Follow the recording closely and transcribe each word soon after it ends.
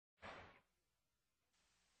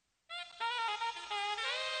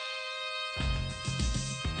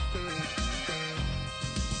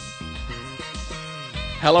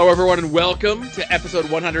Hello, everyone, and welcome to episode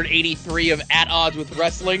 183 of At Odds with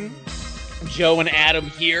Wrestling. Joe and Adam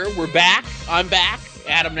here. We're back. I'm back.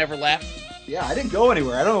 Adam never left. Yeah, I didn't go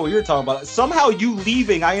anywhere. I don't know what you're talking about. Somehow you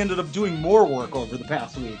leaving, I ended up doing more work over the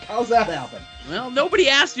past week. How's that happen? Well, nobody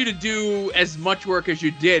asked you to do as much work as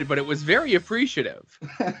you did, but it was very appreciative.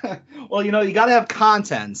 Well, you know, you got to have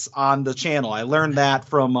contents on the channel. I learned that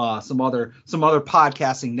from some other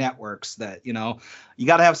podcasting networks that, you know, you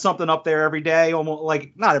got to have something up there every day, almost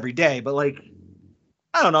like not every day, but like,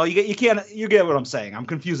 I don't know. You get what I'm saying. I'm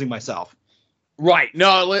confusing myself. Right.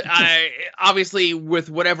 No, I obviously with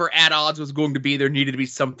whatever At Odds was going to be, there needed to be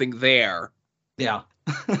something there. Yeah.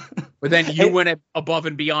 But then you went above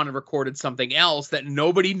and beyond and recorded something else that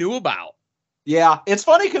nobody knew about. Yeah, it's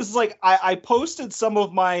funny because like I posted some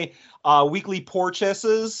of my weekly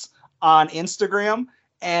purchases on Instagram,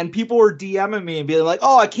 and people were DMing me and being like,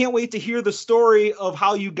 "Oh, I can't wait to hear the story of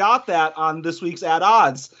how you got that on this week's At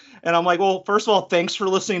Odds." And I'm like, "Well, first of all, thanks for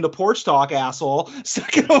listening to Porch Talk, asshole.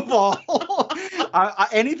 Second of all,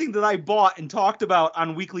 anything that I bought and talked about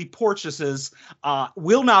on weekly purchases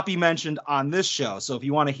will not be mentioned on this show. So if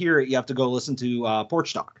you want to hear it, you have to go listen to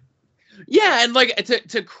Porch Talk." Yeah, and like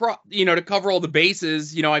to cover all the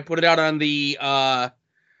bases, you know, I put it out on the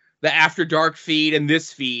After Dark feed and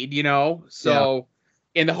this feed, you know, so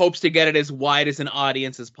in the hopes to get it as wide as an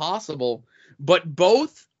audience as possible. But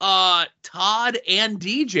both Todd and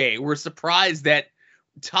DJ were surprised that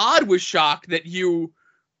Todd was shocked that you're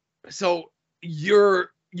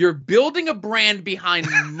building a brand behind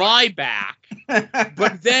my back,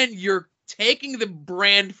 but then you're taking the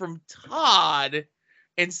brand from Todd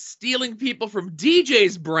and stealing people from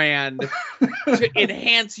DJ's brand to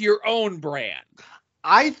enhance your own brand.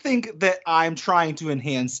 I think that I'm trying to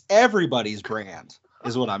enhance everybody's brand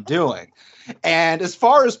is what I'm doing. And as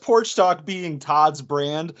far as Porch Talk being Todd's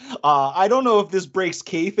brand, I don't know if this breaks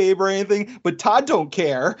kayfabe or anything, but Todd don't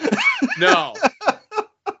care. No.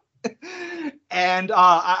 And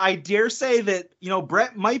I dare say that, you know,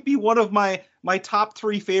 Brett might be one of my top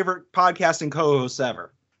 3 favorite podcasting co-hosts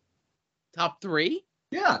ever. Top 3?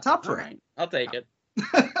 Yeah, top 3. All right, I'll take it.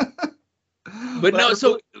 But no,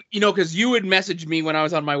 so, you know, because you had messaged me when I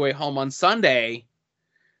was on my way home on Sunday,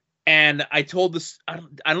 and I told this, I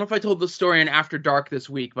don't know if I told the story in After Dark this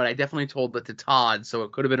week, but I definitely told it to Todd, so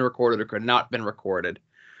it could have been recorded or could not have been recorded.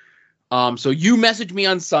 So you messaged me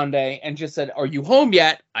on Sunday and just said, "Are you home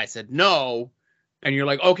yet?" I said, "No." And you're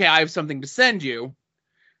like, "Okay, I have something to send you."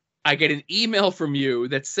 I get an email from you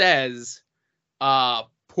that says,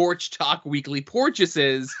 Porch Talk Weekly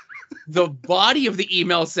Purchases. The body of the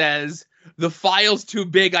email says, "The file's too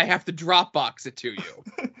big, I have to Dropbox it to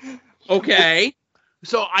you." Okay.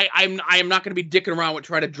 So I am not going to be dicking around with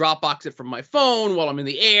trying to Dropbox it from my phone while I'm in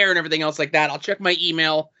the air and everything else like that. I'll check my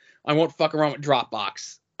email. I won't fuck around with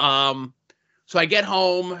Dropbox. So I get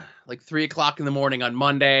home like 3:00 in the morning on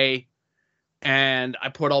Monday, and I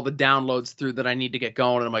put all the downloads through that I need to get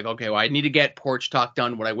going. And I'm like, okay, well, I need to get Porch Talk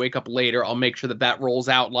done. When I wake up later, I'll make sure that rolls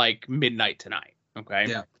out like midnight tonight. Okay.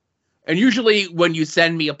 Yeah. And usually when you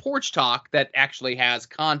send me a Porch Talk that actually has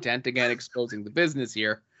content, again, exposing the business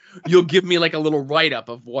here, you'll give me like a little write-up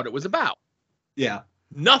of what it was about. Yeah.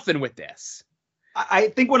 Nothing with this. I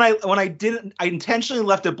think when I didn't, I intentionally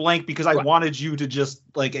left it blank because I wanted you to just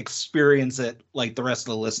like experience it like the rest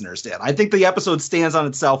of the listeners did. I think the episode stands on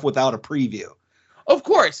itself without a preview. Of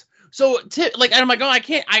course. So and I'm like, oh,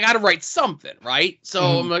 I got to write something, right? So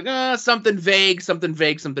I'm like, something vague.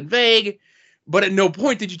 But at no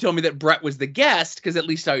point did you tell me that Brett was the guest, because at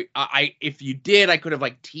least I if you did, I could have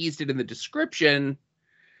like teased it in the description.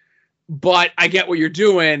 But I get what you're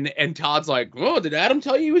doing, and Todd's like, "Oh, did Adam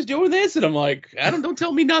tell you he was doing this?" And I'm like, "Adam, don't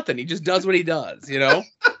tell me nothing. He just does what he does, you know?"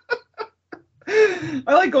 I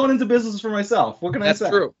like going into business for myself. What can I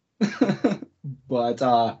say? That's true. But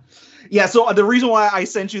yeah, so the reason why I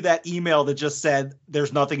sent you that email that just said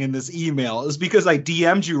there's nothing in this email is because I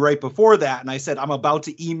DM'd you right before that, and I said I'm about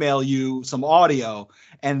to email you some audio,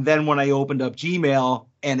 and then when I opened up Gmail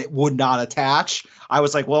and it would not attach, I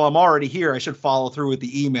was like, well, I'm already here. I should follow through with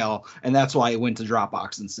the email, and that's why it went to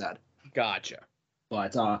Dropbox instead. Gotcha.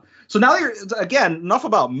 But so now again, enough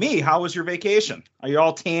about me. How was your vacation? Are you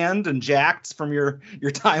all tanned and jacked from your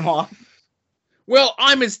time off? Well,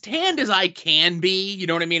 I'm as tanned as I can be. You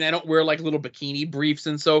know what I mean? I don't wear like little bikini briefs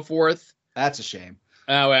and so forth. That's a shame.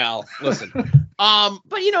 Oh, well, listen.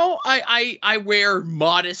 But you know, I wear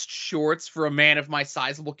modest shorts for a man of my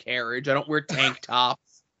sizable carriage. I don't wear tank tops.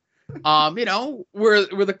 You know, where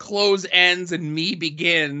the clothes ends and me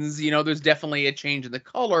begins, you know, there's definitely a change in the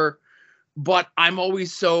color. But I'm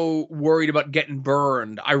always so worried about getting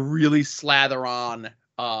burned. I really slather on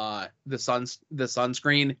the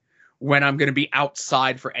sunscreen when I'm going to be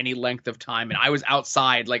outside for any length of time. And I was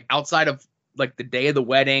outside of like the day of the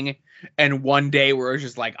wedding and one day where it was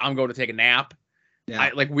just like, I'm going to take a nap.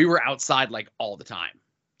 Yeah. We were outside like all the time.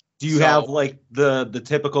 Do you have like the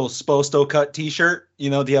typical Sposto cut t-shirt? Do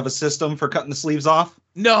you have a system for cutting the sleeves off?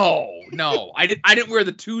 No. I didn't wear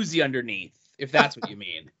the twosie underneath, if that's what you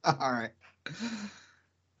mean. All right.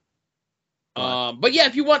 But yeah,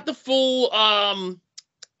 if you want the full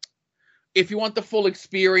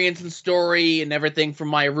experience and story and everything from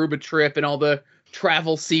my Aruba trip and all the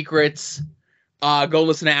travel secrets, go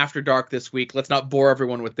listen to After Dark this week. Let's not bore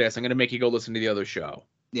everyone with this. I'm going to make you go listen to the other show.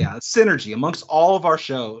 Yeah, synergy amongst all of our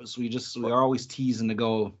shows. We are always teasing to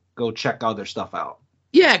go check other stuff out.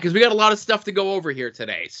 Yeah, because we got a lot of stuff to go over here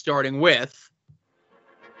today, starting with...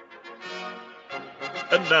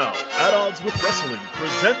 And now, At Odds with Wrestling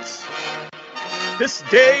presents This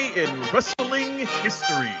Day in Wrestling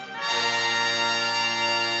History.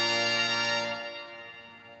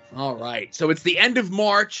 All right, so it's the end of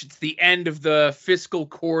March. It's the end of the fiscal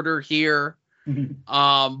quarter here.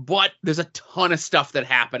 But there's a ton of stuff that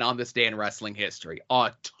happened on this day in wrestling history.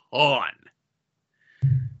 A ton.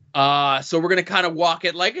 So we're going to kind of walk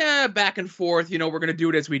it like back and forth. We're going to do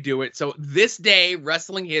it as we do it. So this day,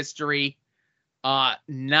 wrestling history,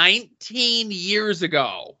 19 years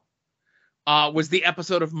ago, was the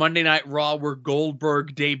episode of Monday Night Raw where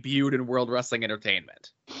Goldberg debuted in World Wrestling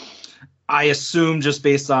Entertainment. I assume just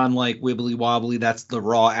based on like wibbly wobbly, that's the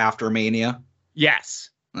Raw after Mania. Yes.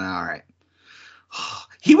 All right.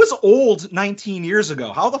 He was old 19 years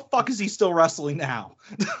ago. How the fuck is he still wrestling now?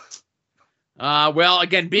 Well,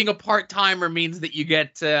 again, being a part-timer means that you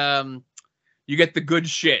get the good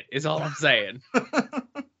shit, is all I'm saying. All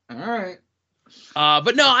right.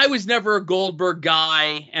 But no, I was never a Goldberg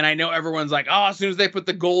guy, and I know everyone's like, oh, as soon as they put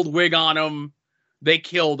the gold wig on him, they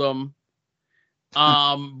killed him.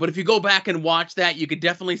 But if you go back and watch that, you could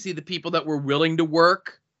definitely see the people that were willing to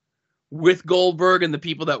work with Goldberg and the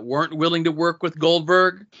people that weren't willing to work with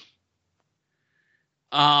Goldberg.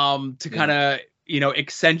 To kind of,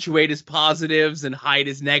 accentuate his positives and hide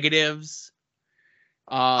his negatives.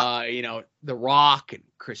 The Rock and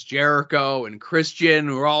Chris Jericho and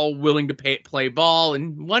Christian were all willing to play ball,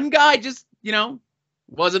 and one guy just,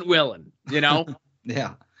 wasn't willing,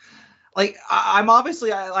 Yeah. Like, I'm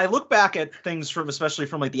obviously, I look back at things especially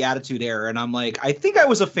from like the Attitude Era, and I'm like, I think I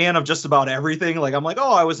was a fan of just about everything. Like, I'm like,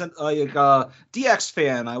 oh, I was a DX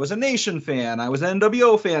fan, I was a Nation fan, I was an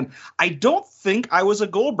NWO fan. I don't think I was a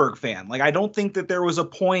Goldberg fan. Like, I don't think that there was a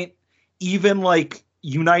point, even like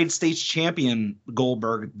United States champion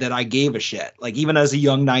Goldberg, that I gave a shit. Like, even as a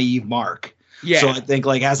young, naive Mark. Yeah. So I think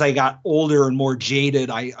like as I got older and more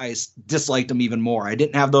jaded, I disliked him even more. I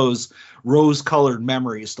didn't have those rose-colored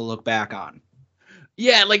memories to look back on.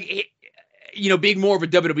 Yeah, like, being more of a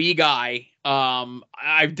WWE guy,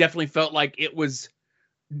 I've definitely felt like it was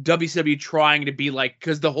WCW trying to be like,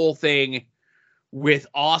 because the whole thing with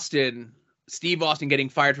Steve Austin getting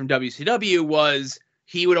fired from WCW was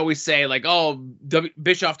he would always say like, oh,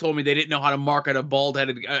 Bischoff told me they didn't know how to market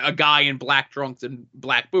a guy in black trunks and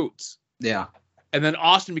black boots. Yeah. And then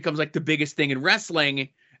Austin becomes like the biggest thing in wrestling.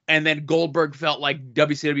 And then Goldberg felt like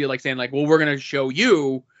WCW like saying like, well, we're going to show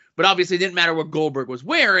you. But obviously it didn't matter what Goldberg was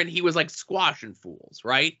wearing. He was like squashing fools,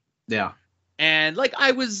 right? Yeah. And like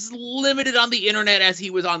I was limited on the internet as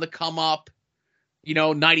he was on the come up,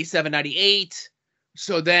 97, 98.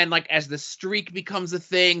 So then like as the streak becomes a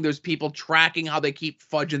thing, there's people tracking how they keep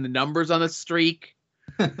fudging the numbers on the streak.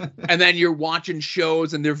 And then you're watching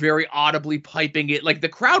shows and they're very audibly piping it. Like the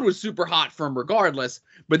crowd was super hot for him regardless,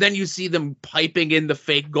 but then you see them piping in the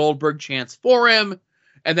fake Goldberg chants for him.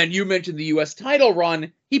 And then you mentioned the U.S. title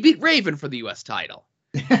run. He beat Raven for the U.S. title.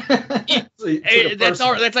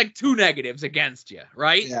 That's like two negatives against you,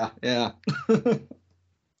 right? Yeah.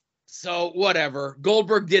 So whatever.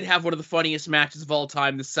 Goldberg did have one of the funniest matches of all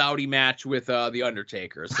time, the Saudi match with the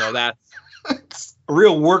Undertaker. So that's it's a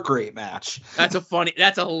real work rate match. That's one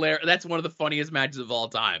of the funniest matches of all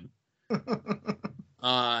time.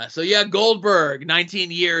 So yeah, Goldberg, 19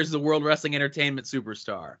 years, the World Wrestling Entertainment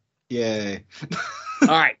superstar. Yay. All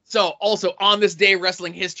right. So also on this day,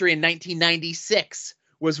 wrestling history in 1996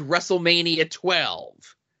 was WrestleMania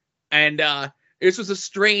 12. And this was a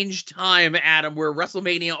strange time, Adam, where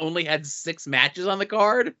WrestleMania only had 6 matches on the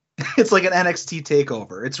card. It's like an NXT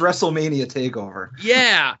takeover. It's WrestleMania takeover.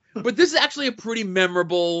 Yeah, but this is actually a pretty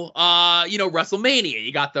memorable, WrestleMania.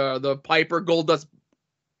 You got the Piper Goldust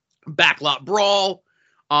backlot brawl.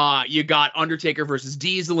 You got Undertaker versus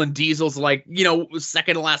Diesel, and Diesel's like,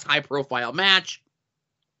 second to last high profile match.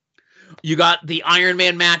 You got the Iron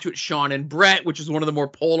Man match with Shawn and Brett, which is one of the more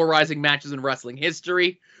polarizing matches in wrestling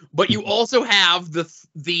history. But you also have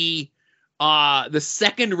the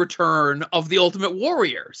second return of the Ultimate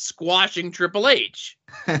Warrior, squashing Triple H.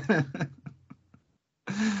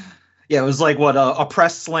 Yeah, it was like a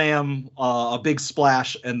press slam, a big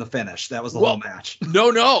splash, and the finish. That was the whole match.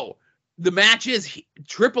 No. The match is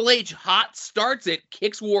Triple H hot starts it,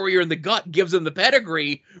 kicks Warrior in the gut, gives him the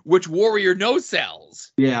pedigree, which Warrior no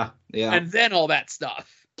sells. Yeah. And then all that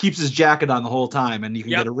stuff. Keeps his jacket on the whole time, and you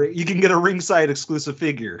can get a ringside exclusive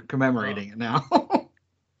figure commemorating it now.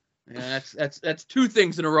 Yeah, that's two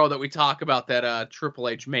things in a row that we talk about that Triple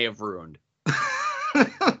H may have ruined.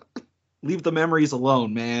 Leave the memories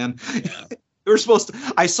alone, man. Yeah. You're supposed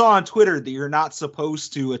to. I saw on Twitter that you're not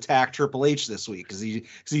supposed to attack Triple H this week because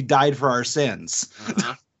he died for our sins.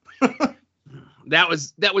 Uh-huh. That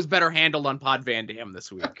was better handled on Pod Van Dam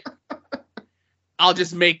this week. I'll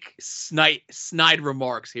just make snide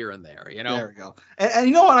remarks here and there, you know? There we go. And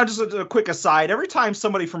you know what? Just a quick aside. Every time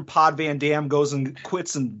somebody from Pod Van Dam goes and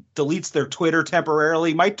quits and deletes their Twitter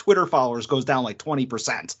temporarily, my Twitter followers goes down like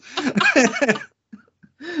 20%.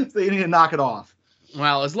 So you need to knock it off.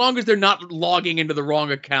 Well, as long as they're not logging into the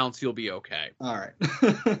wrong accounts, you'll be okay. All right.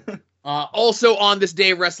 Also on this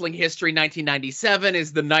day of wrestling history, 1997,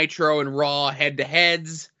 is the Nitro and Raw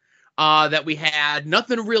head-to-heads that we had.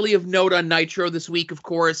 Nothing really of note on Nitro this week, of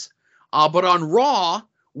course. But on Raw,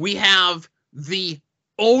 we have the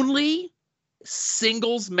only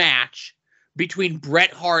singles match between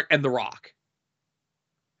Bret Hart and The Rock.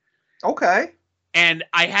 Okay. And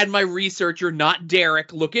I had my researcher, not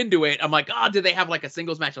Derek, look into it. I'm like, did they have like a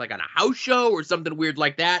singles match like on a house show or something weird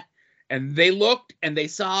like that? And they looked and they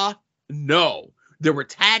saw, no. There were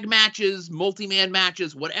tag matches, multi-man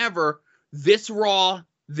matches, whatever. This Raw,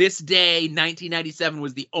 this day, 1997,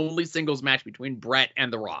 was the only singles match between Bret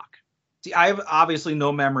and The Rock. See, I have obviously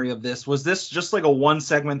no memory of this. Was this just like a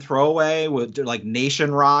one-segment throwaway with like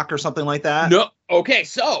Nation Rock or something like that? No. Okay,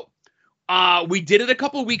 so we did it a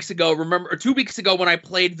couple weeks ago, or 2 weeks ago when I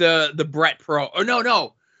played the Bret pro. Or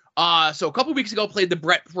no. So a couple weeks ago, played the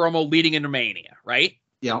Bret promo leading into Mania, right?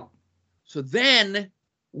 Yeah. So then,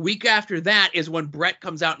 week after that is when Bret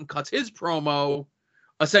comes out and cuts his promo,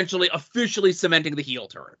 essentially officially cementing the heel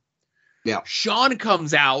turn. Yeah. Shawn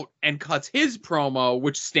comes out and cuts his promo,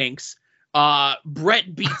 which stinks.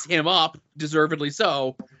 Bret beats him up, deservedly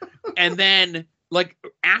so. And then, like,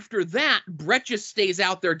 after that, Bret just stays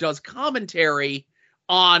out there, does commentary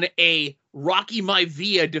on a Rocky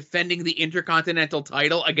Maivia defending the Intercontinental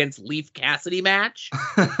title against Leif Cassidy match.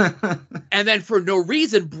 And then for no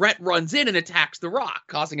reason, Bret runs in and attacks The Rock,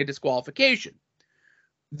 causing a disqualification.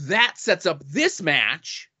 That sets up this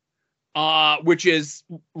match, which is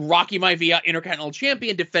Rocky Maivia, Intercontinental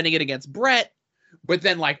Champion, defending it against Bret. But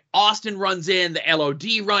then, like, Austin runs in, the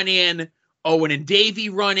LOD run in, Owen and Davey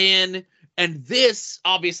run in, and this,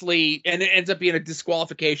 obviously, and it ends up being a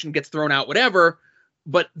disqualification, gets thrown out, whatever.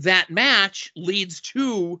 But that match leads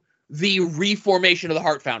to the reformation of the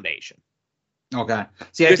Hart Foundation. Okay.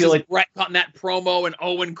 See, I feel like Bret cutting that promo, and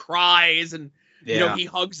Owen cries, and you know, he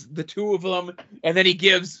hugs the two of them, and then he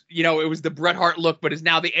gives, you know, it was the Bret Hart look, but is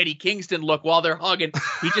now the Eddie Kingston look while they're hugging.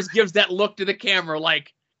 He just gives that look to the camera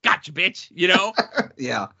like, gotcha, bitch, you know?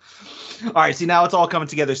 Yeah. All right, see, now it's all coming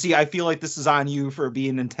together. See, I feel like this is on you for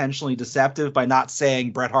being intentionally deceptive by not saying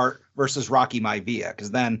Bret Hart versus Rocky Maivia, because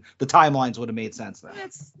then the timelines would have made sense then.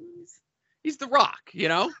 He's The Rock, you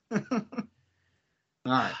know? All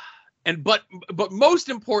right. And but most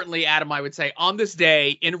importantly, Adam, I would say, on this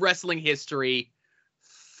day in wrestling history,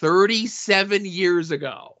 37 years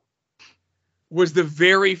ago, was the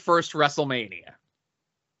very first WrestleMania.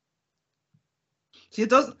 See, it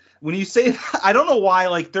doesn't, when you say, I don't know why,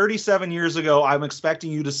 like 37 years ago, I'm expecting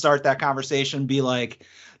you to start that conversation, be like,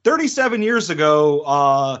 37 years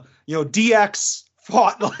ago, you know, DX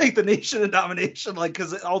fought like the Nation of Domination, like,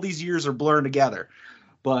 because all these years are blurring together.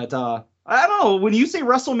 But I don't know, when you say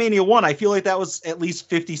WrestleMania 1, I feel like that was at least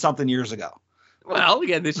 50 something years ago. Well,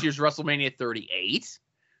 again, this year's WrestleMania 38,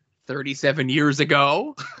 37 years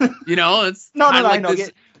ago. You know, it's no, I know.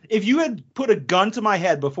 If you had put a gun to my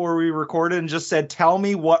head before we recorded and just said, tell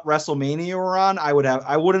me what WrestleMania we're on, I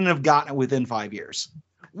wouldn't have gotten it within 5 years.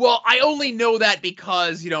 Well, I only know that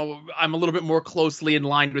because, you know, I'm a little bit more closely in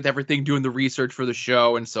line with everything, doing the research for the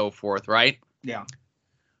show and so forth, right? Yeah.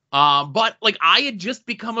 But like, I had just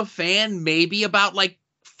become a fan maybe about like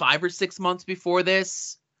 5 or 6 months before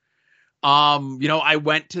this. You know, I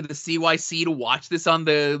went to the CYC to watch this on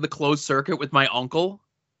the closed circuit with my uncle.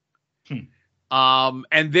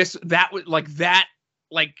 And that was like, that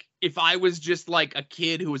like if I was just like a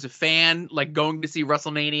kid who was a fan, like going to see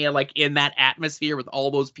WrestleMania, like in that atmosphere with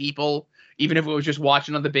all those people, even if it was just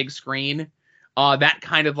watching on the big screen, that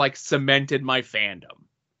kind of like cemented my fandom.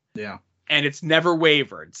 Yeah. And it's never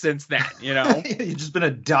wavered since then, you know? You've just been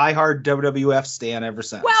a diehard WWF stan ever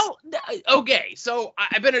since. Well, okay, so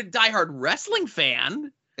I've been a diehard wrestling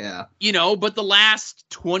fan. Yeah. You know, but the last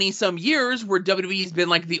 20-some years where WWE's been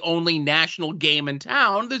like the only national game in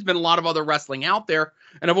town, there's been a lot of other wrestling out there,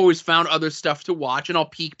 and I've always found other stuff to watch, and I'll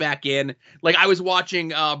peek back in. Like, I was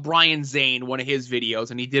watching Brian Zane, one of his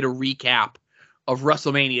videos, and he did a recap of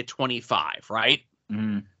WrestleMania 25, right?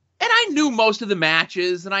 Mm-hmm. And I knew most of the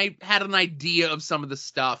matches, and I had an idea of some of the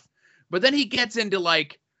stuff. But then he gets into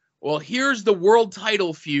like, well, here's the world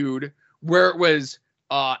title feud where it was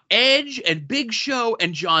Edge and Big Show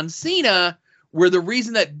and John Cena, where the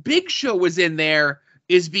reason that Big Show was in there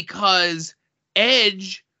is because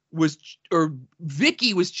Vicky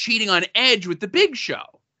was cheating on Edge with the Big Show.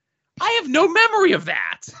 I have no memory of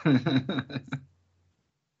that.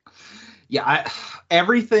 Yeah,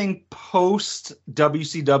 everything post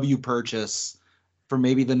WCW purchase for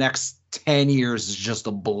maybe the next 10 years is just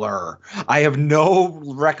a blur. I have no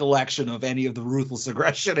recollection of any of the Ruthless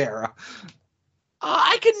Aggression era.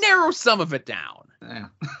 I can narrow some of it down. Yeah.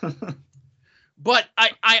 But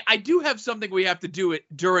I do have something we have to do it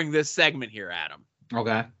during this segment here, Adam.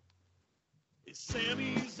 Okay.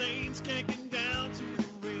 Sami Zayn's kicking down to the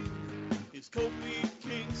ring. It's Kofi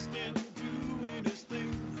Kingston doing his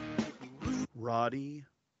thing. Roddy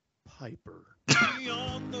Piper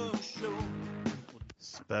on the show.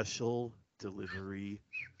 Special Delivery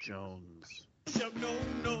Jones. No.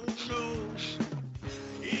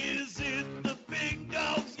 Is it the big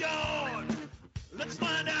dog's yard? Let's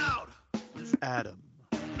find out. Does Adam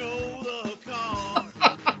know the card?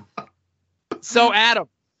 So, Adam.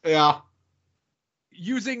 Yeah.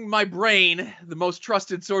 Using my brain, the most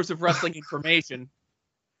trusted source of wrestling information,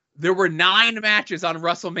 there were 9 matches on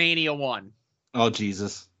WrestleMania 1. Oh,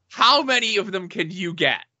 Jesus. How many of them can you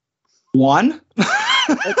get? 1?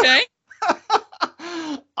 Okay.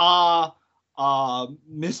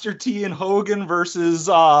 Mr. T and Hogan versus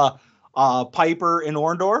Piper and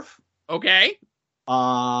Orndorff. Okay.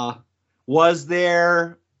 Was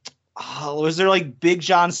there like Big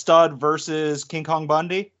John Studd versus King Kong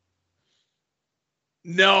Bundy?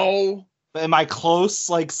 No. Am I close?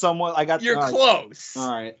 Like somewhat? I got. You're close. All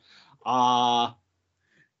right.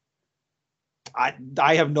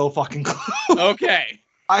 I have no fucking clue. Okay.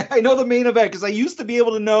 I know the main event because I used to be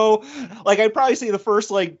able to know. Like I'd probably say the first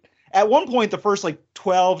at one point the first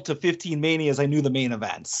 12 to 15 Manias I knew the main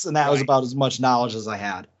events, and that was about as much knowledge as I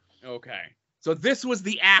had. Okay. So this was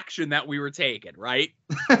the action that we were taking, right?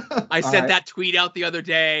 I sent that tweet out the other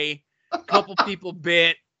day. A couple people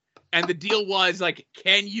bit. And the deal was, like,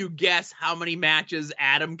 can you guess how many matches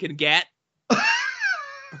Adam can get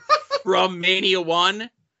from Mania 1?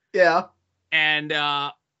 Yeah. And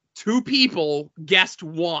 2 people guessed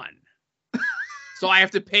 1. So I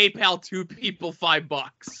have to PayPal 2 people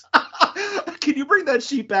 $5. Can you bring that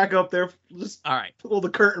sheet back up there? Just all right. Pull the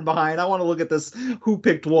curtain behind. I want to look at this. Who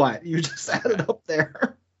picked what? You just added up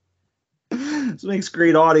there. This makes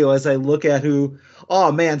great audio as I look at who. Oh,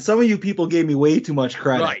 man. Some of you people gave me way too much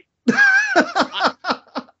credit. Right.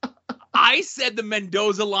 I said the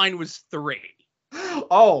Mendoza line was 3.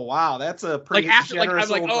 Oh wow, that's a pretty generous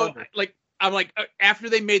I'm like after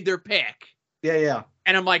they made their pick. Yeah.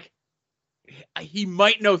 And I'm like, he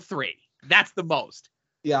might know 3. That's the most.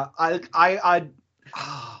 Yeah, I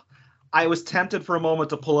was tempted for a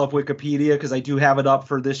moment to pull up Wikipedia because I do have it up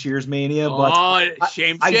for this year's Mania, but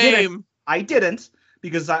shame. I didn't.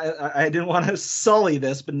 Because I didn't want to sully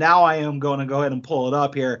this, but now I am going to go ahead and pull it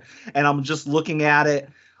up here, and I'm just looking at it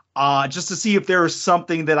just to see if there is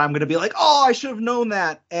something that I'm going to be like, oh, I should have known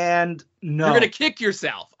that, and no. You're going to kick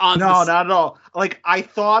yourself. No, not at all. Like, I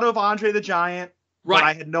thought of Andre the Giant, right. But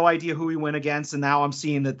I had no idea who he went against, and now I'm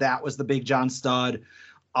seeing that was the Big John Studd.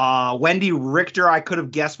 Wendy Richter, I could have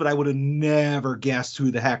guessed, but I would have never guessed who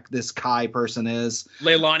the heck this Kai person is.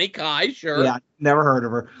 Leilani Kai, sure. Yeah, never heard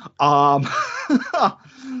of her.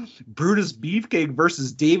 Brutus Beefcake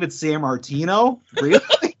versus David Sammartino?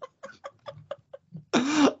 Really?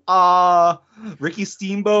 Ricky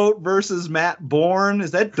Steamboat versus Matt Bourne.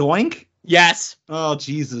 Is that Doink? Yes. Oh,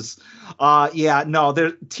 Jesus.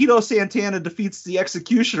 Tito Santana defeats the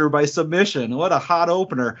Executioner by submission. What a hot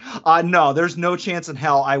opener. No, there's no chance in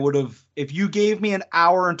hell I would have. If you gave me an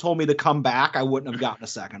hour and told me to come back, I wouldn't have gotten a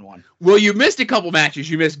second one. Well, you missed a couple matches.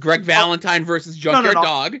 You missed Greg Valentine versus Junkyard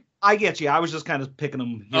Dog. I get you. I was just kind of picking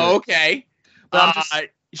them here. Oh, okay. I'm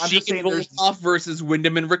Sheik and Roloff versus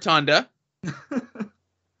Wyndham and Rotunda.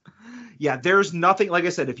 yeah, there's nothing, like I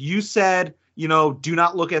said, if you said, you know, do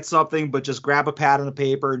not look at something, but just grab a pad and a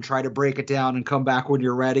paper and try to break it down and come back when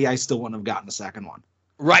you're ready, I still wouldn't have gotten a second one.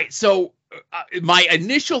 Right. So my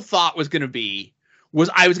initial thought was going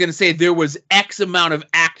to say there was X amount of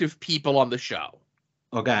active people on the show.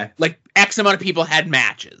 Okay. Like X amount of people had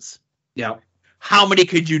matches. Yeah. How many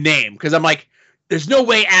could you name? Because I'm like, there's no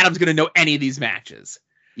way Adam's going to know any of these matches.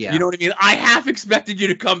 Yeah. You know what I mean? I half expected you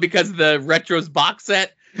to come because of the Retros box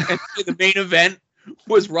set, and the main event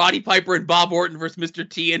was Roddy Piper and Bob Orton versus Mr.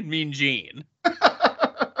 T and Mean Gene. Well,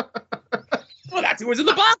 that's who was in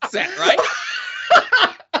the box set, right?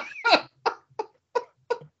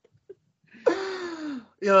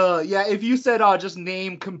 Yeah, if you said just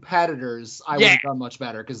name competitors, I would have done much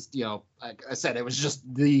better because, you know, like I said, it was just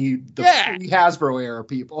the pre-Hasbro era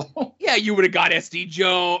people. Yeah, you would have got SD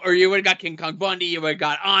Joe, or you would have got King Kong Bundy, you would have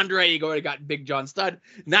got Andre, you would have got Big John Studd.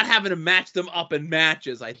 Not having to match them up in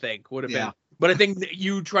matches, I think, would have been. But I think that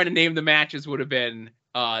you trying to name the matches would have been,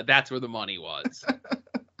 that's where the money was.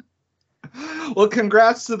 Well,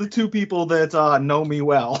 congrats to the two people that know me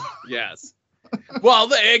well. Yes. Well,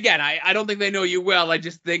 again, I don't think they know you well. I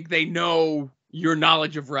just think they know your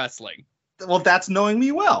knowledge of wrestling. Well, that's knowing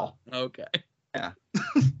me well. Okay. Yeah.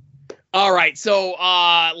 All right. So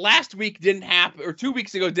last week didn't happen, or 2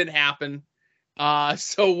 weeks ago didn't happen.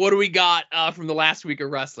 So what do we got from the last week of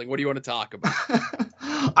wrestling? What do you want to talk about?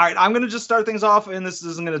 All right, I'm going to just start things off, and this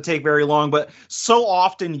isn't going to take very long, but so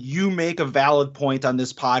often you make a valid point on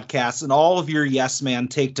this podcast, and all of your yes man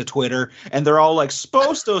take to Twitter, and they're all like,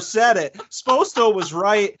 Sposto said it. Sposto was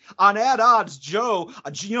right. On At Odds, Joe,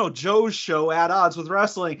 Joe's show, At Odds with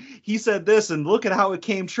Wrestling, he said this, and look at how it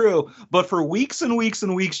came true. But for weeks and weeks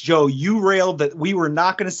and weeks, Joe, you railed that we were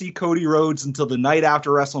not going to see Cody Rhodes until the night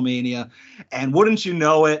after WrestleMania, and wouldn't you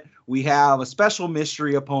know it, we have a special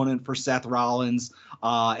mystery opponent for Seth Rollins.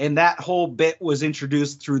 And that whole bit was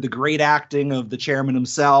introduced through the great acting of the chairman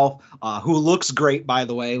himself, who looks great, by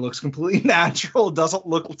the way, looks completely natural, doesn't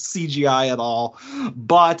look CGI at all.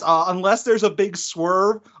 But unless there's a big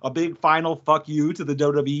swerve, a big final fuck you to the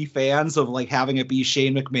WWE fans of like having it be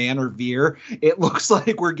Shane McMahon or Veer, it looks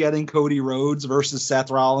like we're getting Cody Rhodes versus Seth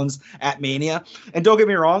Rollins at Mania. And don't get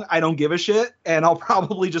me wrong, I don't give a shit, and I'll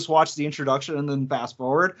probably just watch the introduction and then fast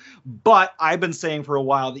forward. But I've been saying for a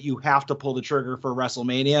while that you have to pull the trigger for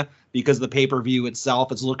WrestleMania because the pay-per-view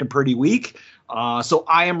itself is looking pretty weak. So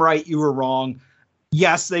I am right, you were wrong.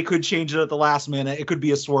 Yes, they could change it at the last minute. It could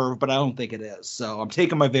be a swerve, but I don't think it is. So I'm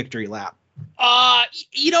taking my victory lap. And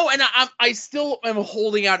I still am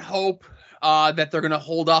holding out hope that they're going to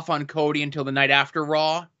hold off on Cody until the night after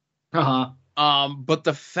Raw. But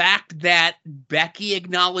the fact that Becky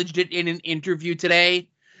acknowledged it in an interview today,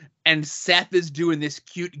 and Seth is doing this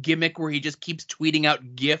cute gimmick where he just keeps tweeting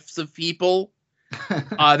out GIFs of people,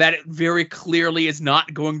 that it very clearly is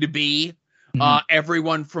not going to be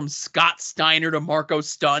everyone from Scott Steiner to Marco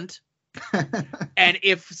Stunt. And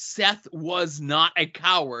if Seth was not a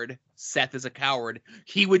coward, Seth is a coward,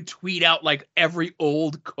 he would tweet out like every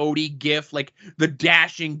old Cody GIF, like the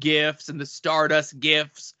dashing GIFs and the Stardust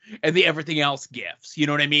GIFs and the everything else GIFs. You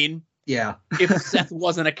know what I mean? Yeah. If Seth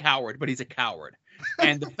wasn't a coward, but he's a coward.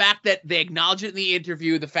 And the fact that they acknowledge it in the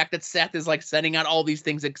interview, the fact that Seth is like sending out all these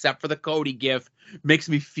things except for the Cody GIF makes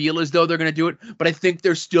me feel as though they're going to do it. But I think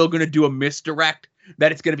they're still going to do a misdirect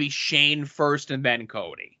that it's going to be Shane first and then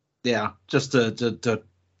Cody. Yeah, just to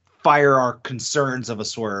fire our concerns of a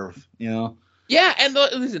swerve, you know? Yeah, and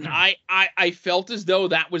listen, I felt as though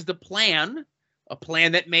that was the plan, a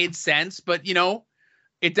plan that made sense. But, you know,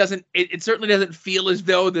 it certainly doesn't feel as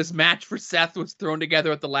though this match for Seth was thrown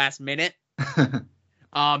together at the last minute.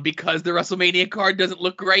 Because the WrestleMania card doesn't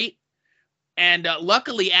look great. And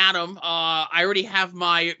luckily, Adam, I already have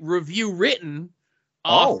my review written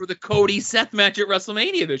for the Cody Seth match at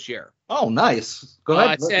WrestleMania this year. Oh, nice. Go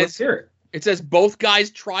ahead. Let's hear it. It says both guys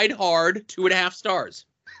tried hard, 2.5 stars.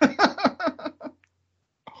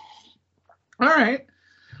 All right.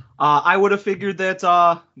 I would have figured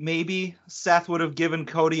that maybe Seth would have given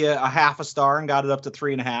Cody a half a star and got it up to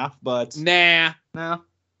 3.5, but nah.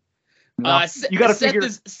 You got to figure.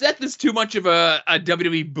 Seth is too much of a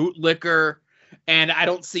WWE bootlicker, and I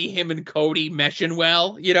don't see him and Cody meshing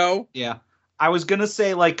well. You know? Yeah. I was gonna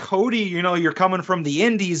say, like, Cody, you know, you're coming from the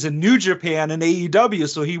Indies and New Japan and AEW,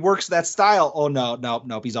 so he works that style. Oh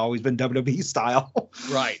no, he's always been WWE style.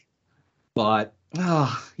 Right. But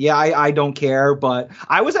yeah, I don't care. But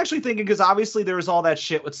I was actually thinking, because obviously there was all that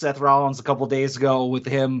shit with Seth Rollins a couple days ago with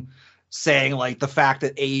him saying like the fact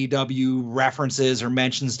that AEW references or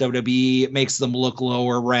mentions WWE, it makes them look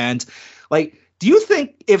lower rent. Like, Do you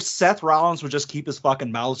think if Seth Rollins would just keep his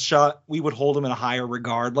fucking mouth shut, we would hold him in a higher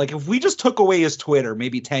regard? Like, if we just took away his Twitter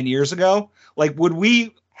maybe 10 years ago, like, would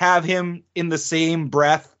we have him in the same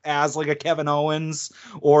breath as, like, a Kevin Owens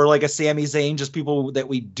or, like, a Sami Zayn, just people that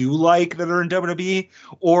we do like that are in WWE?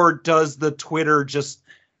 Or does the Twitter just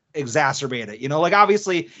exacerbate it? You know, like,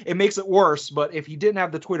 obviously, it makes it worse, but if he didn't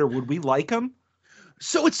have the Twitter, would we like him?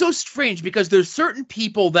 So it's so strange because there's certain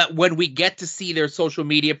people that when we get to see their social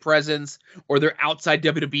media presence or their outside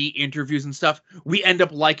WWE interviews and stuff, we end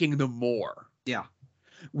up liking them more. Yeah.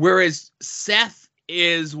 Whereas Seth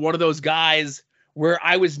is one of those guys where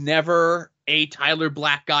I was never a Tyler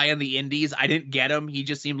Black guy in the indies. I didn't get him. He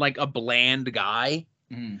just seemed like a bland guy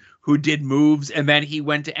who did moves. And then he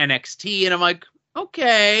went to NXT and I'm like,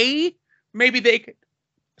 okay, maybe they could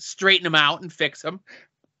straighten him out and fix him.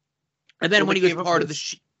 And then when he was part of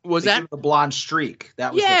the was that the blonde streak?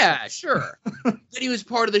 That was sure. Then he was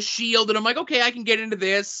part of the Shield, and I'm like, okay, I can get into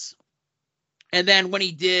this. And then when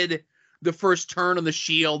he did the first turn on the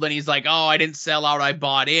Shield, and he's like, oh, I didn't sell out, I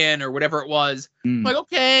bought in, or whatever it was. I'm like,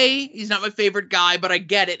 okay, he's not my favorite guy, but I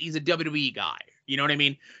get it. He's a WWE guy. You know what I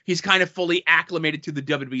mean? He's kind of fully acclimated to the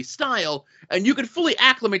WWE style, and you can fully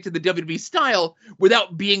acclimate to the WWE style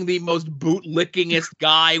without being the most bootlickingest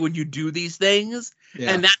guy when you do these things.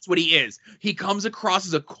 Yeah. And that's what he is. He comes across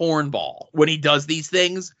as a cornball when he does these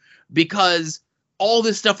things because all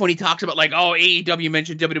this stuff when he talks about like, oh, AEW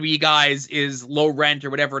mentioned WWE guys is low rent or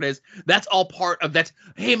whatever it is. That's all part of that.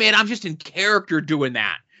 Hey, man, I'm just in character doing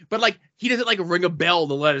that. But like, he doesn't like ring a bell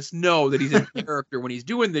to let us know that he's in character when he's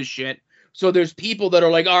doing this shit. So there's people that are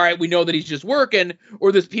like, all right, we know that he's just working,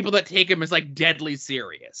 or there's people that take him as like deadly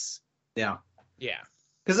serious. Yeah. Yeah.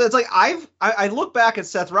 Because it's like I look back at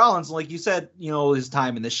Seth Rollins, and like you said, you know, his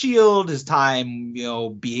time in the Shield, his time, you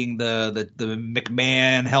know, being the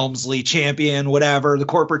McMahon, Helmsley champion, whatever, the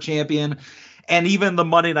corporate champion, and even the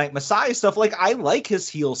Monday Night Messiah stuff. Like, I like his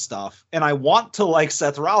heel stuff, and I want to like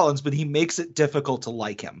Seth Rollins, but he makes it difficult to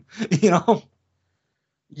like him, you know?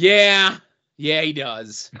 Yeah, he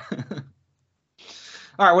does.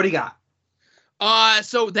 All right, what do you got?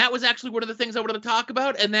 So that was actually one of the things I wanted to talk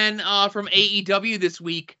about. And then from AEW this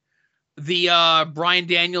week, the Bryan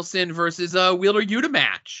Danielson versus Wheeler Yuta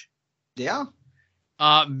match. Yeah.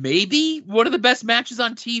 Maybe one of the best matches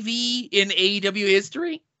on TV in AEW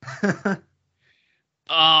history. You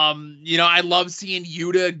know, I love seeing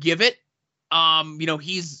Yuta give it. You know,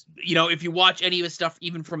 he's, you know, if you watch any of his stuff,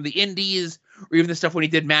 even from the indies, or even the stuff when he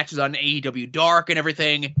did matches on AEW Dark and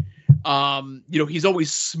everything, you know, he's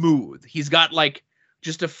always smooth. He's got like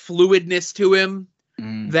just a fluidness to him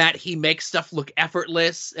that he makes stuff look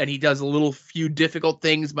effortless, and he does a little few difficult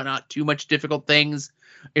things, but not too much difficult things.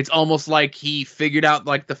 It's almost like he figured out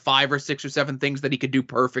like the 5 or 6 or 7 things that he could do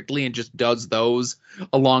perfectly and just does those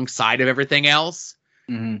alongside of everything else.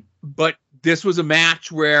 But this was a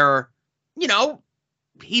match where, you know,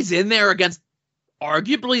 he's in there against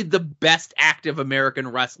arguably the best active American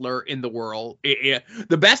wrestler in the world.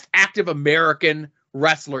 The best active American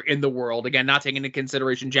wrestler in the world. Again, not taking into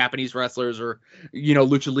consideration Japanese wrestlers or, you know,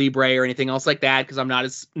 Lucha Libre or anything else like that, because I'm not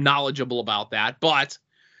as knowledgeable about that. But,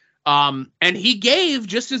 and he gave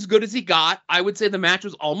just as good as he got. I would say the match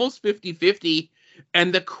was almost 50-50,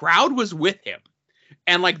 and the crowd was with him.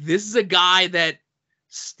 And, like, this is a guy that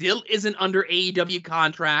still isn't under AEW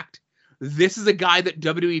contract. This is a guy that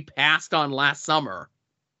WWE passed on last summer,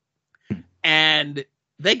 and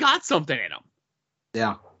they got something in him.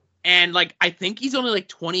 Yeah. And, like, I think he's only, like,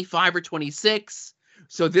 25 or 26,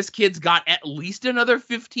 so this kid's got at least another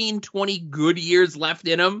 15, 20 good years left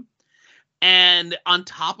in him. And on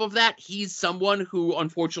top of that, he's someone who,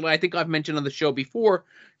 unfortunately, I think I've mentioned on the show before,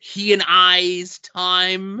 he and I's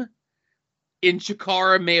time in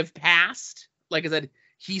Chikara may have passed. Like I said,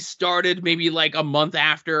 he started maybe, like, a month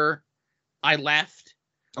after I left.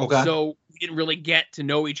 Okay. So we didn't really get to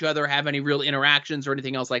know each other, have any real interactions or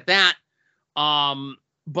anything else like that.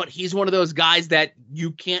 But he's one of those guys that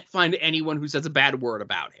you can't find anyone who says a bad word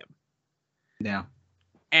about him. Yeah.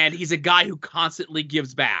 And he's a guy who constantly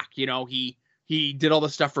gives back. You know, he did all the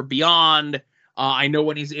stuff for Beyond. I know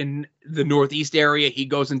when he's in the Northeast area, he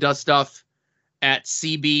goes and does stuff at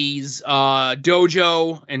CB's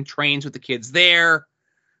dojo and trains with the kids there.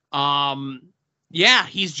 Yeah,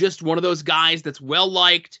 he's just one of those guys that's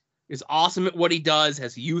well-liked, is awesome at what he does,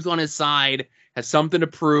 has youth on his side, has something to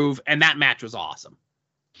prove, and that match was awesome.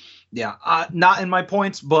 Yeah, not in my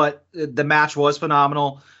points, but the match was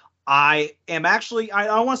phenomenal. I am actually, I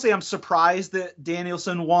don't want to say I'm surprised that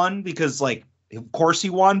Danielson won, because, like, of course he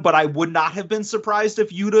won, but I would not have been surprised if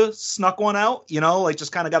Yuta snuck one out, you know, like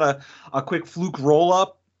just kind of got a quick fluke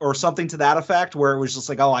roll-up or something to that effect, where it was just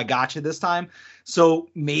like, oh, I got you this time. So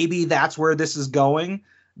maybe that's where this is going.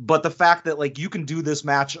 But the fact that like you can do this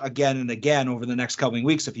match again and again over the next coming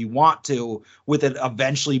weeks if you want to, with it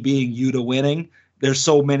eventually being Yuta winning, there's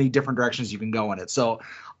so many different directions you can go in it. So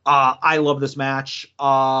I love this match.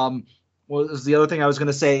 What was the other thing I was going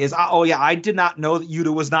to say is, I did not know that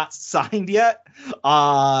Yuta was not signed yet.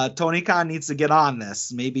 Tony Khan needs to get on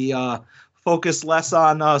this. Maybe focus less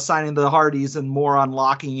on signing the Hardys and more on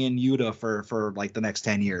locking in Yuta for like the next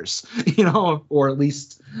 10 years, or at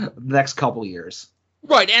least the next couple years.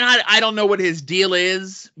 Right, and I don't know what his deal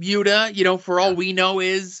is, Yuta. For all we know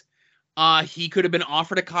is he could have been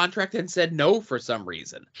offered a contract and said no for some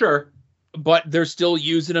reason. Sure. But they're still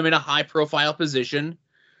using him in a high-profile position.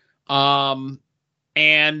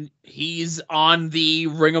 And he's on the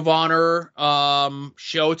Ring of Honor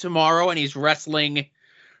show tomorrow, and he's wrestling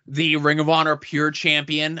the Ring of Honor Pure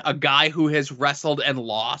Champion, a guy who has wrestled and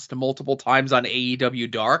lost multiple times on AEW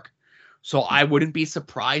Dark. So I wouldn't be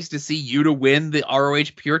surprised to see Yuta win the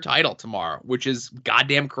ROH Pure title tomorrow, which is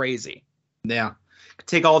goddamn crazy. Yeah.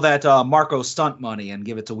 Take all that Marco stunt money and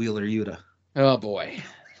give it to Wheeler Yuta. Oh, boy.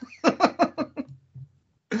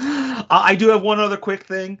 I do have one other quick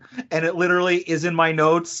thing, and it literally is in my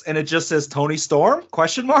notes, and it just says Toni Storm, ?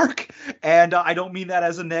 And I don't mean that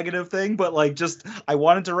as a negative thing, but like just I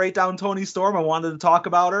wanted to write down Toni Storm. I wanted to talk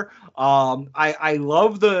about her. I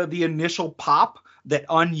love the initial pop that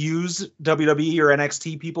unused WWE or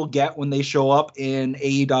NXT people get when they show up in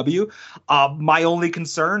AEW. My only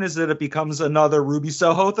concern is that it becomes another Ruby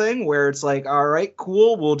Soho thing where it's like, all right,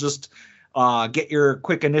 cool, we'll just get your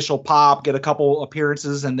quick initial pop, get a couple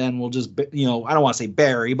appearances, and then we'll just, I don't want to say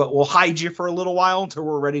bury, but we'll hide you for a little while until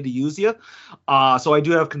we're ready to use you. So I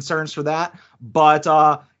do have concerns for that. But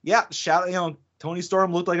Toni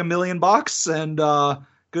Storm looked like $1 million, and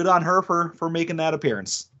good on her for making that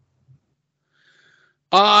appearance.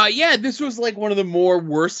 This was like one of the more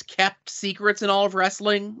worst kept secrets in all of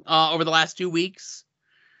wrestling over the last 2 weeks.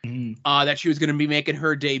 That she was going to be making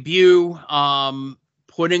her debut.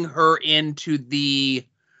 Putting her into the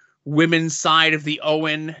women's side of the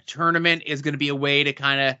Owen tournament is going to be a way to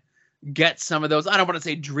kind of get some of those, I don't want to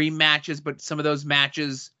say dream matches, but some of those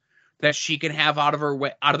matches that she can have out of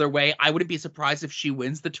their way. I wouldn't be surprised if she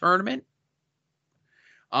wins the tournament.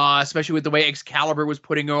 Especially with the way Excalibur was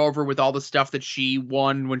putting her over with all the stuff that she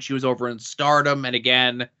won when she was over in Stardom. And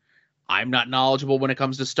again, I'm not knowledgeable when it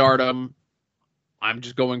comes to Stardom. I'm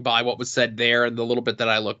just going by what was said there and the little bit that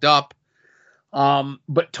I looked up.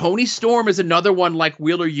 But Toni Storm is another one like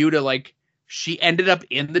Wheeler Yuta. Like, she ended up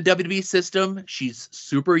in the WWE system. She's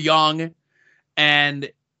super young. And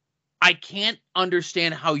I can't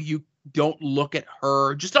understand how you don't look at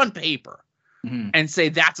her just on paper and say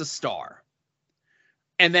that's a star.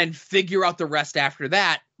 And then figure out the rest after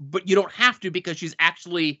that. But you don't have to, because she's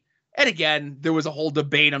actually, and again, there was a whole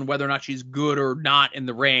debate on whether or not she's good or not in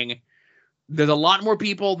the ring. There's a lot more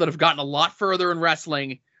people that have gotten a lot further in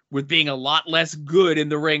wrestling with being a lot less good in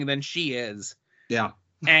the ring than she is. Yeah.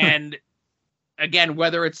 And again,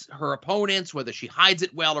 whether it's her opponents, whether she hides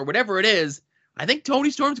it well or whatever it is, I think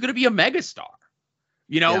Toni Storm's going to be a megastar.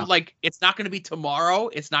 Like, it's not going to be tomorrow.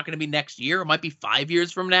 It's not going to be next year. It might be 5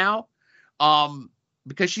 years from now.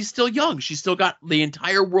 Because she's still young. She's still got the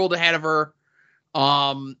entire world ahead of her.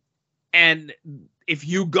 And if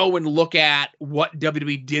you go and look at what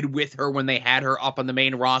WWE did with her when they had her up on the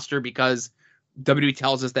main roster, because WWE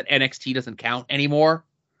tells us that NXT doesn't count anymore,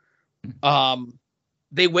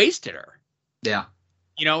 they wasted her. Yeah.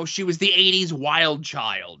 She was the 80s wild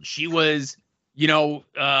child. She was,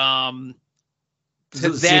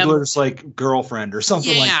 Ziggler's like girlfriend or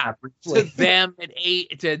something like that. To them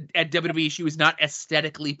at WWE, she was not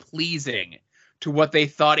aesthetically pleasing to what they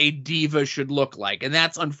thought a diva should look like. And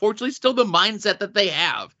that's unfortunately still the mindset that they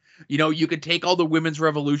have. You could take all the women's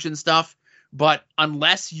revolution stuff, but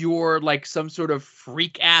unless you're like some sort of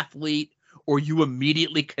freak athlete or you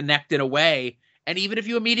immediately connect in a way, and even if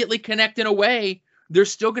you immediately connect in a way, they're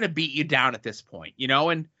still going to beat you down at this point,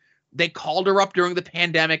 and they called her up during the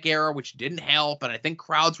pandemic era, which didn't help. And I think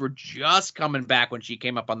crowds were just coming back when she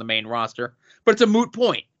came up on the main roster. But it's a moot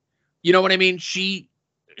point. You know what I mean? She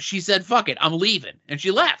said, fuck it, I'm leaving. And she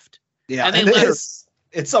left. Yeah, and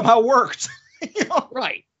it somehow worked.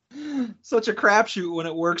 Right. Such a crapshoot when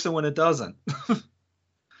it works and when it doesn't.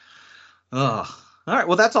 All right,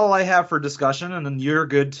 well, that's all I have for discussion. And then you're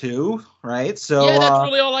good too, right? So yeah, that's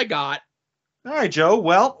really all I got. All right, Joe.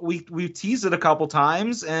 Well, we teased it a couple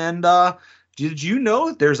times, and did you know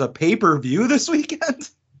that there's a pay-per-view this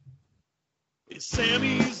weekend? It's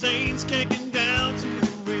Sami Zayn's kicking down to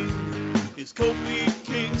the ring. It's Kofi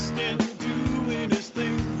Kingston doing his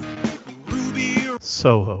thing. Ruby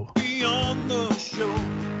Soho. Beyond on the show.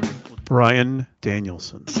 Brian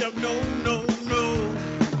Danielson. Chef, no.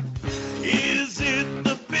 Is it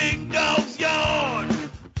the big dog's yard?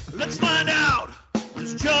 Let's find out.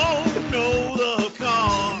 Does Joe know the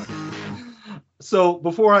card? So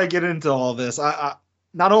before I get into all this, I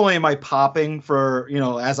not only am I popping for,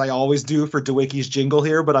 as I always do for DeWicky's jingle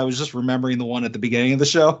here, but I was just remembering the one at the beginning of the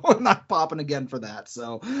show. I'm not popping again for that.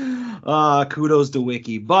 So kudos to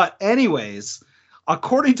Wiki. But anyways,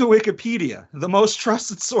 according to Wikipedia, the most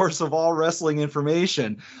trusted source of all wrestling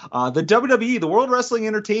information, the WWE, the World Wrestling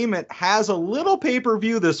Entertainment, has a little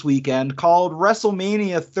pay-per-view this weekend called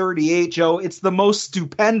WrestleMania 38, Joe. It's the most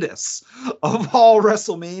stupendous of all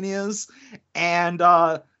WrestleManias. And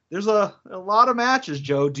there's a lot of matches,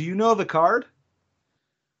 Joe. Do you know the card?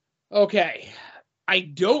 Okay. I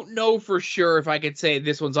don't know for sure if I could say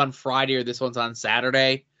this one's on Friday or this one's on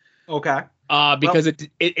Saturday. Okay. Because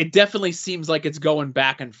it definitely seems like it's going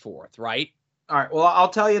back and forth, right? All right. Well, I'll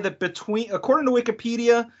tell you that according to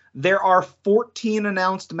Wikipedia, there are 14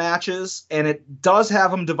 announced matches, and it does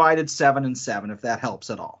have them divided 7 and 7, if that helps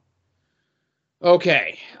at all.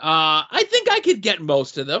 Okay. I think I could get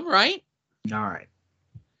most of them, right? All right.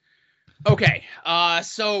 Okay.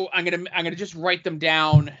 So I'm gonna just write them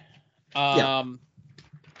down. Because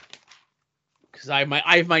I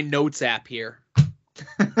have my notes app here.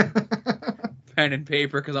 Pen and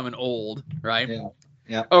paper, because I'm an old, right?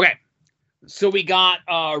 Yeah. Okay. So we got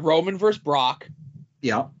Roman versus Brock.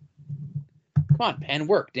 Yeah. Come on, pen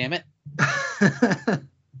work, damn it.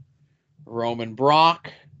 Roman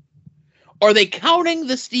Brock. Are they counting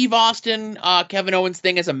the Steve Austin Kevin Owens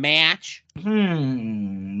thing as a match?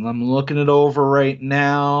 I'm looking it over right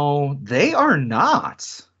now. They are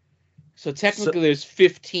not. So technically there's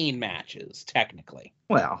 15 matches, technically.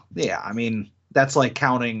 Well, yeah, I mean, that's like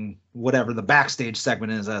counting whatever the backstage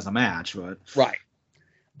segment is as a match, but right.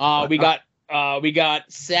 We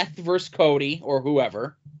got Seth versus Cody or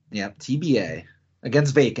whoever. Yeah, TBA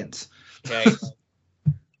against Vacant. Okay.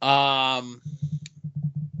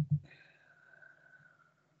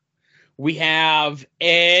 We have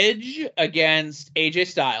Edge against AJ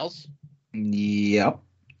Styles. Yep.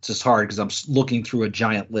 It's just hard because I'm looking through a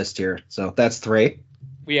giant list here. So that's 3.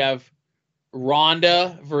 We have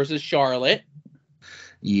Ronda versus Charlotte.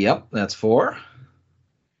 Yep, that's 4.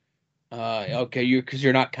 Okay, because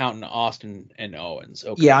you're not counting Austin and Owens.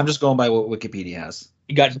 Okay. Yeah, I'm just going by what Wikipedia has.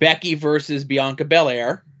 You got Becky versus Bianca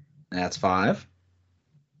Belair. That's 5.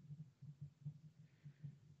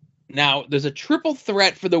 Now, there's a triple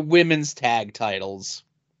threat for the women's tag titles.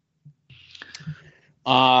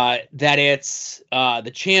 That it's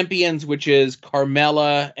the champions, which is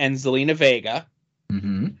Carmella and Zelina Vega,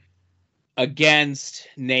 against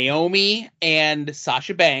Naomi and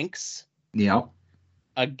Sasha Banks. Yep.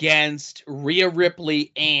 Against Rhea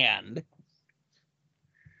Ripley and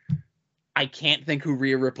I can't think who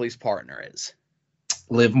Rhea Ripley's partner is.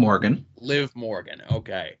 Liv Morgan.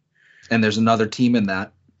 Okay. And there's another team in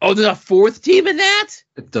that. Oh, there's a 4th team in that?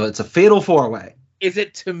 It's a fatal 4-way. Is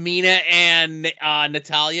it Tamina and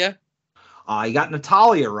Natalya? You got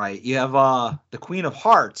Natalya right. You have the Queen of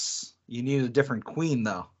Hearts. You need a different queen,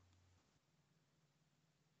 though.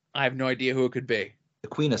 I have no idea who it could be. The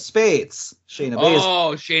Queen of Spades, Shayna Baszler.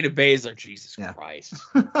 Oh, Shayna Baszler. Jesus Christ.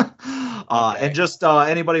 Okay. And just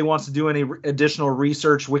anybody wants to do any additional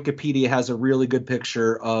research, Wikipedia has a really good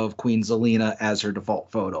picture of Queen Zelina as her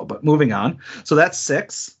default photo. But moving on. So that's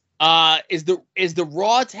 6. Is the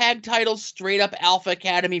Raw tag title straight up Alpha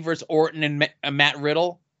Academy versus Orton and Matt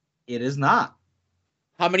Riddle? It is not.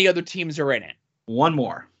 How many other teams are in it? 1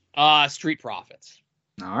 more. Street Profits.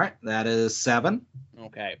 All right. That is 7.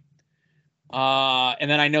 Okay.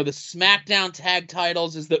 And then I know the SmackDown tag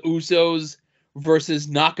titles is the Usos versus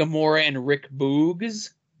Nakamura and Rick Boogs.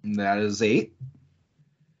 That is 8.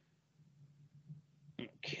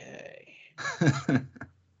 Okay.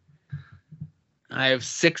 I have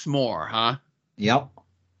 6 more, huh? Yep.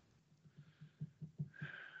 I'm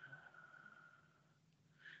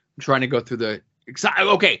trying to go through the...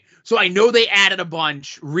 Okay, so I know they added a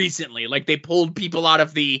bunch recently. Like, they pulled people out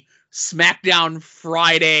of the SmackDown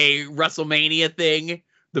Friday WrestleMania thing,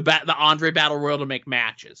 the Andre Battle Royal to make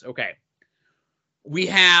matches. Okay. We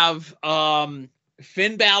have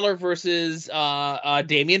Finn Balor versus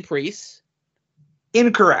Damian Priest.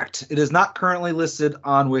 Incorrect. It is not currently listed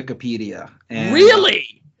on Wikipedia. And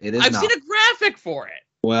really? It is I've not. seen a graphic for it.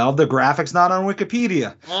 Well, the graphic's not on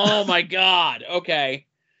Wikipedia. Oh my God. Okay.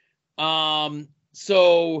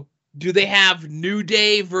 So do they have New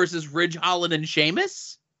Day versus Ridge Holland and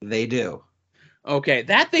Sheamus? They do. Okay,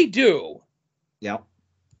 that they do. Yep.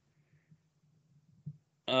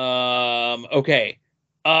 Okay.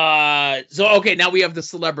 So okay, now we have the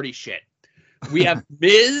celebrity shit. We have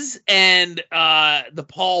Miz and the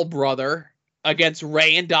Paul brother against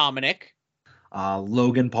Ray and Dominic.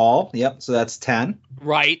 Logan Paul. Yep. So that's 10.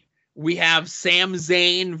 Right. We have Sam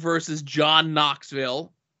Zayn versus John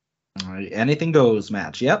Knoxville. All right, anything goes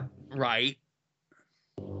match. Yep. Right.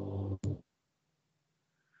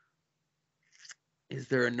 Is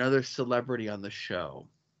there another celebrity on the show?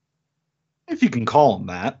 If you can call him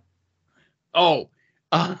that. Oh,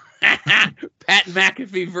 Pat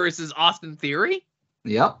McAfee versus Austin Theory?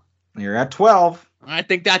 Yep. You're at 12. I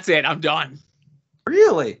think that's it. I'm done.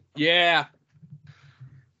 Really? Yeah.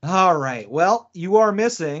 All right. Well, you are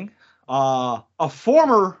missing a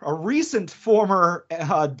recent former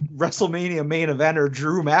WrestleMania main eventer,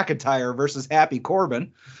 Drew McIntyre versus Happy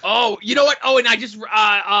Corbin. Oh, you know what? Oh, and I just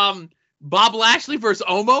Bob Lashley versus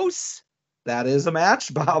Omos. That is a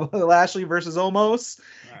match. Bob Lashley versus Omos.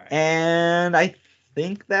 Right. And I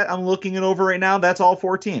think that I'm looking it over right now. That's all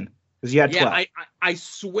 14. Because you had 12. Yeah, I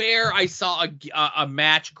swear I saw a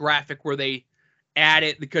match graphic where they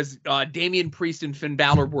added, because Damian Priest and Finn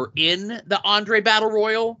Balor were in the Andre Battle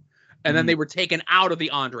Royal, and then they were taken out of the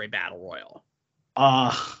Andre Battle Royal.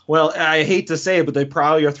 Well, I hate to say it, but they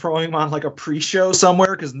probably are throwing him on like a pre-show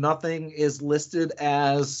somewhere, because nothing is listed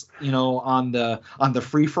as, on the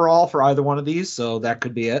free-for-all for either one of these, so that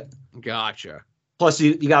could be it. Gotcha. Plus,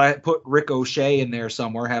 you gotta put Rick O'Shea in there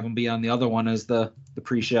somewhere, have him be on the other one as the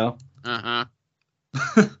pre-show. Uh-huh.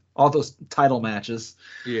 All those title matches.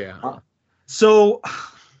 Yeah. So,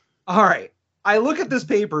 all right. I look at this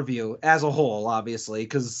pay-per-view as a whole, obviously,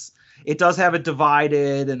 because it does have it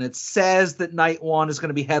divided, and it says that night one is going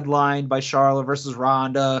to be headlined by Charlotte versus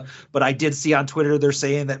Ronda, but I did see on Twitter they're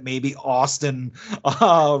saying that maybe Austin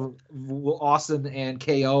and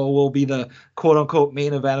KO will be the quote-unquote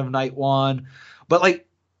main event of night one. But, like,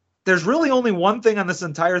 there's really only one thing on this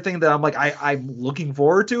entire thing that I'm like, I'm looking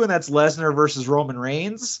forward to, and that's Lesnar versus Roman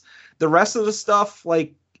Reigns. The rest of the stuff,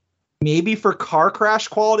 like, maybe for car crash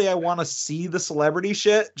quality, I want to see the celebrity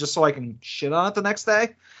shit just so I can shit on it the next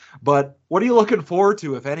day. But what are you looking forward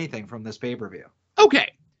to, if anything, from this pay-per-view?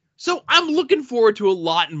 Okay. So I'm looking forward to a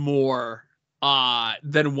lot more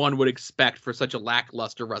than one would expect for such a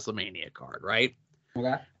lackluster WrestleMania card, right?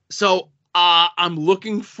 Okay. So I'm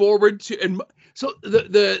looking forward to, and so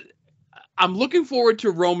I'm looking forward to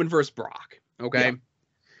Roman versus Brock. Okay. Yeah.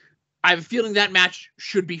 I have a feeling that match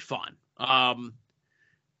should be fun. I'm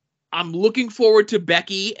looking forward to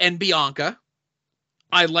Becky and Bianca.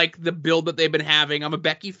 I like the build that they've been having. I'm a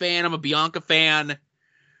Becky fan. I'm a Bianca fan.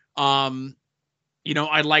 I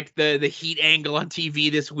like the heat angle on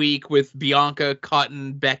TV this week with Bianca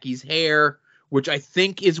cutting Becky's hair, which I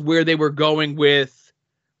think is where they were going with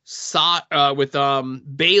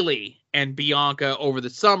Bayley and Bianca over the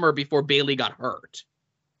summer before Bayley got hurt.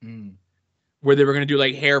 Where they were going to do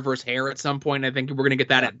like hair versus hair at some point. I think we're going to get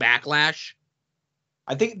that at Backlash.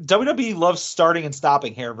 I think WWE loves starting and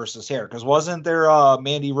stopping hair versus hair, because wasn't there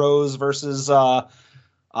Mandy Rose versus her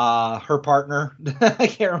partner? I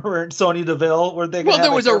can't remember. Sonya Deville. Were they? Well,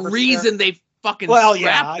 there was a reason they fucking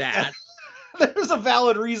scrapped that. There's a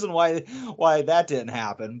valid reason why that didn't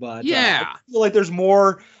happen, but yeah, I feel like there's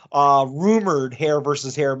more rumored hair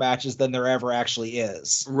versus hair matches than there ever actually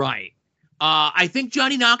is. Right. I think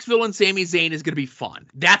Johnny Knoxville and Sami Zayn is going to be fun.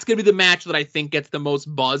 That's going to be the match that I think gets the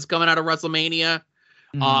most buzz coming out of WrestleMania.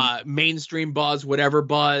 Mainstream buzz, whatever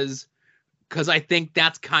buzz, because I think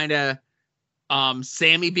that's kind of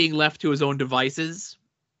Sammy being left to his own devices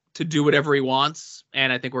to do whatever he wants,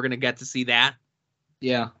 and I think we're going to get to see that.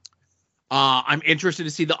 Yeah. I'm interested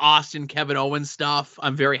to see the Austin Kevin Owens stuff.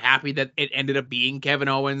 I'm very happy that it ended up being Kevin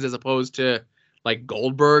Owens as opposed to like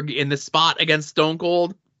Goldberg in the spot against Stone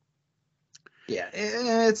Cold. Yeah,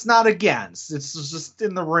 it's not against. It's just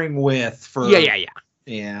in the ring with. For Yeah.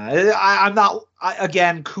 I'm not.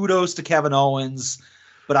 Again, kudos to Kevin Owens,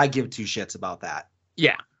 but I give two shits about that.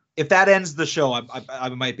 Yeah. If that ends the show, I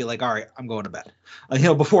might be like, all right, I'm going to bed.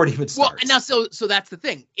 Before it even starts. Well, and now so that's the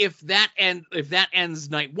thing. If that ends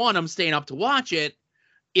night one, I'm staying up to watch it.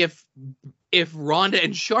 If Ronda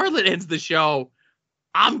and Charlotte ends the show,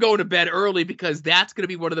 I'm going to bed early, because that's going to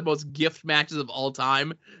be one of the most gift matches of all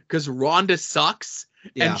time, because Ronda sucks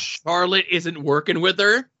and Charlotte isn't working with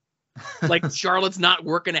her. Like, Charlotte's not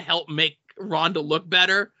working to help make Ronda look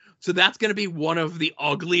better. So that's going to be one of the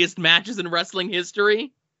ugliest matches in wrestling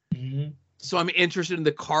history. Mm-hmm. So I'm interested in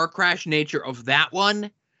the car crash nature of that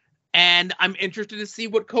one. And I'm interested to see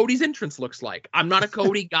what Cody's entrance looks like. I'm not a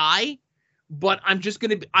Cody guy, but I'm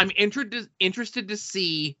interested to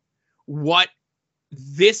see what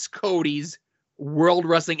this Cody's World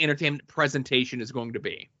Wrestling Entertainment presentation is going to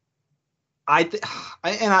be.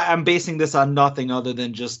 I'm basing this on nothing other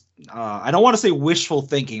than just I don't want to say wishful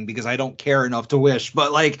thinking because I don't care enough to wish,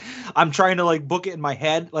 but like I'm trying to like book it in my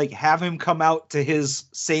head, like have him come out to his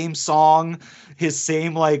same song, his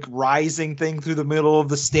same like rising thing through the middle of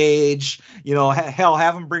the stage, you know, hell,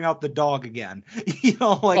 have him bring out the dog again, you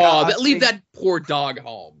know, like leave that poor dog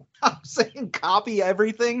home. I'm saying copy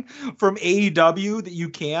everything from AEW that you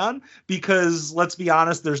can, because let's be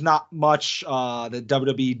honest, there's not much that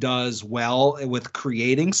WWE does well with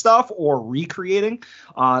creating stuff or recreating.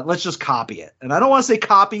 Let's just copy it. And I don't want to say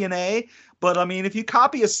copy an A, but I mean, if you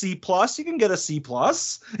copy a C+, you can get a C+.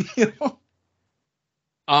 You know?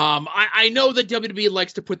 I know that WWE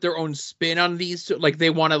likes to put their own spin on these. Like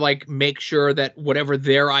they want to like make sure that whatever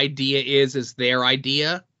their idea is their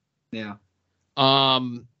idea. Yeah.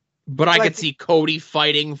 But I could see Cody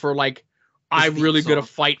fighting for like, I'm really going to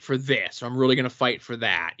fight for this. Or I'm really going to fight for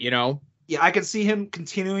that, you know? Yeah, I could see him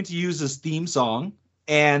continuing to use his theme song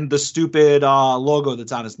and the stupid logo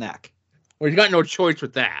that's on his neck. Well, he's got no choice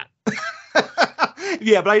with that.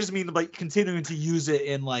 Yeah, but I just mean like continuing to use it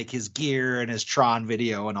in like his gear and his Tron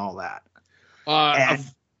video and all that. I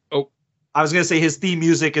was going to say his theme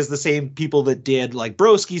music is the same people that did like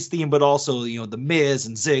Broski's theme, but also, you know, The Miz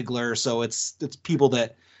and Ziggler. So it's people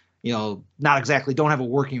that, you know, not exactly don't have a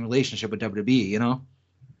working relationship with WWE, you know?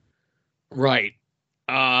 Right.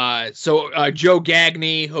 So Joe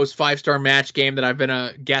Gagney hosts 5-Star Match Game that I've been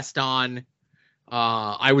a guest on.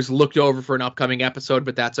 I was looked over for an upcoming episode,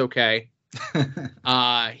 but that's okay.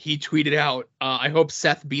 He tweeted out, I hope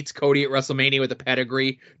Seth beats Cody at WrestleMania with a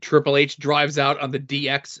pedigree. Triple H drives out on the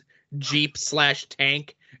DX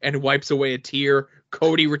Jeep/tank and wipes away a tear.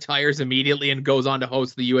 Cody retires immediately and goes on to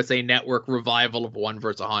host the USA Network revival of 1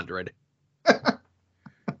 vs. 100.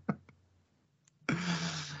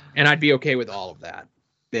 And I'd be okay with all of that.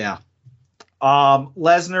 Yeah.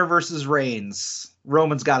 Lesnar versus Reigns.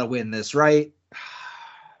 Roman's got to win this, right?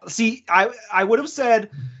 See, I would have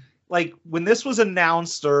said, like, when this was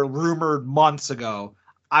announced or rumored months ago,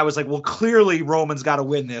 I was like, well, clearly Roman's got to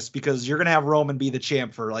win this because you're going to have Roman be the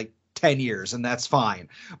champ for, like, 10 years, and that's fine.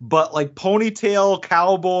 But, like, ponytail,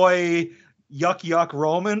 cowboy, yuck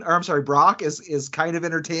Roman, or I'm sorry, Brock is kind of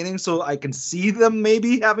entertaining, so I can see them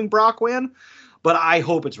maybe having Brock win, but I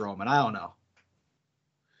hope it's Roman. I don't know.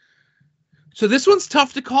 So this one's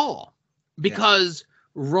tough to call because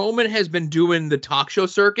Roman has been doing the talk show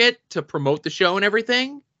circuit to promote the show and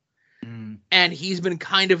everything. And he's been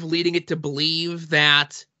kind of leading it to believe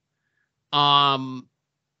that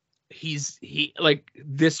he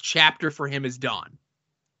this chapter for him is done.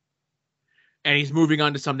 And he's moving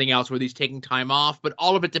on to something else where he's taking time off, but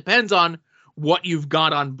all of it depends on what you've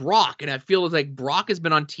got on Brock. And I feel like Brock has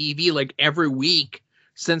been on TV like every week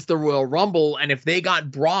since the Royal Rumble, and if they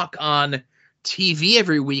got Brock on TV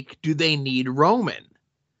every week, do they need Roman?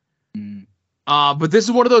 But this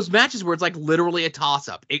is one of those matches where it's like literally a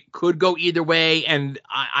toss-up. It could go either way, and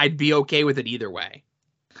I'd be okay with it either way.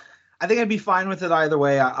 I think I'd be fine with it either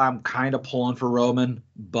way. I'm kind of pulling for Roman,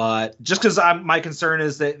 but just because my concern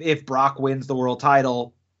is that if Brock wins the world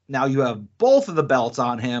title, now you have both of the belts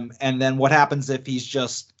on him, and then what happens if he's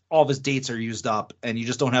just all of his dates are used up and you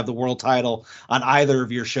just don't have the world title on either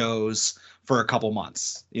of your shows for a couple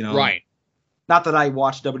months, you know? Right. Not that I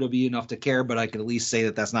watch WWE enough to care, but I can at least say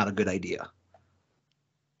that that's not a good idea.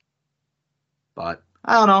 But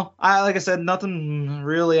I don't know. Like I said, nothing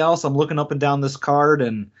really else. I'm looking up and down this card,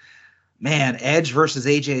 and man, Edge versus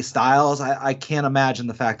AJ Styles. I can't imagine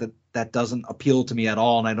the fact that doesn't appeal to me at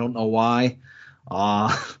all, and I don't know why.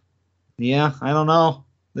 Yeah, I don't know.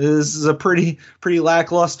 This is a pretty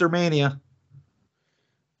lackluster Mania.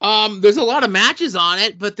 There's a lot of matches on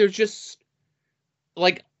it, but there's just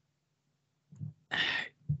like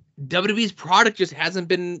WWE's product just hasn't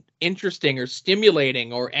been interesting or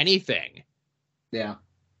stimulating or anything. Yeah.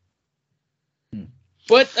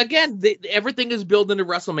 But again, everything is built into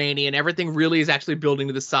WrestleMania, and everything really is actually building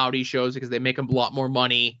to the Saudi shows because they make a lot more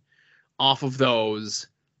money off of those.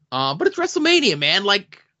 But it's WrestleMania, man.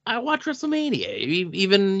 Like, I watch WrestleMania.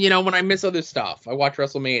 Even, you know, when I miss other stuff, I watch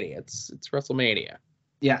WrestleMania. It's WrestleMania.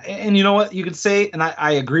 Yeah, and you know what you could say, and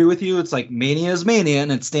I agree with you. It's like Mania is Mania,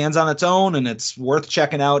 and it stands on its own, and it's worth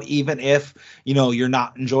checking out, even if, you know, you're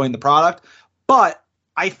not enjoying the product. But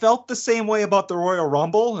I felt the same way about the Royal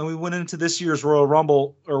Rumble, and we went into this year's Royal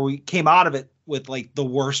Rumble, or we came out of it with like the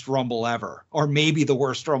worst Rumble ever, or maybe the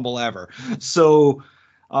worst Rumble ever. So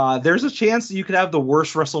there's a chance that you could have the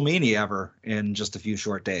worst WrestleMania ever in just a few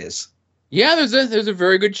short days. Yeah, there's a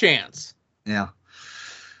very good chance. Yeah.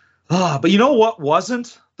 But you know what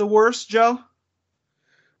wasn't the worst, Joe?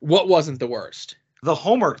 What wasn't the worst? The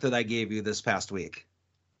homework that I gave you this past week.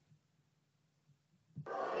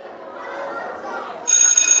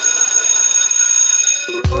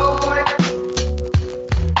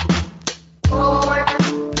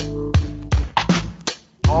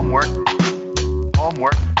 Homework.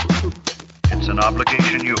 Homework. It's an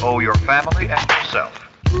obligation you owe your family and yourself.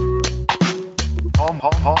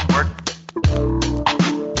 Homework.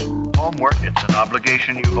 Homework. It's an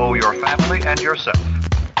obligation you owe your family and yourself.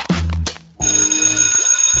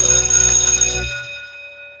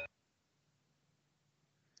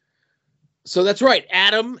 So that's right.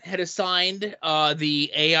 Adam had assigned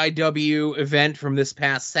the AIW event from this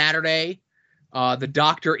past Saturday. The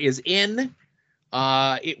Doctor is in.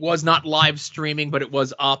 It was not live streaming, but it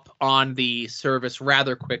was up on the service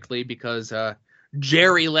rather quickly because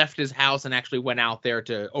Jerry left his house and actually went out there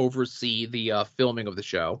to oversee the filming of the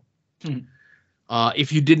show.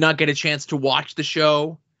 If you did not get a chance to watch the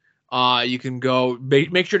show, you can go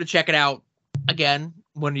make sure to check it out again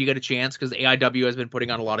when you get a chance, because AIW has been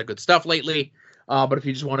putting on a lot of good stuff lately. But if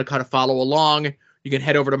you just want to kind of follow along, you can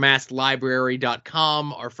head over to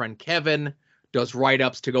masklibrary.com. Our friend Kevin does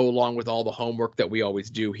write-ups to go along with all the homework that we always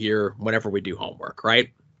do here whenever we do homework, right?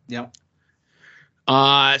 Yeah.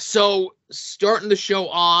 So starting the show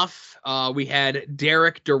off, we had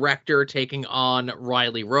Derek, director, taking on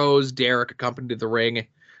Riley Rose. Derek accompanied to the ring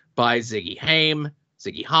by Ziggy Haim.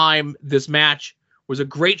 This match was a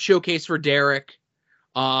great showcase for Derek.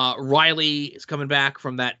 Riley is coming back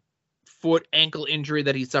from that foot ankle injury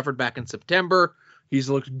that he suffered back in September. He's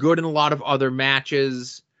looked good in a lot of other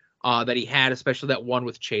matches that he had, especially that one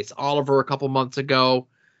with Chase Oliver a couple months ago.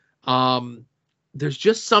 There's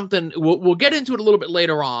just something, we'll get into it a little bit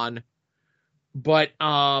later on, but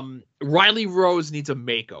Riley Rose needs a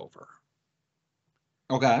makeover.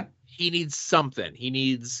 Okay. He needs something. He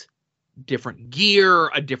needs different gear,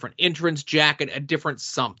 a different entrance jacket, a different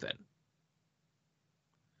something.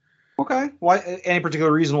 Okay. Why? Any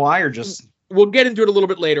particular reason why, or just? We'll get into it a little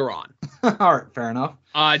bit later on. All right, fair enough.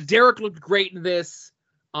 Derek looked great in this.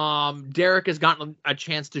 Derek has gotten a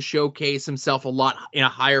chance to showcase himself a lot in a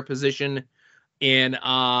higher position in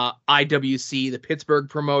IWC, the Pittsburgh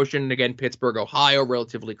promotion. Again, Pittsburgh, Ohio,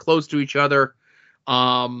 relatively close to each other.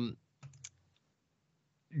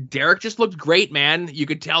 Derek just looked great, man. You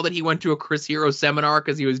could tell that he went to a Chris Hero seminar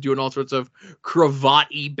because he was doing all sorts of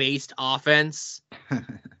cravat-y based offense.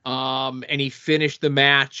 And he finished the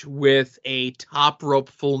match with a top rope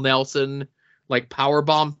full Nelson, like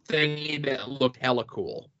powerbomb thingy that looked hella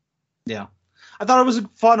cool. Yeah. I thought it was a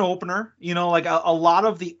fun opener. You know, like a lot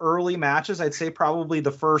of the early matches, I'd say probably the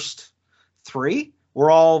first three were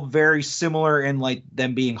all very similar in like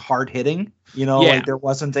them being hard hitting. You know, like there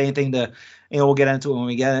wasn't anything to, you know, we'll get into it when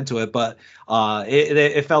we get into it, but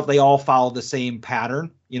it felt they all followed the same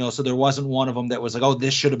pattern, you know, so there wasn't one of them that was like, oh,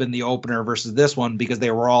 this should have been the opener versus this one, because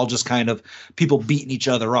they were all just kind of people beating each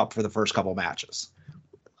other up for the first couple matches.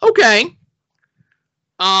 Okay.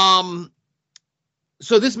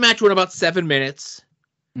 So this match went about 7 minutes.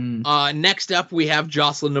 Next up, we have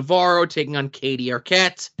Jocelyn Navarro taking on Katie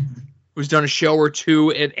Arquette, who's done a show or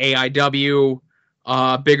two at AIW.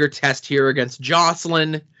 Bigger test here against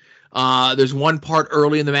Jocelyn. There's one part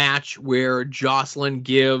early in the match where Jocelyn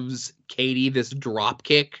gives Katie this drop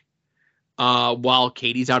kick while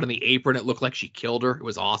Katie's out on the apron. It looked like she killed her. It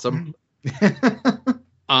was awesome.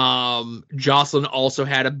 Jocelyn also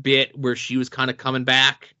had a bit where she was kind of coming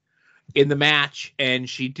back in the match, and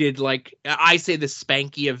she did, like, I say the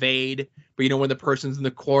spanky evade, but you know when the person's in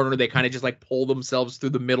the corner, they kind of just like pull themselves through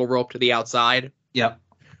the middle rope to the outside. Yep.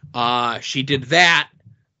 She did that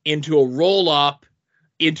into a roll up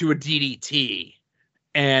into a DDT,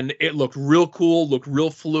 and it looked real cool, looked real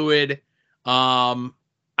fluid.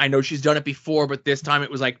 I know she's done it before, but this time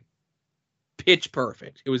it was like pitch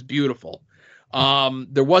perfect. It was beautiful.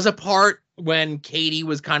 There was a part when Katie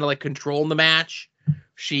was kind of like controlling the match.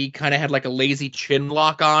 She kind of had like a lazy chin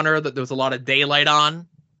lock on her that there was a lot of daylight on.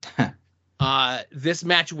 This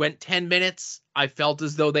match went 10 minutes. I felt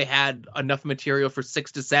as though they had enough material for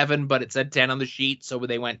 6 to 7, but it said 10 on the sheet, so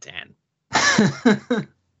they went 10.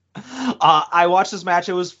 I watched this match.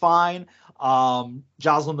 It was fine.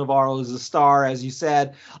 Jocelyn Navarro is a star, as you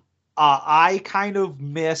said. I kind of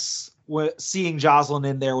miss seeing Jocelyn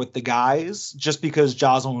in there with the guys, just because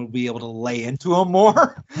Jocelyn would be able to lay into him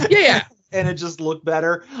more. Yeah. And it just looked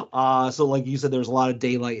better. So like you said, there's a lot of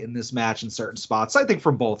daylight in this match in certain spots, I think,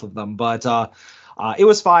 from both of them. But it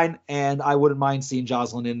was fine, and I wouldn't mind seeing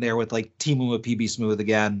Jocelyn in there with, like, teaming with PB Smooth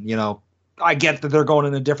again. You know, I get that they're going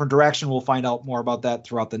in a different direction. We'll find out more about that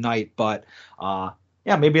throughout the night. But,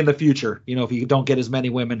 yeah, maybe in the future, you know, if you don't get as many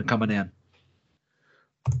women coming in.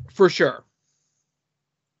 For sure.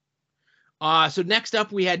 So next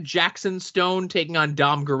up, we had Jackson Stone taking on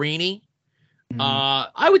Dom Guarini.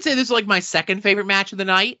 I would say this is like my second favorite match of the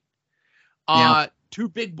night. Two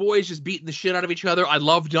big boys just beating the shit out of each other. I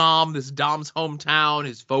love Dom. This is Dom's hometown.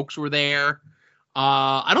 His folks were there.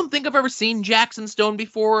 I don't think I've ever seen Jackson Stone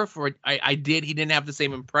before. I did. He didn't have the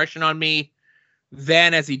same impression on me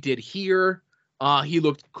then as he did here. He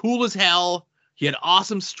looked cool as hell. He had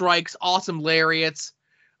awesome strikes, awesome lariats.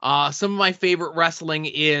 Some of my favorite wrestling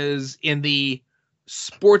is in the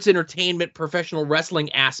sports entertainment, professional wrestling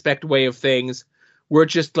aspect way of things, where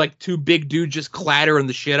it's just like two big dudes just clattering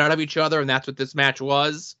the shit out of each other, and that's what this match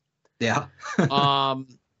was. Yeah.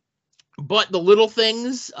 But the little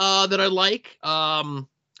things that I like, Dom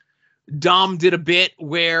did a bit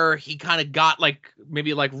where he kind of got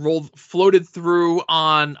floated through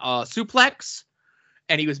on suplex,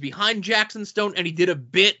 and he was behind Jackson Stone, and he did a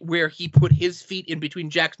bit where he put his feet in between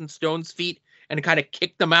Jackson Stone's feet and kind of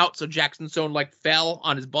kicked them out, so Jackson Stone fell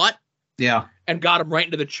on his butt. Yeah. And got him right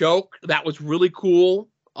into the choke. That was really cool.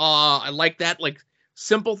 I like that. Like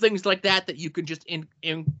simple things like that you can just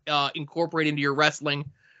incorporate into your wrestling.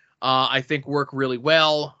 I think work really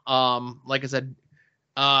well. Like I said,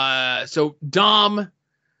 so Dom,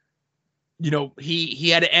 he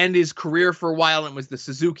had to end his career for a while. And it was the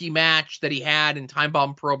Suzuki match that he had in Time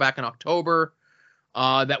Bomb Pro back in October.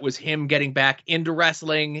 That was him getting back into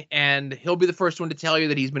wrestling, and he'll be the first one to tell you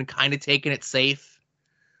that he's been kind of taking it safe.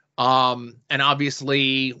 And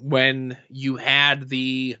obviously when you had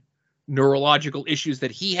the neurological issues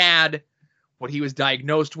that he had, what he was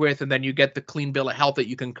diagnosed with, and then you get the clean bill of health that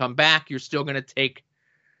you can come back, you're still going to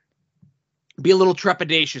be a little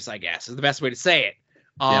trepidatious, I guess, is the best way to say it.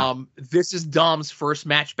 This is Dom's first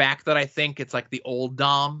match back that I think it's like the old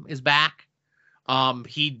Dom is back.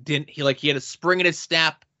 He had a spring in his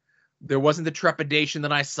step. There wasn't the trepidation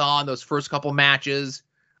that I saw in those first couple matches.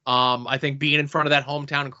 I think being in front of that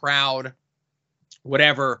hometown crowd,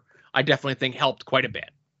 whatever, I definitely think helped quite a bit.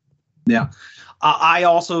 Yeah. I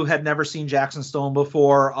also had never seen Jackson Stone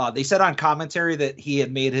before. They said on commentary that he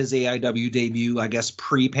had made his AIW debut, I guess,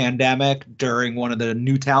 pre-pandemic during one of the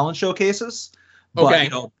new talent showcases. But,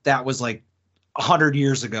 that was like 100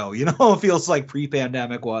 years ago, it feels like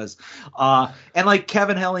pre-pandemic was. And like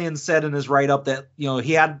Kevin Hellion said in his write-up that,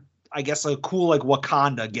 he had, I guess, a cool like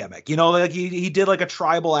Wakanda gimmick, he did like a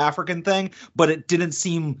tribal African thing, but it didn't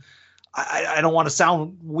seem, I don't want to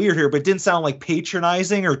sound weird here, but it didn't sound like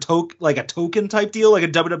patronizing or like a token type deal, like a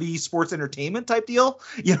WWE sports entertainment type deal.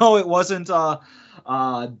 It wasn't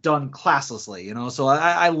done classlessly, so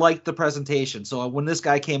I liked the presentation. So when this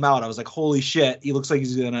guy came out, I was like, holy shit, he looks like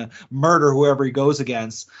he's gonna murder whoever he goes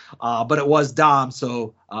against. But it was Dom,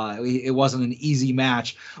 so it wasn't an easy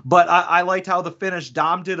match. But I liked how the finish,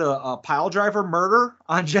 Dom did a pile driver murder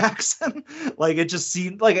on Jackson. Like it just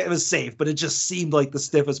seemed like it was safe, but it just seemed like the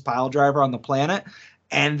stiffest pile driver on the planet.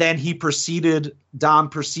 And then Dom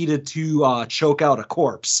proceeded to choke out a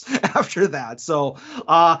corpse after that. So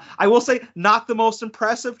I will say not the most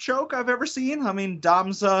impressive choke I've ever seen. I mean,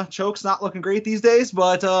 Dom's choke's not looking great these days,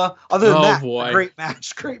 but other than that, great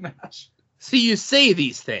match. See, you say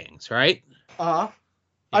these things, right? Yeah.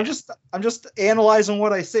 I'm just analyzing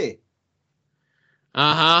what I see.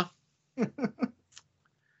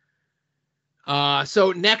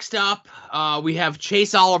 So next up, we have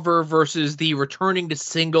Chase Oliver versus the returning to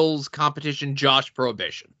singles competition, Josh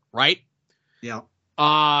Prohibition, right? Yeah.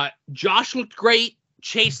 Josh looked great.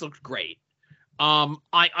 Chase looked great.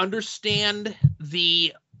 I understand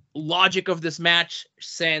the logic of this match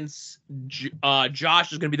since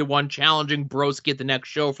Josh is going to be the one challenging Broski at the next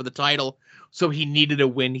show for the title, so he needed a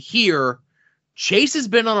win here. Chase has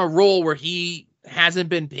been on a roll where he hasn't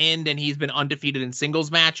been pinned and he's been undefeated in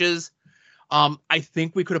singles matches. I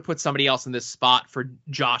think we could have put somebody else in this spot for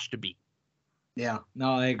Josh to beat. Yeah,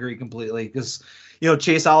 no, I agree completely because,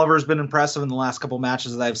 Chase Oliver's been impressive in the last couple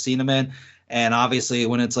matches that I've seen him in. And obviously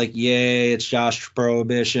when it's like, yay, it's Josh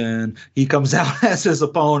Prohibition, he comes out as his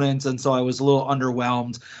opponent. And so I was a little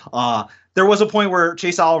underwhelmed. There was a point where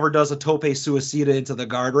Chase Oliver does a tope suicida into the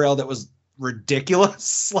guardrail that was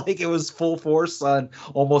ridiculous. Like it was full force and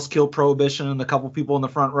almost killed Prohibition and a couple people in the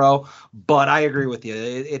front row. But I agree with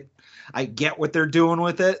you. I get what they're doing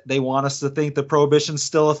with it. They want us to think the Prohibition's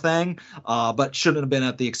still a thing, but shouldn't have been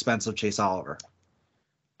at the expense of Chase Oliver.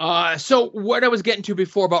 So what I was getting to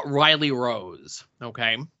before about Riley Rose,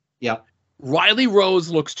 okay? Yeah. Riley Rose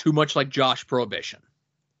looks too much like Josh Prohibition.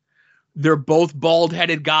 They're both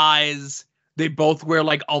bald-headed guys. They both wear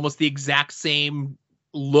like almost the exact same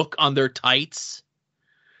look on their tights.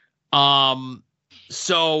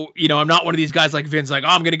 So, I'm not one of these guys like Vince, like, oh,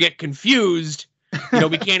 I'm going to get confused.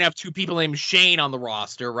 We can't have two people named Shane on the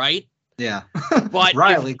roster, right? Yeah. But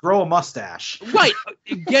Riley, grow a mustache. Right.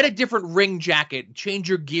 Get a different ring jacket. Change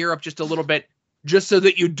your gear up just a little bit, just so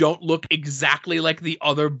that you don't look exactly like the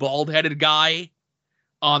other bald-headed guy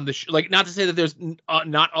on the show. Like, not to say that there's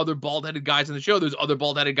not other bald-headed guys in the show. There's other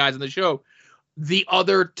bald-headed guys in the show. The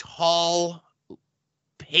other tall,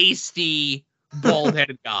 pasty,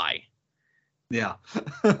 bald-headed guy. Yeah.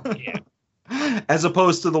 Yeah. As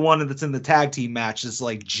opposed to the one that's in the tag team match is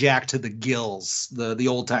like jacked to the gills, the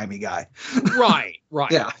old-timey guy. Right.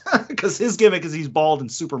 Yeah. Because his gimmick is he's bald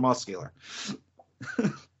and super muscular.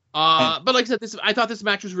 But like I said, I thought this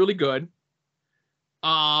match was really good.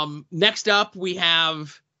 Next up we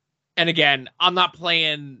have, and again, I'm not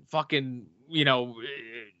playing fucking,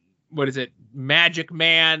 what is it? Magic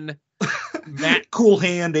Man. Cool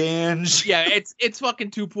Hand Ange. Yeah, it's fucking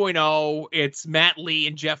 2.0. It's Matt Lee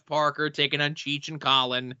and Jeff Parker taking on Cheech and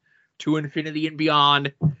Colin to Infinity and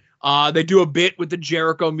Beyond. They do a bit with the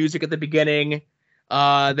Jericho music at the beginning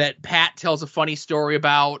that Pat tells a funny story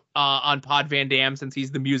about on Pod Van Dam, since he's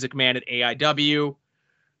the music man at AIW.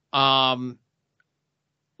 A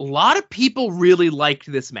lot of people really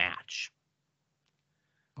liked this match.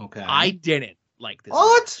 Okay. I didn't like this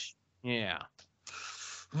What? match. Yeah.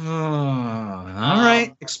 All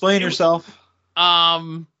right. Explain yourself.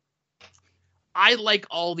 I like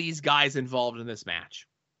all these guys involved in this match.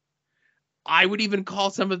 I would even call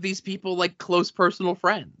some of these people like close personal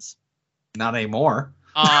friends. Not anymore.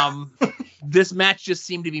 This match just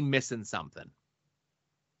seemed to be missing something.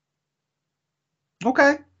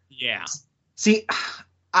 Okay. Yeah. See,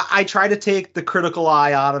 I try to take the critical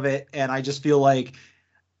eye out of it, and I just feel like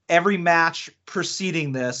every match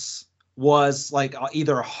preceding this was like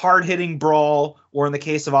either a hard-hitting brawl, or in the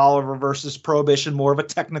case of Oliver versus Prohibition, more of a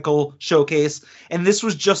technical showcase. And this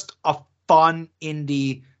was just a fun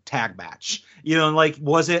indie tag match. Like,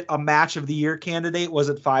 was it a match of the year candidate? Was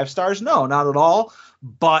it 5 stars? No, not at all.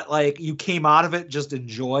 But like, you came out of it just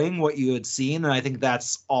enjoying what you had seen, and I think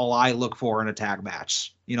that's all I look for in a tag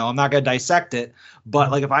match. I'm not going to dissect it,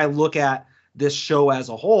 but like, if I look at this show as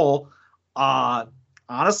a whole,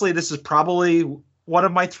 honestly, this is probably one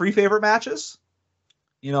of my 3 favorite matches.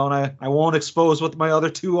 And I won't expose what my other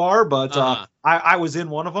 2 are, but I was in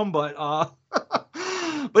one of them, but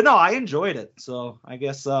but no, I enjoyed it. So I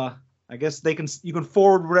guess you can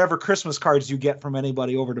forward whatever Christmas cards you get from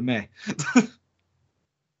anybody over to me.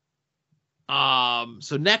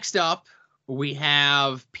 So next up we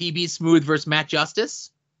have PB Smooth versus Matt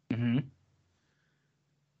Justice. Mm-hmm.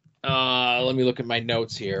 Let me look at my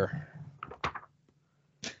notes here.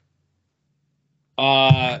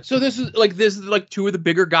 So this is like 2 of the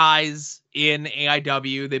bigger guys in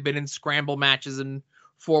AIW. They've been in scramble matches and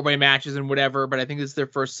 4-way matches and whatever, but I think this is their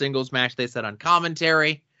first singles match they said on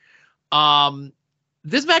commentary.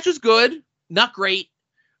 This match was good, not great.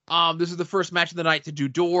 This is the first match of the night to do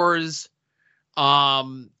doors.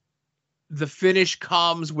 The finish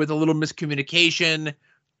comes with a little miscommunication,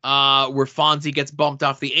 where Fonzie gets bumped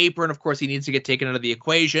off the apron. Of course, he needs to get taken out of the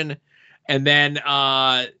equation. And then,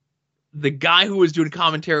 the guy who was doing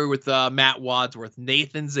commentary with Matt Wadsworth,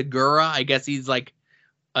 Nathan Zagura, I guess he's like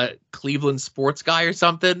a Cleveland sports guy or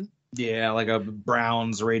something. Yeah, like a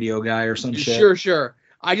Browns radio guy or some shit. Sure.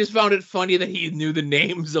 I just found it funny that he knew the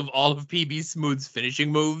names of all of PB Smooth's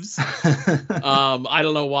finishing moves. I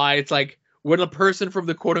don't know why. It's like when a person from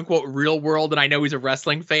the quote-unquote real world, and I know he's a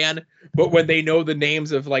wrestling fan, but when they know the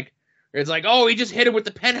names of, like, it's like, oh, he just hit him with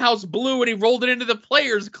the penthouse blue and he rolled it into the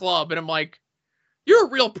Players Club. And I'm like, you're a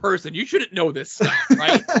real person. You shouldn't know this stuff,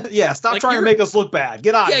 right? Yeah, stop trying to make us look bad.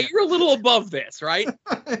 Get out of here. Yeah, you're a little above this, right?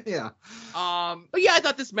 Yeah. But yeah, I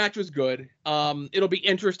thought this match was good. It'll be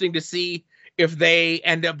interesting to see if they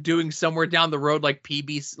end up doing somewhere down the road like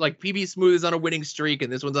PB Smooth is on a winning streak,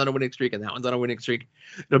 and this one's on a winning streak, and that one's on a winning streak.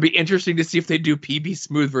 It'll be interesting to see if they do PB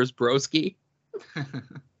Smooth versus Broski.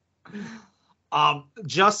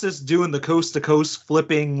 Justice doing the coast to coast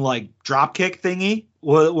flipping like drop kick thingy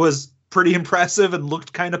was pretty impressive and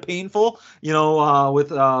looked kind of painful, with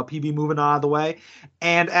PB moving out of the way.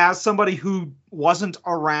 And as somebody who wasn't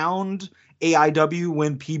around AIW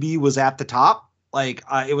when PB was at the top,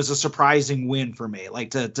 it was a surprising win for me,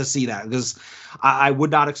 to see that, because I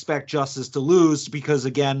would not expect Justice to lose, because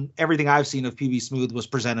again, everything I've seen of PB Smooth was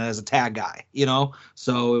presented as a tag guy,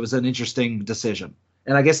 so it was an interesting decision.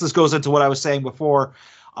 And I guess this goes into what I was saying before,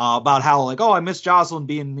 about how I miss Jocelyn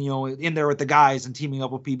being, in there with the guys and teaming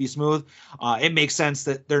up with PB Smooth. It makes sense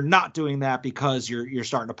that they're not doing that, because you're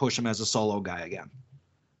starting to push him as a solo guy again.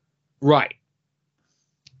 Right.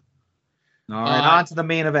 All right, on to the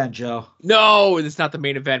main event, Joe. No, it's not the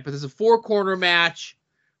main event, but there's a 4-corner match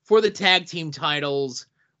for the tag team titles.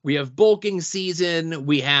 we have bulking season,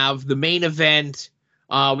 we have the main event,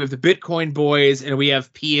 we have the Bitcoin boys, and we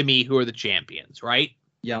have PME who are the champions, right?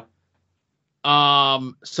 Yeah.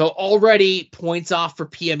 So already points off for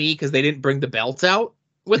PME because they didn't bring the belts out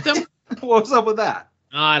with them. What's up with that?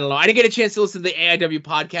 I don't know. I didn't get a chance to listen to the AIW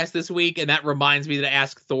podcast this week, and that reminds me to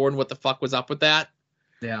ask Thorne what the fuck was up with that.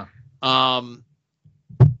 Yeah. And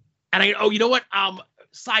you know what?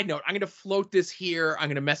 Side note, I'm going to float this here. I'm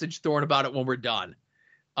going to message Thorne about it when we're done.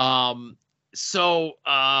 So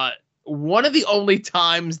one of the only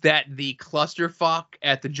times that the clusterfuck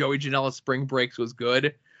at the Joey Janela Spring Breaks was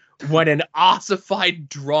good, when an ossified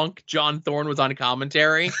drunk John Thorne was on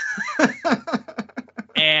commentary.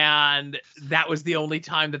 And that was the only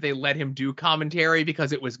time that they let him do commentary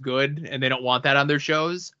because it was good and they don't want that on their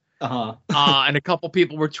shows. And a couple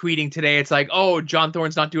people were tweeting today. It's like, oh, John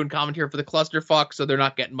Thorne's not doing commentary for the clusterfuck, so they're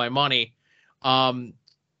not getting my money.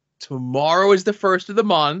 Tomorrow is the first of the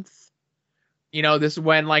month. You know, this is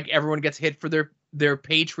when like everyone gets hit for their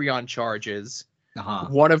Patreon charges.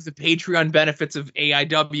 One of the Patreon benefits of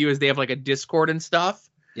AIW is they have like a Discord and stuff.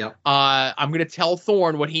 Yep. I'm going to tell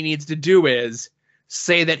Thorne what he needs to do is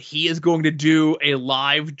say that he is going to do a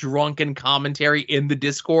live drunken commentary in the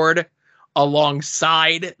Discord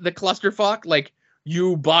alongside the clusterfuck. Like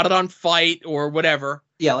you bought it on Fight or whatever.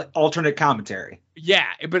 Yeah, like alternate commentary. Yeah,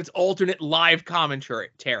 but it's alternate live commentary.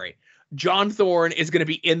 John Thorne is going to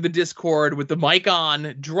be in the Discord with the mic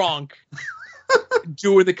on, drunk,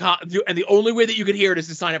 doing and the only way that you can hear it is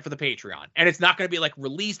to sign up for the Patreon. And it's not going to be like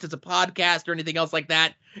released as a podcast or anything else like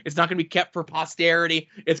that. It's not going to be kept for posterity.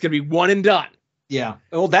 It's going to be one and done. Yeah.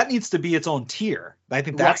 Well, that needs to be its own tier. I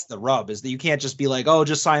think that's the rub, is that you can't just be like, oh,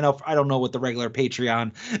 just sign up. I don't know what the regular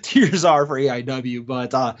Patreon tiers are for AIW,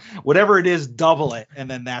 but whatever it is, double it.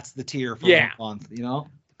 And then that's the tier for 1 month, you know?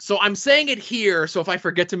 So I'm saying it here, so if I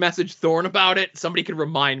forget to message Thorne about it, somebody can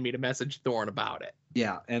remind me to message Thorne about it.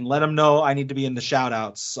 Yeah, and let him know I need to be in the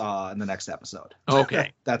shout-outs in the next episode.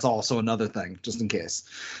 Okay. That's also another thing, just in case.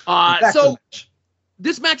 So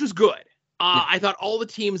this match was good. I thought all the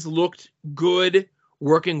teams looked good,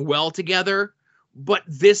 working well together, but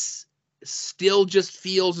this still just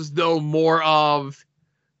feels as though more of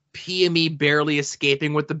PME barely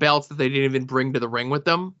escaping with the belts that they didn't even bring to the ring with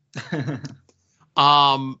them.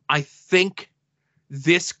 I think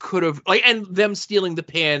this could have and them stealing the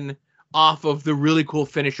pin off of the really cool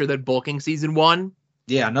finisher that Bulking Season won.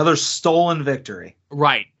 Yeah, another stolen victory.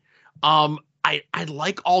 Right. I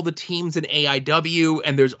like all the teams in AIW,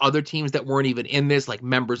 and there's other teams that weren't even in this, like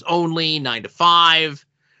Members Only, 9 to 5.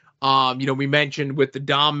 We mentioned with the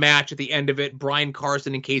Dom match at the end of it, Brian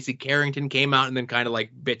Carson and Casey Carrington came out and then kind of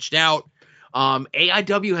like bitched out.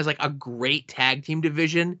 AIW has like a great tag team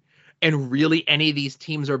division, and really any of these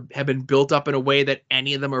teams have been built up in a way that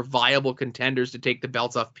any of them are viable contenders to take the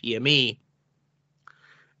belts off PME.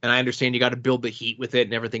 And I understand you got to build the heat with it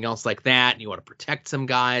and everything else like that, and you want to protect some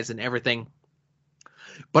guys and everything.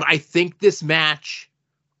 But I think this match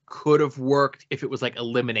could have worked if it was like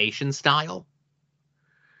elimination style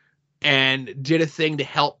and did a thing to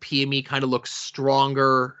help PME kind of look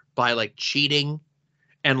stronger by like cheating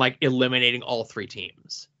and like eliminating all three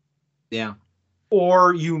teams. Yeah.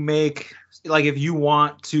 Or you make, like, if you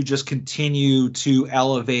want to just continue to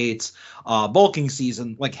elevate Bulking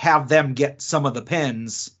Season, like have them get some of the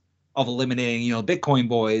pins of eliminating, Bitcoin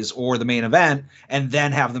Boys or the main event, and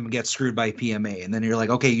then have them get screwed by PMA. And then you're like,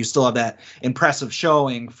 okay, you still have that impressive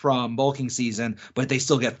showing from Bulking Season, but they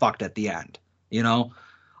still get fucked at the end,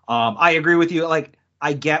 I agree with you. Like,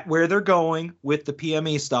 I get where they're going with the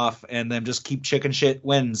PME stuff and them just keep chicken shit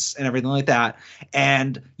wins and everything like that.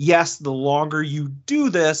 And yes, the longer you do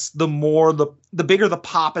this, the more the bigger the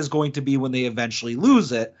pop is going to be when they eventually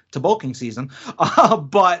lose it to Bulking Season.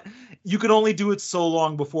 But you can only do it so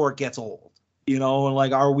long before it gets old, and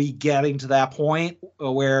like, are we getting to that point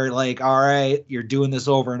where like, all right, you're doing this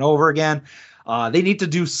over and over again? They need to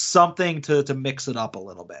do something to mix it up a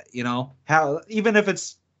little bit, even if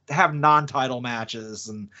it's have non-title matches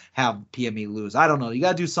and have PME lose. I don't know. You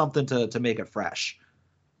got to do something to make it fresh.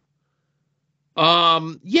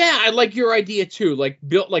 Yeah, I like your idea too.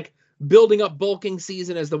 Building up Bulking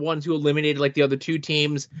Season as the ones who eliminated like the other two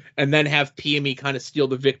teams, and then have PME kind of steal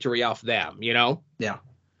the victory off them, Yeah.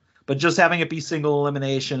 But just having it be single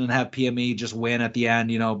elimination and have PME just win at the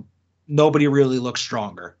end, nobody really looks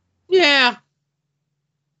stronger. Yeah.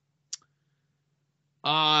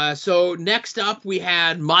 So next up we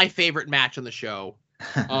had my favorite match on the show,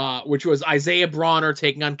 which was Isaiah Bronner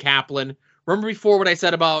taking on Kaplan. Remember before what I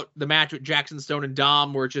said about the match with Jackson Stone and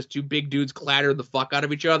Dom, where it's just two big dudes clattered the fuck out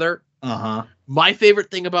of each other? Uh-huh. My favorite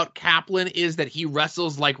thing about Kaplan is that he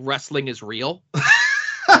wrestles like wrestling is real.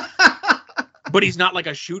 but he's not like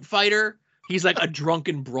a shoot fighter. He's like a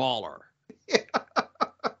drunken brawler.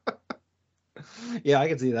 Yeah, I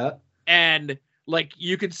can see that. And like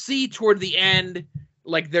you could see toward the end,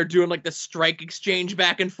 like they're doing like the strike exchange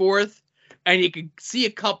back and forth, and you could see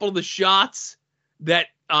a couple of the shots that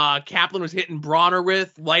Kaplan was hitting Bronner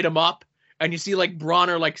with light him up, and you see like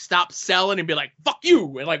Bronner like stop selling and be like "fuck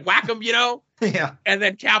you" and like whack him, Yeah. And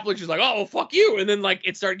then Kaplan's just like, "Oh, fuck you," and then like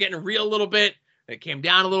it started getting real a little bit. It came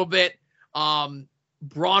down a little bit.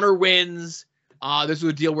 Bronner wins. This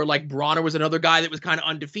was a deal where like Bronner was another guy that was kind of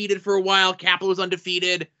undefeated for a while. Kaplan was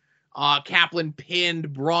undefeated. Kaplan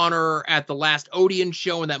pinned Bronner at the last Odeon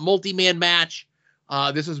show in that multi-man match.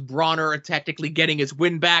 This was Bronner technically getting his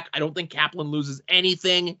win back. I don't think Kaplan loses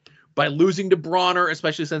anything by losing to Bronner,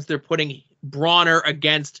 especially since they're putting Bronner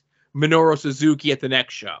against Minoru Suzuki at the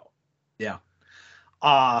next show. Yeah.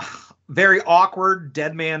 Very awkward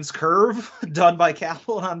dead man's curve done by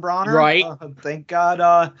Kaplan on Bronner. Right. Thank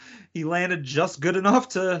God he landed just good enough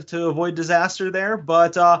to avoid disaster there.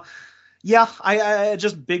 But yeah, I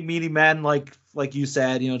just big meaty men like you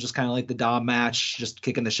said, just kind of like the Dom match, just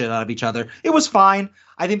kicking the shit out of each other. It was fine.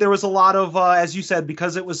 I think there was a lot of, as you said,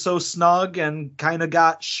 because it was so snug and kind of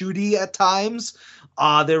got shooty at times,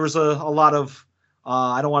 there was a lot of,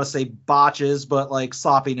 I don't want to say botches, but like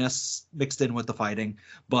sloppiness mixed in with the fighting.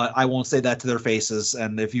 But I won't say that to their faces.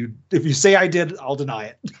 And if you say I did, I'll deny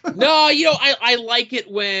it. No, I like it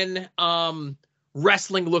when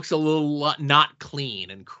wrestling looks a little not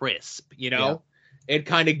clean and crisp, Yeah. It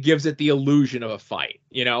kind of gives it the illusion of a fight,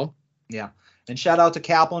 Yeah. And shout out to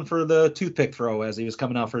Kaplan for the toothpick throw as he was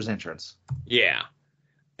coming out for his entrance. Yeah.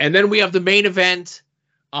 And then we have the main event,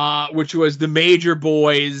 which was the Major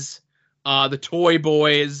Boys, the Toy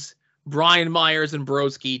Boys, Brian Myers and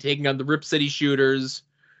Broski taking on the Rip City Shooters,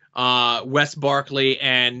 Wes Barkley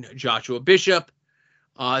and Joshua Bishop.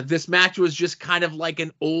 This match was just kind of like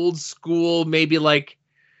an old school, maybe like,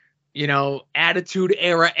 Attitude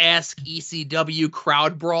Era-esque ECW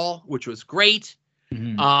crowd brawl, which was great.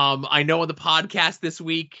 Mm-hmm. I know on the podcast this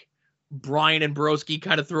week, Brian and Broski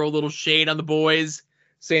kind of throw a little shade on the boys,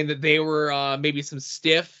 saying that they were maybe a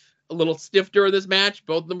little stiff during this match.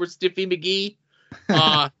 Both of them were Stiffy McGee.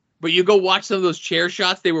 But you go watch some of those chair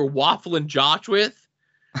shots they were waffling Josh with.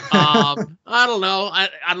 I don't know. I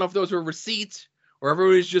don't know if those were receipts or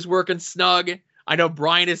everybody was just working snug. I know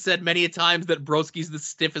Brian has said many a times that Broski's the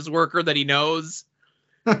stiffest worker that he knows.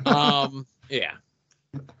 Yeah.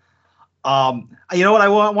 You know what I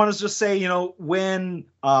want to just say, when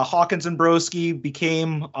Hawkins and Broski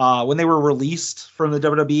became, when they were released from the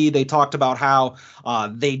WWE, they talked about how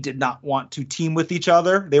they did not want to team with each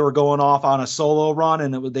other. They were going off on a solo run,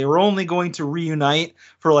 and they were only going to reunite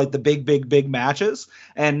for like the big matches.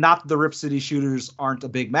 And not that the Rip City Shooters aren't a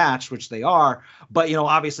big match, which they are, but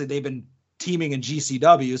obviously they've been teaming in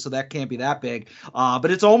GCW, so that can't be that big. But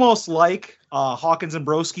it's almost like Hawkins and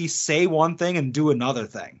Broski say one thing and do another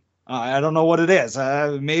thing. I don't know what it is.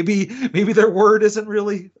 Maybe their word isn't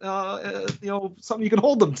really, something you can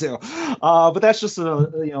hold them to. But that's just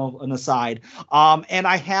an aside. And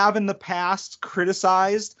I have in the past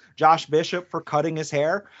criticized Josh Bishop for cutting his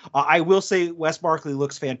hair. I will say Wes Barkley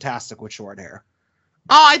looks fantastic with short hair.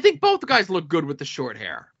 I think both guys look good with the short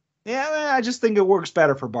hair. Yeah, I just think it works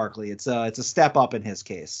better for Barkley. It's a step up in his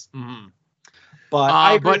case. Mm-hmm. But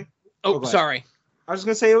I agree. Sorry. I was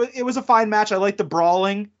going to say it was a fine match. I like the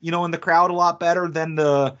brawling, in the crowd a lot better than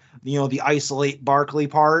the isolate Barkley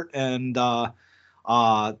part. And so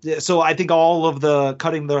I think all of the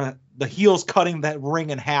cutting the heels cutting that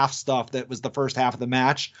ring in half stuff that was the first half of the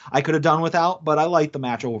match I could have done without, but I liked the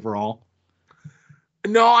match overall.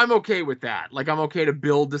 No, I'm okay with that. Like, I'm okay to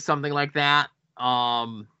build to something like that.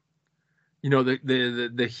 The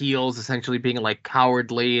heels essentially being like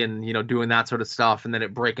cowardly and, doing that sort of stuff and then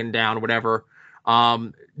it breaking down, whatever.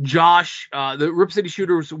 Josh, the Rip City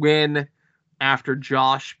Shooters win after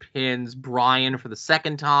Josh pins Brian for the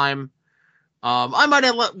second time. I might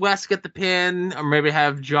have let Wes get the pin or maybe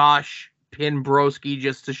have Josh pin Broski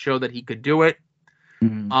just to show that he could do it.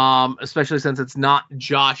 Mm-hmm. Especially since it's not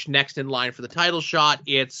Josh next in line for the title shot.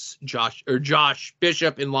 It's Josh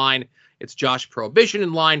Bishop in line. It's Josh Prohibition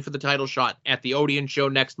in line for the title shot at the Odeon show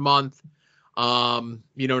next month. And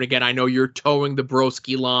again, I know you're towing the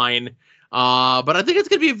Broski line. But I think it's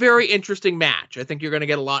going to be a very interesting match. I think you're going to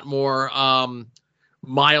get a lot more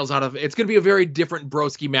miles out of it. It's going to be a very different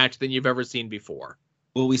Broski match than you've ever seen before.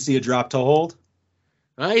 Will we see a drop toe hold?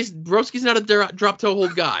 Broski's not a drop toe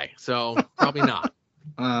hold guy, so probably not.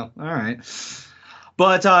 All right.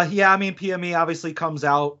 But, PME obviously comes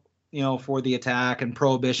out for the attack, and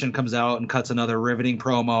Prohibition comes out and cuts another riveting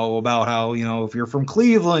promo about how, if you're from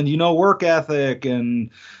Cleveland, work ethic, and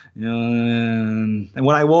when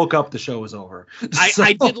I woke up, the show was over.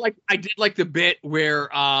 I did like the bit where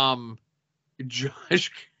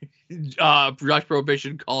Josh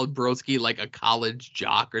Prohibition called Broski like a college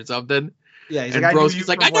jock or something. Yeah, he's and like, Broski's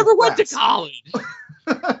like, I never went to college.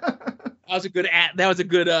 That was a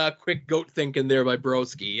good quick goat thinking there by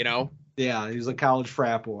Broski, Yeah, he was a college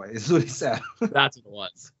frat boy, is what he said. That's what it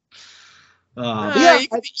was.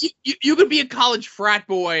 You could be a college frat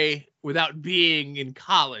boy without being in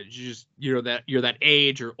college. You just you're that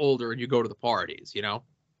age or older, and you go to the parties.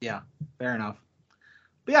 Yeah, fair enough.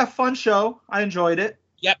 But yeah, fun show. I enjoyed it.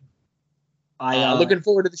 Yep. Looking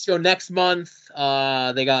forward to the show next month.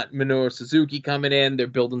 They got Minoru Suzuki coming in. They're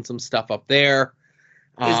building some stuff up there.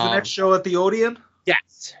 Is the next show at the Odeon?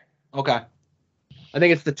 Yes. Okay. I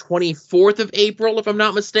think it's the 24th of April, if I'm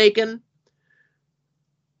not mistaken.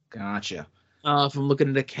 Gotcha. If I'm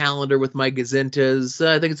looking at a calendar with my gazintas,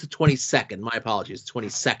 I think it's the 22nd. My apologies,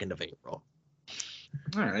 22nd of April.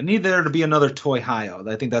 All right. I need there to be another Toy Hio.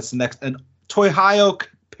 I think that's the next. And Toy Hio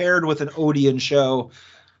paired with an Odeon show.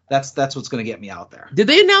 That's what's going to get me out there. Did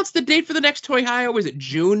they announce the date for the next Toy Hio? Was it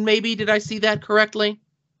June, maybe? Did I see that correctly?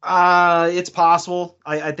 It's possible.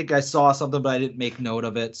 I think I saw something, but I didn't make note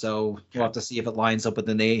of it. So we'll have to see if it lines up with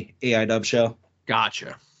the AI Dub show.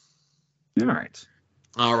 Gotcha. All right.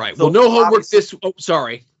 So well, no homework this. Oh,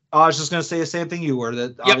 sorry. I was just going to say the same thing you were.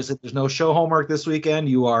 That obviously there's no show homework this weekend.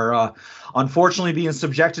 You are unfortunately being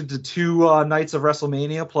subjected to 2 nights of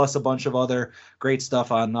WrestleMania plus a bunch of other great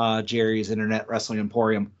stuff on Jerry's Internet Wrestling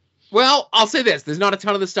Emporium. Well, I'll say this. There's not a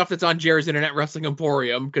ton of the stuff that's on Jerry's Internet Wrestling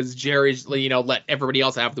Emporium because Jerry's, let everybody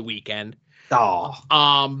else have the weekend. Oh.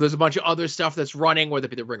 There's a bunch of other stuff that's running, whether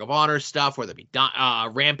it be the Ring of Honor stuff, whether it be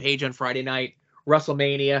Rampage on Friday night,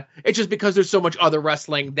 WrestleMania. It's just because there's so much other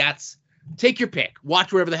wrestling. Take your pick.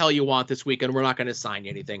 Watch whatever the hell you want this weekend. We're not going to assign you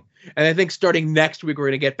anything. And I think starting next week, we're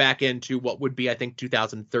going to get back into what would be,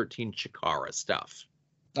 2013 Chikara stuff.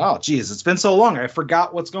 Oh, geez. It's been so long. I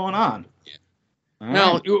forgot what's going on. Yeah.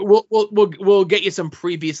 No, we'll get you some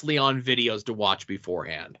previously on videos to watch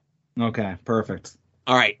beforehand. Okay, perfect.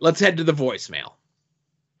 All right, let's head to the voicemail.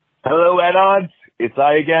 Hello, add-ons. It's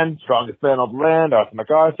I again, strongest man of the land, Arthur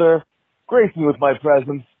MacArthur. Gracing with my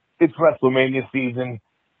presence. It's WrestleMania season.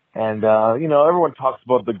 And, everyone talks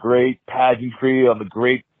about the great pageantry and the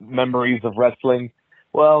great memories of wrestling.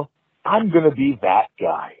 Well, I'm going to be that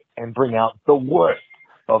guy and bring out the worst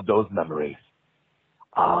of those memories.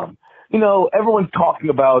 Everyone's talking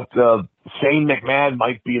about Shane McMahon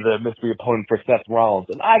might be the mystery opponent for Seth Rollins.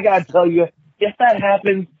 And I got to tell you, if that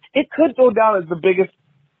happens, it could go down as the biggest,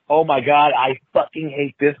 oh my God, I fucking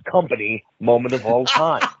hate this company moment of all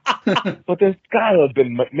time. But there's got to have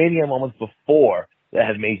been Mania moments before that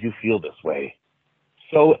have made you feel this way.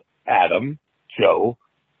 So, Adam, Joe,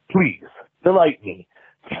 please, delight me.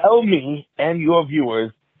 Tell me and your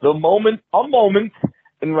viewers a moment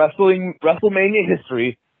in WrestleMania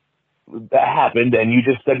history that happened and you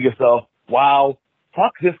just said to yourself, wow,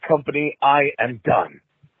 fuck this company, I am done.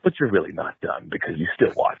 But you're really not done because you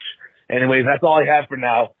still watch. Anyways, that's all I have for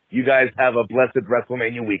now. You guys have a blessed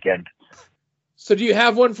WrestleMania weekend. So do you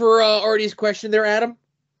have one for Artie's question there, Adam?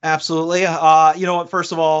 Absolutely. You know what?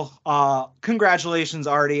 First of all, congratulations,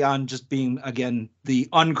 Artie, on just being, again, the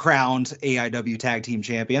uncrowned AIW Tag Team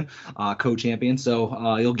Champion, co-champion.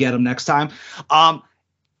 So you'll get him next time.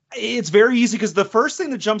 It's very easy because the first thing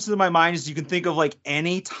that jumps into my mind is you can think of like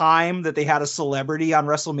any time that they had a celebrity on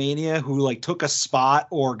WrestleMania who like took a spot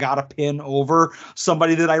or got a pin over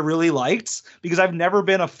somebody that I really liked, because I've never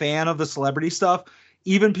been a fan of the celebrity stuff.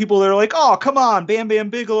 Even people that are like, oh, come on, Bam Bam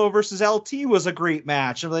Bigelow versus LT was a great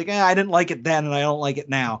match. I'm like, I didn't like it then and I don't like it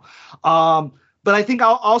now. But I think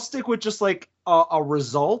I'll stick with just like a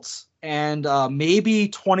result. And maybe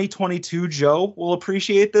 2022 Joe will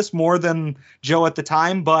appreciate this more than Joe at the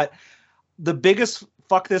time. But the biggest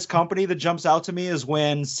fuck this company that jumps out to me is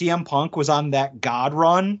when CM Punk was on that God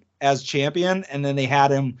run as champion. And then they had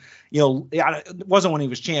him, it wasn't when he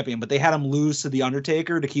was champion, but they had him lose to The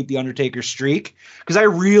Undertaker to keep The Undertaker streak. Because I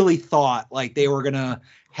really thought like they were going to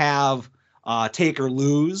have Taker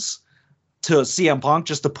lose to CM Punk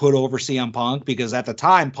just to put over CM Punk, because at the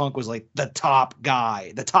time Punk was like the top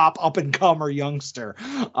guy, the top up and comer youngster.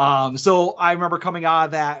 So I remember coming out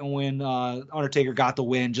of that, and when Undertaker got the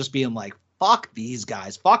win, just being like, fuck these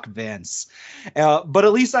guys, fuck Vince. But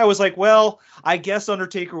at least I was like, well, I guess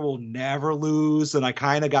Undertaker will never lose. And I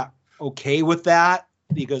kind of got okay with that.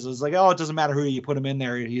 because it was like, oh, it doesn't matter who you put him in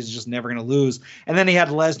there, he's just never going to lose. And then he had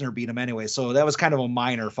Lesnar beat him anyway, so that was kind of a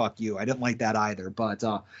minor fuck you. I didn't like that either. But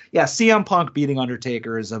yeah, CM Punk beating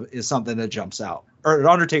Undertaker is something that jumps out. Or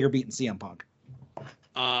Undertaker beating CM Punk.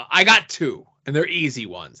 I got two, and they're easy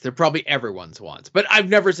ones. They're probably everyone's ones. But I've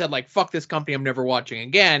never said, like, fuck this company, I'm never watching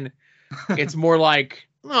again. It's more like,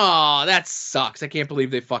 oh, that sucks. I can't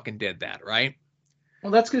believe they fucking did that, right?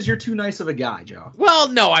 Well, that's because you're too nice of a guy, Joe. Well,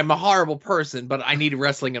 no, I'm a horrible person, but I need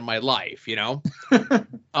wrestling in my life, you know?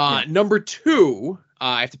 Number two,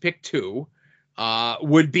 I have to pick two,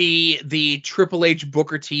 would be the Triple H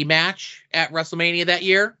Booker T match at WrestleMania that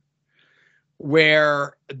year,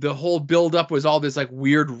 where the whole build-up was all this, like,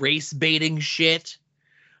 weird race baiting shit.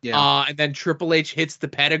 Yeah. And then Triple H hits the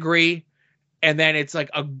pedigree, and then it's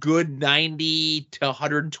like a good 90 to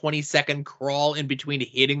 120 second crawl in between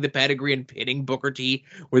hitting the pedigree and pinning Booker T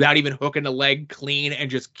without even hooking the leg clean and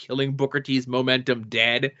just killing Booker T's momentum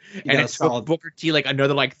dead. And it took Booker T like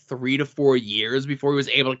another like 3 to 4 years before he was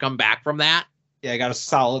able to come back from that. Yeah, I got a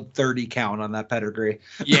solid 30 count on that pedigree.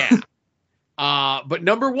 Yeah. But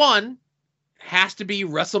number one has to be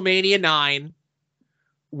WrestleMania 9,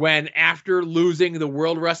 when after losing the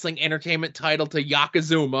World Wrestling Entertainment title to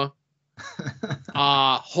Yokozuna,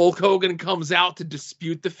 Hulk Hogan comes out to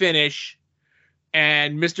dispute the finish,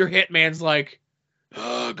 and Mr. Hitman's like,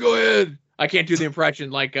 oh, go ahead. I can't do the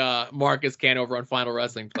impression like Marcus can over on Final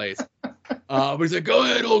Wrestling Place. But he's like, go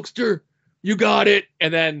ahead, Hulkster. You got it.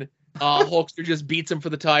 And then Hulkster just beats him for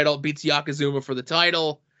the title, beats Yokozuna for the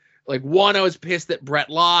title. Like, one, I was pissed that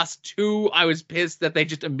Brett lost. Two, I was pissed that they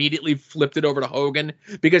just immediately flipped it over to Hogan,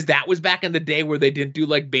 because that was back in the day where they didn't do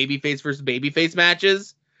like babyface versus babyface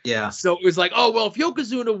matches. Yeah. So it was like, oh, well, if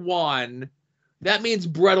Yokozuna won, that means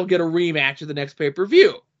Brett will get a rematch at the next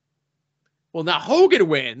pay-per-view. Well, now Hogan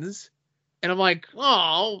wins, and I'm like,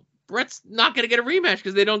 oh, Brett's not going to get a rematch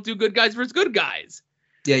because they don't do good guys versus good guys.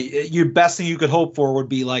 Yeah, your best thing you could hope for would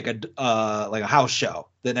be like a house show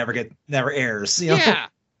that never airs. You know? Yeah.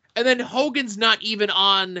 And then Hogan's not even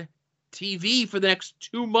on TV for the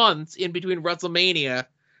next 2 months in between WrestleMania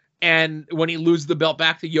and when he loses the belt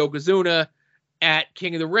back to Yokozuna at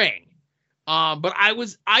King of the Ring. But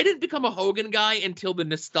I didn't become a Hogan guy until the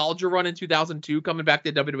nostalgia run in 2002 coming back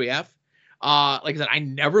to WWF. Like I said, I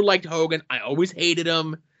never liked Hogan. I always hated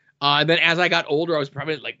him. And then as I got older, I was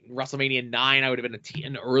probably like WrestleMania 9. I would have been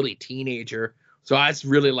an early teenager. So I was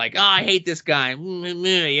really like, oh, I hate this guy,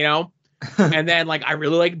 you know? And then like I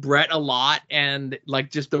really liked Brett a lot, and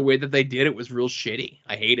like just the way that they did it was real shitty.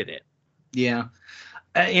 I hated it. Yeah.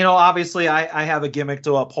 You know, obviously I have a gimmick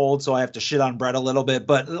to uphold, so I have to shit on Brett a little bit.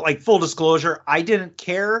 But like, full disclosure, I didn't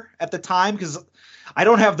care at the time because I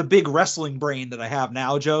don't have the big wrestling brain that I have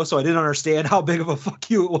now, Joe. So I didn't understand how big of a fuck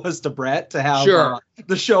you it was to Brett to have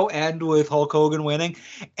the show end with Hulk Hogan winning.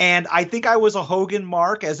 And I think I was a Hogan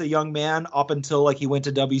mark as a young man up until like he went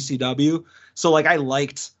to WCW. So like I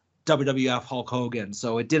liked WWF Hulk Hogan,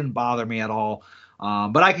 so it didn't bother me at all.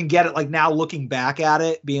 But I can get it, like, now looking back at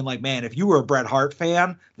it, being like, man, if you were a Bret Hart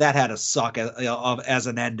fan, that had to suck as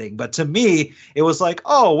an ending. But to me, it was like,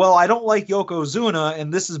 oh, well, I don't like Yokozuna,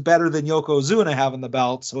 and this is better than Yokozuna having the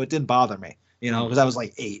belt, so it didn't bother me, you know, because I was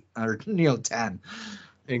like 8 or 10.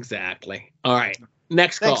 Exactly. All right.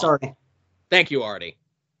 Next call. Thanks, Artie. Thank you, Artie.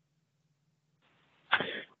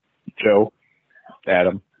 Joe,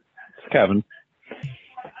 Adam, it's Kevin.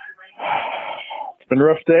 It's been a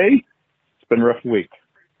rough day. It's been a rough week.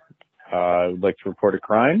 I would like to report a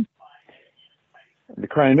crime. The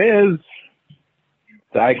crime is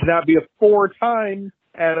that I cannot be a 4-time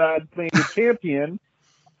At Odds Mania champion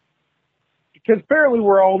because apparently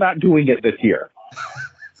we're all not doing it this year.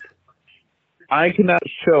 I cannot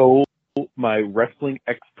show my wrestling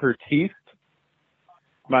expertise,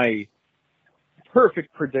 my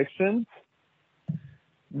perfect predictions,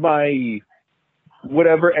 my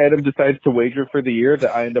whatever Adam decides to wager for the year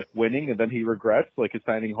that I end up winning and then he regrets, like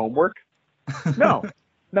assigning homework. No,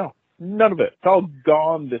 none of it. It's all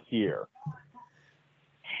gone this year.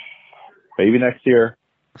 Maybe next year,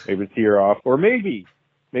 maybe it's a year off, or maybe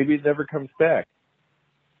it never comes back.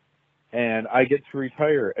 And I get to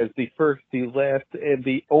retire as the first, the last, and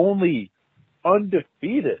the only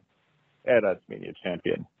undefeated At Odds Mania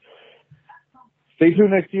champion. Stay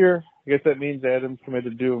tuned next year. I guess that means Adam's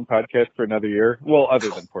committed to doing podcasts for another year. Well, other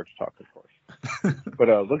than Porch Talk, of course. But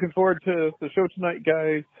looking forward to the show tonight,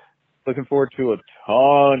 guys. Looking forward to a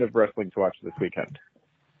ton of wrestling to watch this weekend.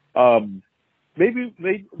 Maybe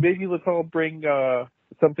let's all bring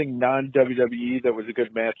something non-WWE that was a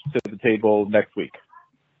good match to the table next week.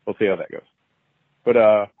 We'll see how that goes.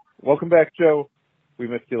 But welcome back, Joe. We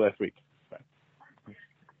missed you last week. Bye.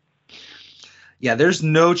 Yeah, there's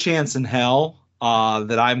no chance in hell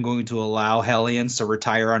that I'm going to allow Hellions to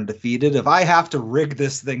retire undefeated. If I have to rig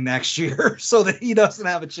this thing next year so that he doesn't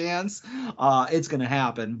have a chance, it's going to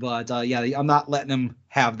happen. But yeah, I'm not letting him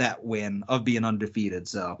have that win of being undefeated.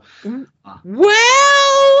 So,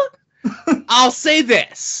 well, I'll say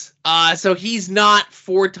this. So he's not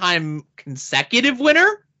 4-time consecutive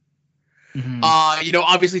winner. Mm-hmm.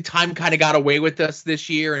 Obviously time kind of got away with us this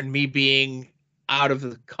year, and me being out of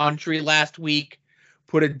the country last week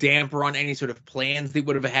put a damper on any sort of plans they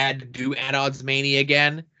would have had to do At Odds Mania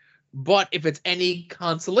again. But if it's any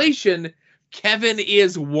consolation, Kevin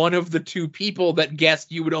is one of the 2 people that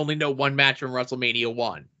guessed you would only know one match from WrestleMania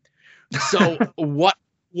 1. So what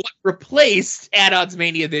replaced At Odds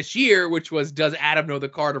Mania this year, which was Does Adam Know the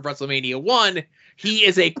Card of WrestleMania 1? He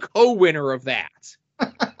is a co-winner of that.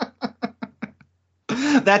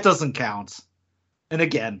 That doesn't count. And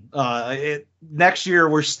again, next year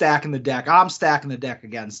we're stacking the deck. I'm stacking the deck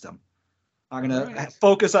against him. I'm gonna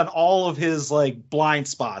focus on all of his blind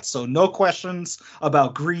spots. So no questions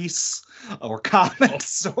about Grease or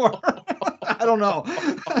comics or I don't know.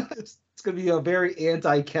 It's gonna be a very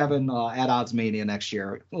anti-Kevin At Odds Mania next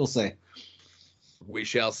year. We'll see. We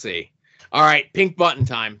shall see. All right, pink button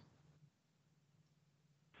time.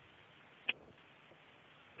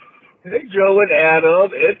 Hey, Joe and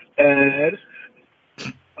Adam, it's Ed.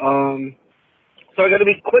 So I got to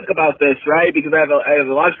be quick about this, right? Because I have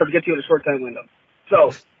a lot of stuff to get to in a short time window.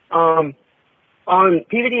 So, on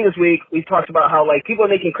PVD this week, we talked about how people are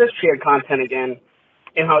making Chris shared content again,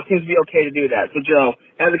 and how it seems to be okay to do that. So, Joe,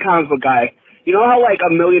 as a comic book guy, you know how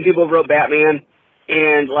 1 million people wrote Batman,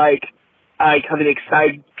 and how they make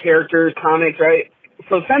side characters comics, right?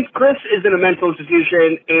 So since Chris is in a mental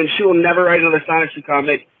institution and she will never write another Sonichu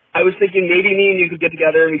comic, I was thinking maybe me and you could get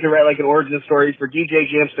together and we could write an origin story for DJ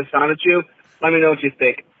Jams to Sonichu. Let me know what you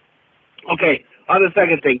think. Okay, on the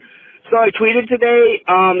second thing. So I tweeted today,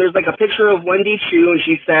 there's a picture of Wendy Chu, and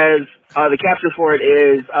she says, the caption for it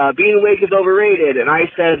is, being awake is overrated. And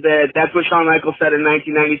I said that's what Shawn Michaels said in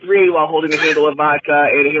 1993 while holding a handle of vodka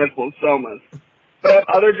and a handful of somas. But I have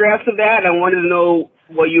other drafts of that, and I wanted to know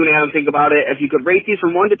what you and Adam think about it. If you could rate these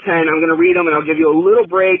from 1 to 10, I'm going to read them, and I'll give you a little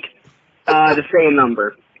break to say a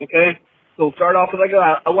number. Okay? So we'll start off with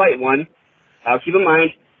a light one. Keep in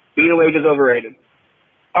mind, being awake is overrated.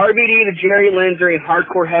 RVD to Jerry Lynn during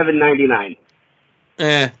Hardcore Heaven 99.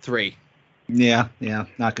 3. Yeah,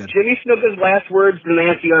 not good. Jimmy Snuka's last words to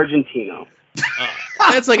Nancy Argentino.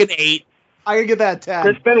 That's an 8. I can get that 10.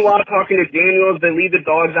 Chris Benoit talking to Daniels, then lead the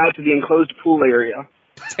dogs out to the enclosed pool area.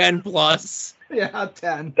 10 plus. Yeah,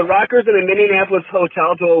 10. The Rockers in a Minneapolis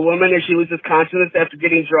hotel to a woman as she loses consciousness after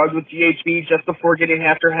getting drugged with GHB just before getting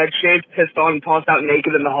half her head shaved, pissed on, and tossed out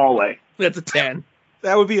naked in the hallway. That's a 10.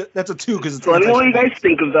 That's a 2 because it's. So let me know what you guys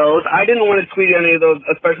think of those. I didn't want to tweet any of those,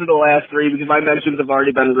 especially the last 3, because my mentions have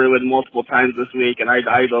already been ruined multiple times this week, and I'm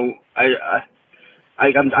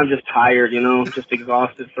just tired, just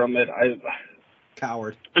exhausted from it.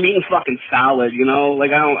 Coward. I'm eating fucking salad,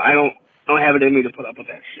 I don't have it in me to put up with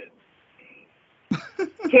that shit.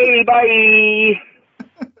 Okay, bye.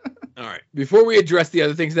 All right. Before we address the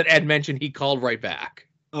other things that Ed mentioned, he called right back.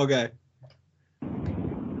 Okay.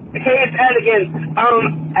 Hey, it's Ed again.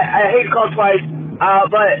 I hate to call twice,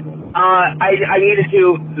 but I needed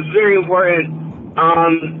to. It's very important.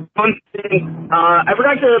 One thing, I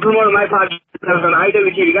forgot to promote my podcast. I was on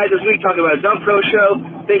IWTV guys this week talking about a Dump Pro show.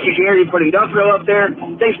 Thank you, Jerry, for putting Dump Pro up there.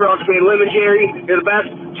 Thanks for Australian Lemon, Jerry. You're the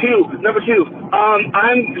best. Number two,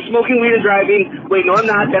 I'm smoking weed and driving. Wait, no, I'm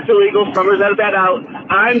not. That's illegal. Summer's out of that out.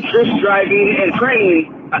 I'm just driving and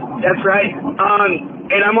praying. That's right.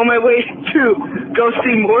 And I'm on my way to go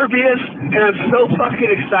see Morbius, and I'm so fucking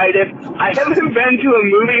excited. I haven't been to a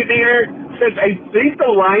movie theater since I think the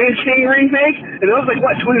Lion King remake, and that was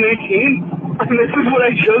 2018? And this is what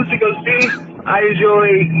I chose to go see. I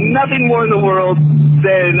enjoy nothing more in the world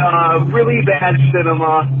than really bad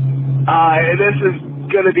cinema. And this is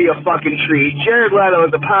going to be a fucking treat. Jared Leto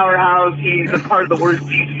is a powerhouse. He's a part of the worst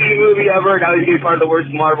DC movie ever. Now he's going to be part of the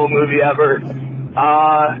worst Marvel movie ever.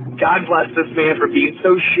 God bless this man for being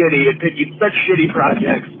so shitty and picking such shitty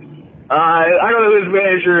projects. I don't know who his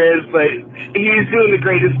manager is, but he's doing the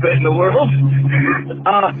greatest bit in the world.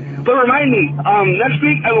 But remind me, next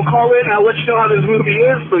week I will call in and I'll let you know how this movie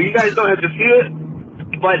is, so you guys don't have to see it.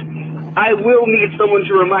 But I will need someone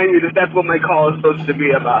to remind me that that's what my call is supposed to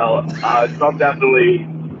be about. So I'll definitely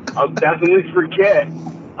forget.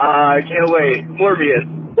 I can't wait. Morbius.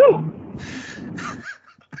 Woo!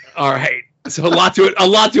 All right. So a lot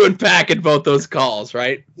to unpack in both those calls,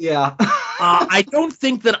 right? Yeah. I don't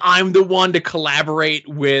think that I'm the one to collaborate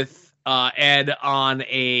with Ed on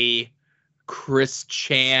a Chris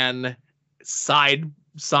Chan side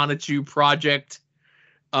Sonichu project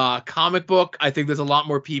comic book. I think there's a lot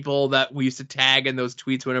more people that we used to tag in those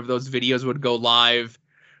tweets whenever those videos would go live.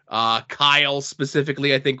 Kyle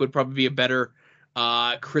specifically, I think, would probably be a better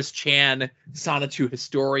Chris Chan Sonichu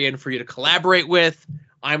historian for you to collaborate with.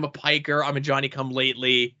 I'm a piker. I'm a Johnny Come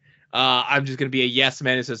Lately. I'm just going to be a yes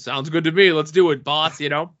man who says, sounds good to me. Let's do it, boss, you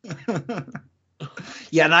know?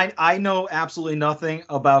 Yeah, and I know absolutely nothing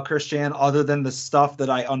about Chris Chan other than the stuff that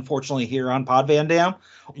I unfortunately hear on Pod Van Dam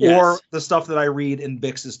or the stuff that I read in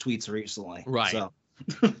Bix's tweets recently. Right. So.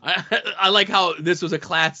 I like how this was a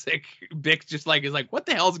classic. Bix just like is like, what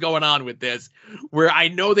the hell's going on with this? Where I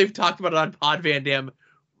know they've talked about it on Pod Van Dam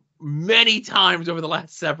many times over the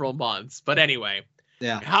last several months. But anyway,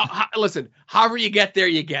 yeah. Listen, however you get there,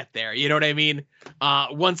 you get there. You know what I mean?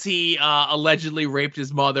 Once he allegedly raped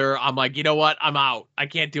his mother, I'm like, you know what? I'm out. I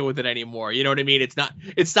can't deal with it anymore. You know what I mean? It's not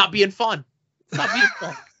being fun. It's not being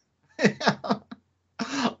fun.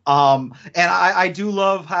 And I do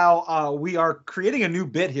love how we are creating a new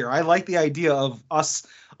bit here. I like the idea of us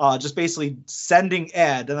just basically sending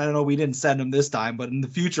Ed, and I don't know, we didn't send him this time, but in the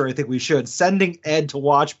future I think we should, sending Ed to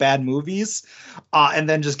watch bad movies and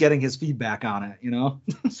then just getting his feedback on it, you know?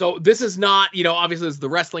 So this is not, you know, obviously this is the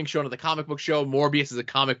wrestling show, not the comic book show. Morbius is a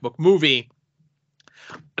comic book movie.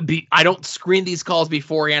 I don't screen these calls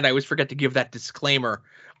beforehand. I always forget to give that disclaimer.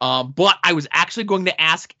 But I was actually going to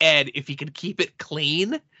ask Ed if he could keep it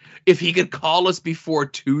clean, if he could call us before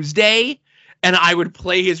Tuesday, and I would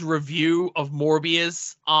play his review of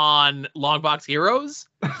Morbius on Longbox Heroes.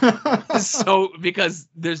 So, because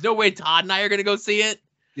there's no way Todd and I are going to go see it.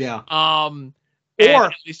 Yeah. Or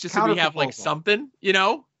it's just so we have like something, you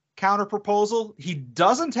know? Counter proposal. He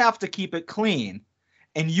doesn't have to keep it clean,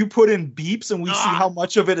 and you put in beeps, and we see how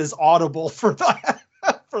much of it is audible for that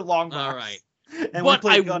for Longbox. All right. And we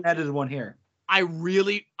play the unedited one here. I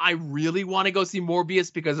really want to go see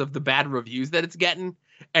Morbius because of the bad reviews that it's getting.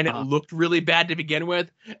 And it looked really bad to begin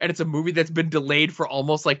with. And it's a movie that's been delayed for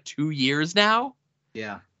almost like 2 years now.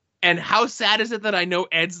 Yeah. And how sad is it that I know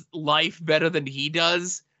Ed's life better than he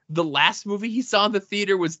does? The last movie he saw in the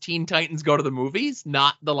theater was Teen Titans Go to the Movies,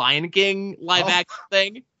 not the Lion King live action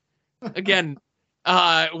thing. Again,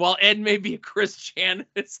 while Ed may be a Chris Chan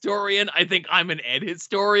historian, I think I'm an Ed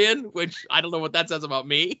historian, which I don't know what that says about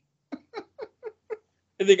me.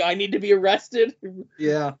 I think I need to be arrested.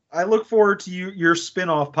 Yeah, I look forward to your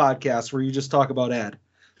spin-off podcast where you just talk about Ed.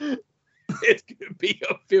 It's going to be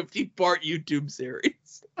a 50-part YouTube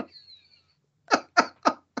series.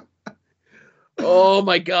 Oh,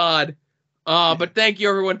 my God. But thank you,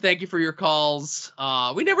 everyone. Thank you for your calls.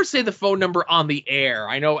 We never say the phone number on the air.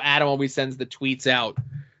 I know Adam always sends the tweets out.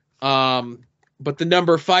 But the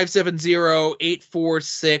number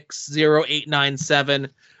 570-846-0897.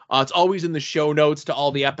 It's always in the show notes to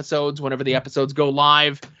all the episodes whenever the episodes go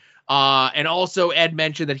live. And also, Ed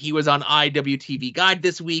mentioned that he was on IWTV Guide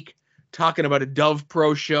this week talking about a Dove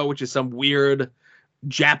Pro show, which is some weird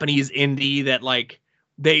Japanese indie that, like,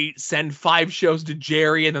 they send 5 shows to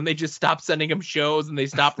Jerry and then they just stop sending him shows and they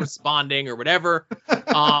stop responding or whatever.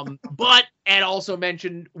 But Ed also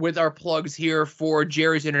mentioned with our plugs here for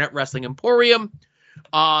Jerry's Internet Wrestling Emporium,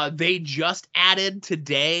 they just added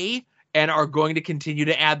today and are going to continue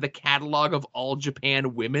to add the catalog of All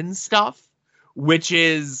Japan women's stuff, which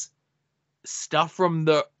is stuff from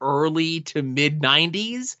the early to mid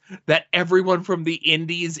 90s that everyone from the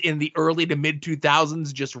indies in the early to mid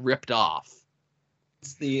 2000s just ripped off.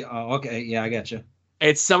 It's the okay, yeah, I got you.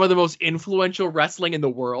 It's some of the most influential wrestling in the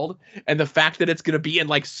world, and the fact that it's going to be in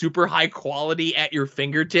like super high quality at your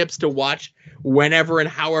fingertips to watch whenever and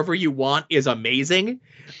however you want is amazing.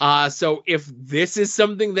 So if this is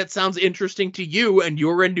something that sounds interesting to you and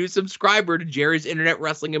you're a new subscriber to Jerry's Internet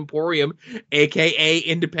Wrestling Emporium, aka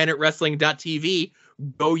independentwrestling.tv,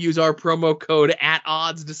 go use our promo code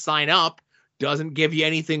 @odds to sign up. Doesn't give you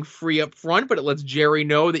anything free up front, but it lets Jerry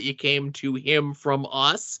know that you came to him from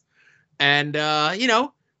us. And, you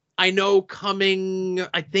know, I know coming,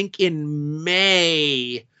 I think in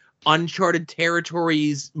May, Uncharted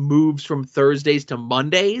Territories moves from Thursdays to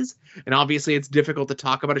Mondays. And obviously it's difficult to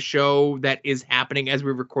talk about a show that is happening as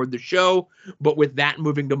we record the show. But with that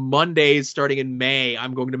moving to Mondays starting in May,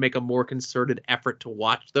 I'm going to make a more concerted effort to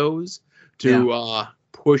watch those, to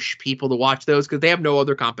push people to watch those, because they have no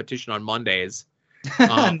other competition on Mondays.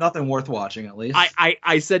 Nothing worth watching, at least.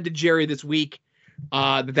 I said to Jerry this week,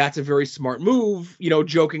 that's a very smart move, you know,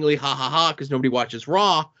 jokingly, ha ha ha, because nobody watches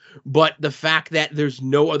Raw. But the fact that there's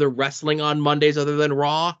no other wrestling on Mondays other than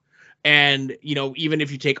Raw, and, you know, even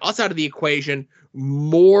if you take us out of the equation,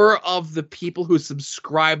 more of the people who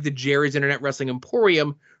subscribe to Jerry's Internet Wrestling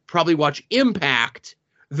Emporium probably watch Impact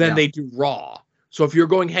than they do Raw. So if you're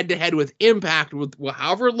going head to head with Impact, with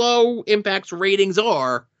however low Impact's ratings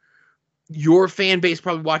are, your fan base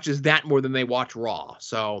probably watches that more than they watch Raw.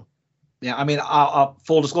 So, yeah, I mean,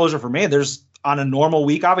 full disclosure for me, there's on a normal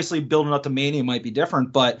week, obviously building up to Mania might be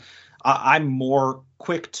different, but I'm more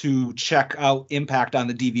quick to check out Impact on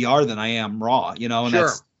the DVR than I am Raw, and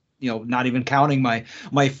that's, not even counting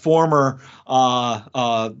my former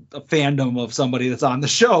fandom of somebody that's on the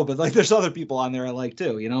show, but like there's other people on there I like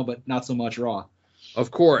too, but not so much Raw.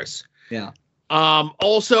 Of course. Yeah.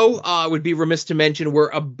 Also, would be remiss to mention we're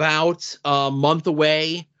about a month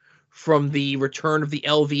away from the return of the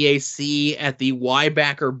LVAC at the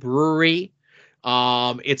Wybacker Brewery.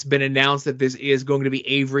 It's been announced that this is going to be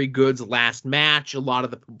Avery Good's last match. A lot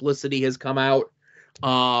of the publicity has come out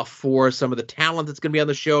for some of the talent that's going to be on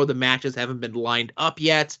the show. The matches haven't been lined up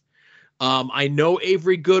yet. I know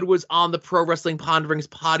Avery Good was on the Pro Wrestling Ponderings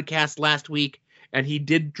podcast last week, and he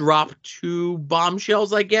did drop 2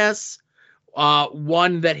 bombshells, I guess.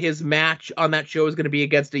 One, that his match on that show is going to be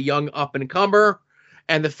against a young up-and-comer,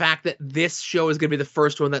 and the fact that this show is going to be the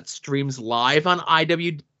first one that streams live on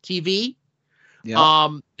IWTV. Yeah.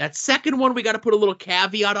 That second one we got to put a little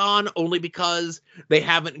caveat on, only because they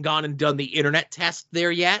haven't gone and done the internet test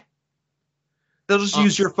there yet. They'll just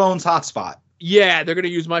use your phone's hotspot. Yeah, they're going to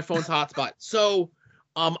use my phone's hotspot. So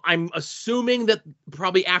I'm assuming that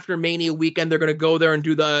probably after Mania weekend, they're going to go there and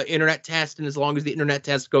do the internet test. And as long as the internet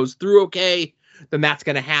test goes through okay, then that's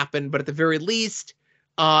going to happen. But at the very least,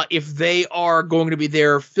 if they are going to be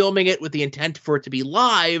there filming it with the intent for it to be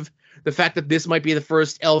live, the fact that this might be the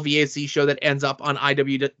first LVAC show that ends up on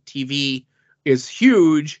IWTV is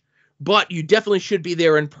huge, but you definitely should be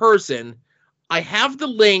there in person. I have the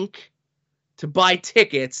link to buy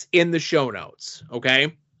tickets in the show notes,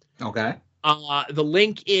 okay? Okay. The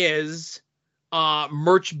link is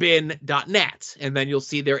merchbin.net, and then you'll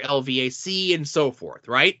see their LVAC and so forth,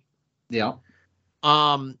 right? Yeah.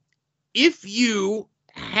 If you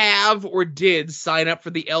have or did sign up for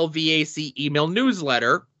the LVAC email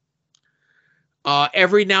newsletter,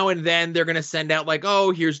 every now and then they're going to send out like,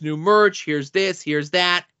 oh, here's new merch, here's this, here's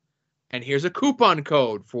that, and here's a coupon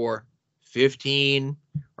code for 15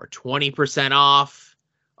 or 20% off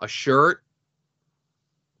a shirt.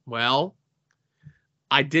 Well,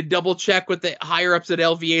 I did double check with the higher ups at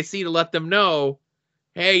LVAC to let them know,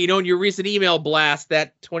 hey, in your recent email blast,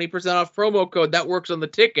 that 20% off promo code, that works on the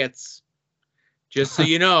tickets, just so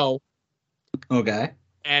you know. Okay.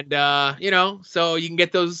 And, so you can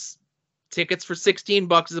get those tickets for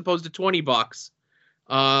 $16 as opposed to $20.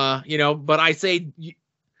 But I say,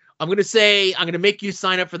 I'm going to make you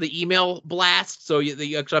sign up for the email blast so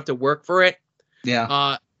you actually have to work for it.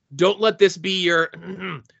 Yeah. Don't let this be your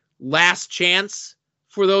last chance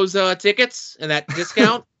for those tickets and that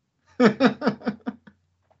discount.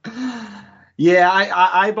 Yeah,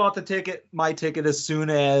 I bought my ticket as soon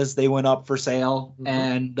as they went up for sale,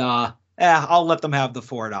 and I'll let them have the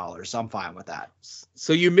 $4. I'm fine with that.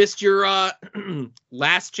 So you missed your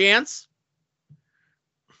last chance?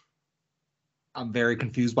 I'm very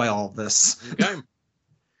confused by all of this. Okay.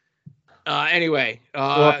 Anyway,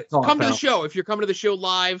 come to the show. If you're coming to the show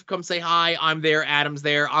live, come say hi. I'm there. Adam's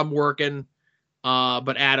there. I'm working.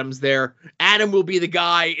 But Adam's there. Adam will be the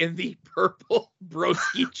guy in the purple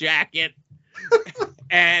broski jacket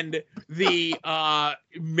and the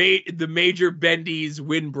Major Bendy's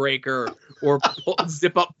windbreaker or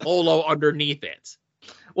zip up polo underneath it.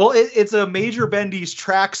 Well, it's a Major Bendy's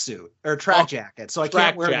tracksuit or track jacket, so I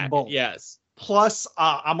can't wear them both. Yes. Plus,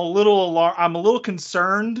 I'm a little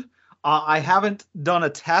concerned. I haven't done a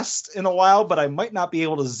test in a while, but I might not be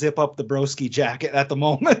able to zip up the broski jacket at the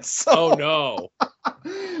moment. So oh no!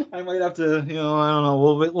 I might have to, I don't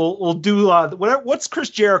know. We'll do whatever. What's Chris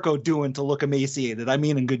Jericho doing to look emaciated? I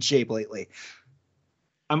mean, in good shape lately.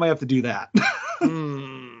 I might have to do that.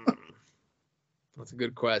 That's a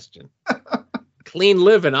good question. Clean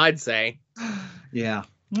living, I'd say. Yeah.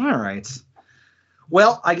 All right.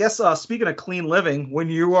 Well, I guess speaking of clean living, when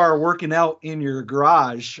you are working out in your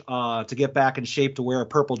garage to get back in shape to wear a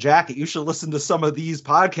purple jacket, you should listen to some of these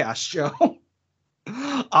podcasts, Joe.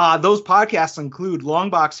 Those podcasts include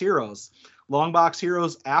Longbox Heroes, Longbox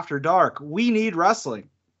Heroes After Dark, We Need Wrestling,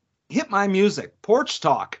 Hit My Music, Porch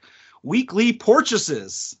Talk, Weekly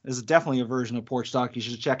Porchases is definitely a version of Porch Talk you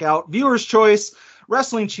should check out, Viewer's Choice,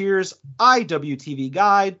 Wrestling Cheers, IWTV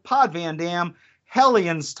Guide, Pod Van Dam,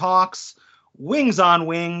 Hellions Talks, Wings on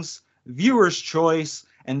Wings, Viewer's Choice,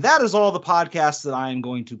 and that is all the podcasts that I am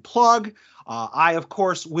going to plug. I, of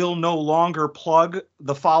course, will no longer plug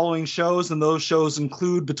the following shows, and those shows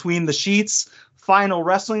include Between the Sheets, Final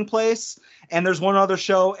Wrestling Place, And there's one other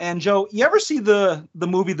show. And Joe, you ever see the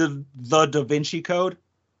movie the Da Vinci Code?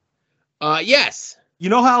 Yes. You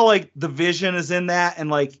know how like the Vision is in that, and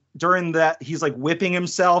like during that he's like whipping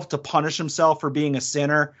himself to punish himself for being a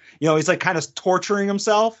sinner. You know, he's like kind of torturing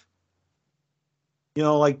himself. You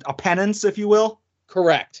know, like a penance, if you will.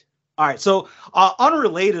 Correct. All right. So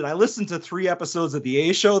unrelated, I listened to 3 episodes of the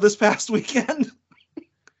A Show this past weekend.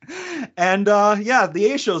 And yeah,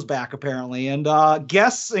 the A Show's back apparently. And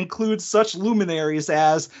guests include such luminaries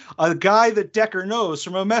as a guy that Decker knows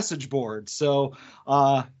from a message board. So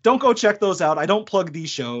don't go check those out. I don't plug these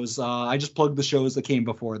shows. I just plug the shows that came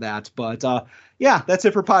before that. But yeah, that's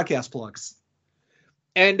it for podcast plugs.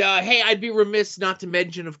 And hey, I'd be remiss not to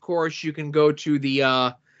mention, of course, you can go to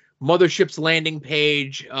the Mothership's landing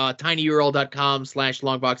page,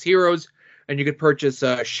 tinyurl.com/longboxheroes, and you could purchase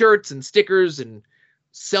shirts and stickers and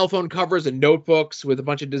cell phone covers and notebooks with a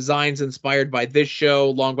bunch of designs inspired by this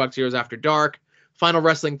show, Longbox Heroes After Dark, Final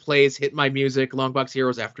Wrestling Plays, Hit My Music, Longbox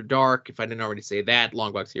Heroes After Dark, if I didn't already say that,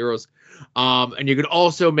 Longbox Heroes. And you could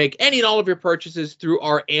also make any and all of your purchases through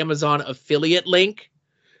our Amazon affiliate link.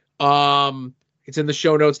 It's in the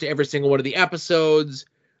show notes to every single one of the episodes.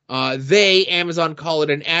 Amazon, call it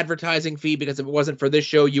an advertising fee because if it wasn't for this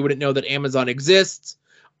show, you wouldn't know that Amazon exists.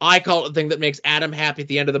 I call it the thing that makes Adam happy at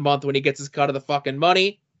the end of the month when he gets his cut of the fucking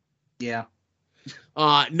money. Yeah.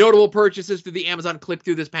 Notable purchases through the Amazon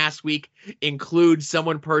click-through this past week include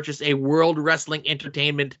someone purchased a World Wrestling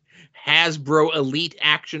Entertainment Hasbro Elite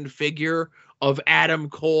action figure of Adam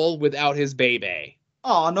Cole without his baby.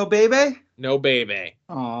 Oh, no baby? No baby.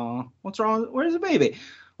 Oh, what's wrong? Where's the baby?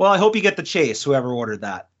 Well, I hope you get the chase, whoever ordered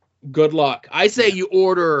that. Good luck. I say you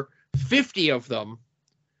order 50 of them.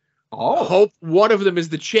 Oh. Hope one of them is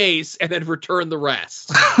the chase and then return the rest.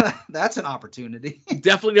 That's an opportunity.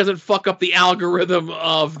 Definitely doesn't fuck up the algorithm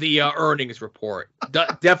of the earnings report.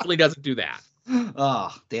 Definitely doesn't do that.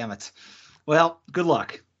 Oh, damn it. Well, good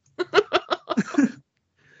luck.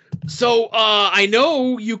 So I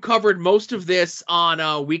know you covered most of this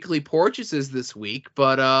on Weekly Purchases this week,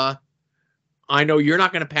 but I know you're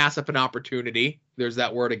not going to pass up an opportunity. There's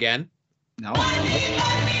that word again. No.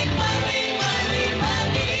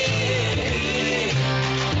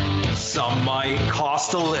 Some might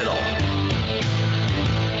cost a little.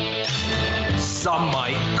 Some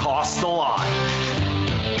might cost a lot.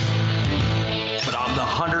 But I'm the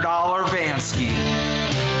 $100 Vansky.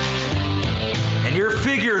 And your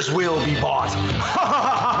figures will be bought.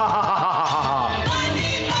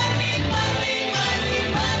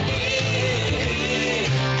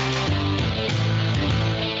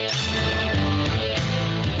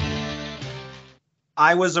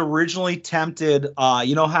 I was originally tempted,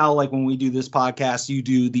 you know how like when we do this podcast, you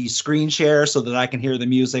do the screen share so that I can hear the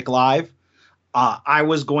music live. I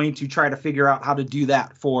was going to try to figure out how to do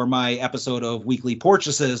that for my episode of Weekly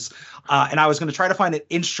Purchases. And I was going to try to find an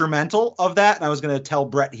instrumental of that. And I was going to tell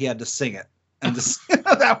Brett he had to sing it. And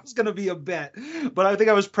that was going to be a bit. But I think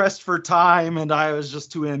I was pressed for time and I was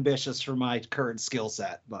just too ambitious for my current skill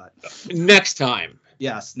set. But next time.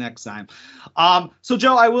 Yes, next time. So,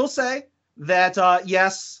 Joe, I will say that,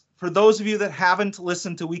 yes, for those of you that haven't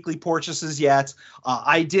listened to Weekly Purchases yet,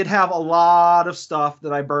 I did have a lot of stuff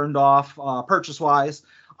that I burned off purchase-wise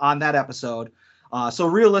on that episode. So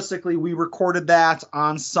realistically, we recorded that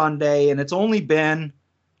on Sunday, and it's only been,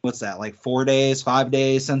 what's that, like 4 days, 5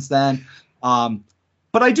 days since then.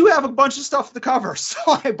 But I do have a bunch of stuff to cover, so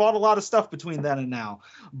I bought a lot of stuff between then and now.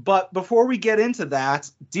 But before we get into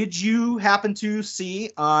that, did you happen to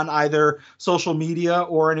see on either social media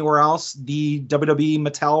or anywhere else the WWE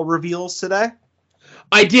Mattel reveals today?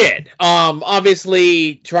 I did.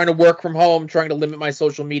 Obviously, trying to work from home, trying to limit my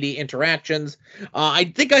social media interactions.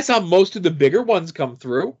 I think I saw most of the bigger ones come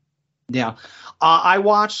through. Yeah. I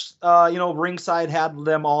watched, Ringside had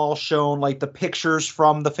them all shown, like the pictures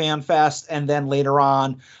from the Fan Fest, and then later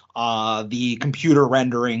on, the computer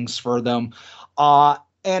renderings for them.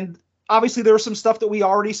 And obviously there was some stuff that we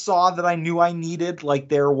already saw that I knew I needed. Like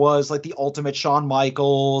there was like the Ultimate Shawn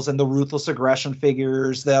Michaels and the Ruthless Aggression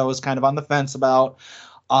figures that I was kind of on the fence about.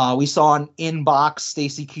 We saw an in-box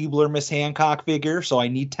Stacy Keibler Miss Hancock figure, so I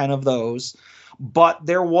need 10 of those. But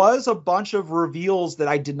there was a bunch of reveals that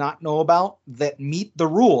I did not know about that meet the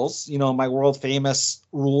rules, my world famous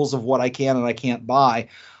rules of what I can and I can't buy.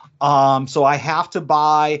 So I have to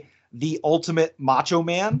buy the Ultimate Macho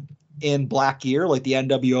Man in black gear, like the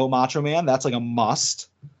NWO Macho Man. That's like a must.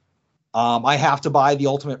 I have to buy the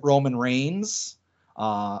Ultimate Roman Reigns.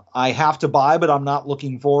 I have to buy, but I'm not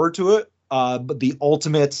looking forward to it. But the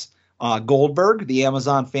Ultimate Goldberg, the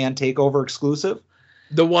Amazon Fan Takeover exclusive.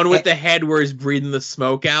 The one with the head where he's breathing the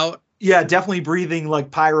smoke out? Yeah, definitely breathing like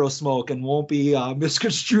pyro smoke and won't be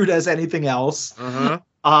misconstrued as anything else.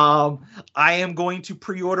 I am going to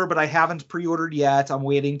pre-order, but I haven't pre-ordered yet. I'm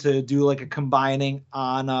waiting to do like a combining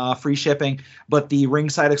on free shipping, but the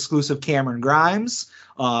ringside exclusive Cameron Grimes.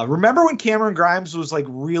 Remember when Cameron Grimes was like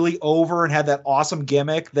really over and had that awesome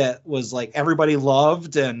gimmick that was like everybody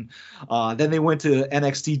loved, and then they went to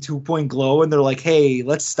NXT 2.0 Glow and they're like, hey,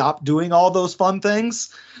 let's stop doing all those fun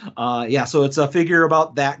things. So it's a figure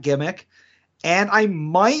about that gimmick. And I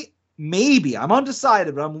maybe, I'm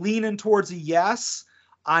undecided, but I'm leaning towards a yes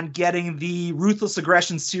on getting the Ruthless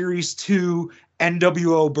Aggression Series 2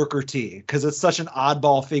 NWO Booker T, because it's such an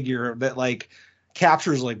oddball figure that like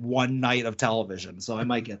captures like one night of television. So I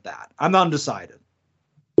might get that. I'm undecided.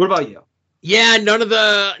 What about you? Yeah, none of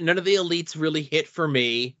the elites really hit for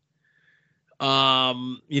me.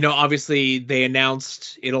 Obviously they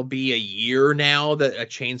announced it'll be a year now that a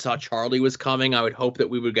Chainsaw Charlie was coming. I would hope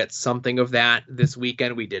that we would get something of that this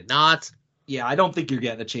weekend. We did not. Yeah, I don't think you're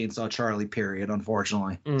getting a Chainsaw Charlie, period,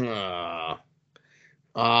 unfortunately.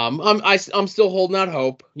 I'm still holding out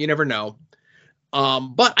hope. You never know.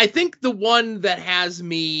 But I think the one that has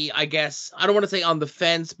me, I guess, I don't want to say on the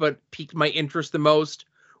fence, but piqued my interest the most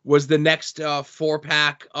was the next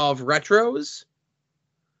 4-pack of retros.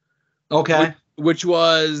 Okay. Which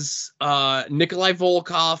was Nikolai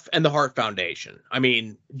Volkov and the Hart Foundation. I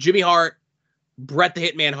mean, Jimmy Hart, Bret the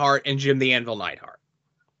Hitman Hart, and Jim the Anvil Neidhart.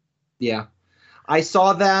 Yeah. I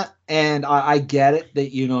saw that, and I get it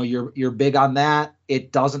that, you're big on that.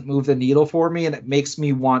 It doesn't move the needle for me, and it makes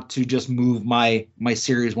me want to just move my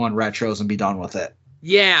Series 1 retros and be done with it.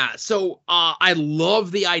 Yeah, so I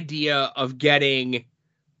love the idea of getting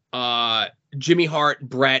Jimmy Hart,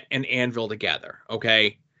 Bret, and Anvil together,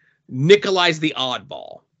 okay? Nikolai's the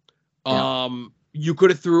oddball. Yeah. You could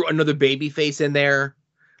have threw another babyface in there,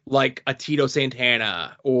 like a Tito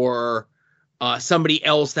Santana, or somebody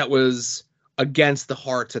else that was against the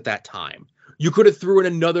Harts at that time. You could have threw in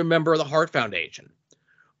another member of the Hart Foundation,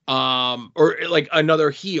 or like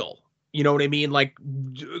another heel. You know what I mean? Like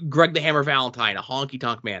Greg the Hammer Valentine, a Honky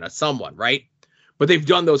Tonk Man, someone, right? But they've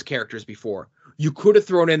done those characters before. You could have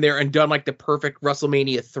thrown in there and done like the perfect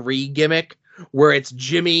WrestleMania 3 gimmick, where it's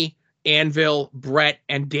Jimmy, Anvil, Bret,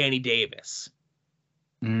 and Danny Davis.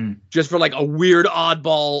 Just for like a weird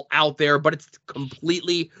oddball out there, but it's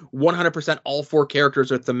completely 100% all 4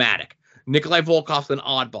 characters are thematic. Nikolai Volkov's an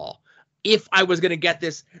oddball. If I was going to get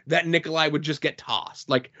this, that Nikolai would just get tossed.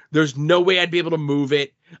 Like, there's no way I'd be able to move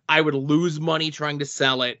it. I would lose money trying to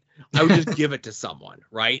sell it. I would just give it to someone,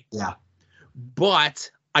 right? Yeah.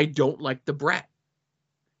 But I don't like the Bret.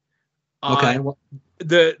 Okay.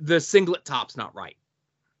 The singlet top's not right.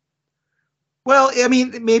 Well, I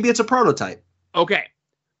mean, maybe it's a prototype. Okay.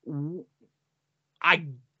 I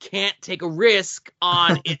can't take a risk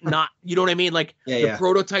on it not, you know what I mean? Like the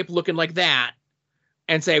prototype looking like that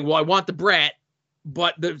and say, well, I want the Bret,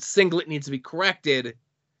 but the singlet needs to be corrected.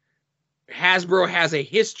 Hasbro has a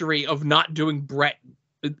history of not doing Bret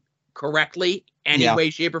correctly any way,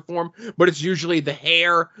 shape, or form, but it's usually the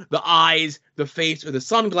hair, the eyes, the face, or the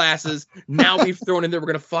sunglasses. Now we've thrown in there, we're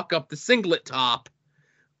going to fuck up the singlet top.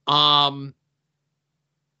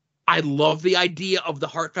 I love the idea of the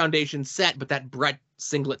Hart Foundation set, but that Bret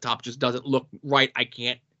singlet top just doesn't look right. I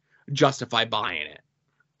can't justify buying it.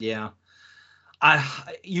 Yeah.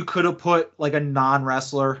 You could have put like a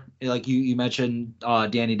non-wrestler, like you mentioned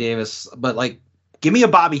Danny Davis, but like give me a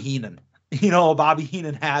Bobby Heenan. A Bobby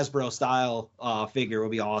Heenan Hasbro style figure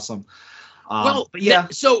would be awesome.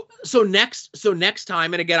 So next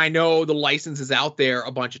time, and again, I know the license is out there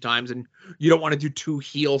a bunch of times, and you don't want to do 2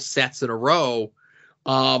 heel sets in a row.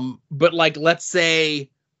 But like, let's say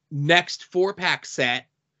next 4-pack set,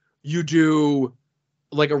 you do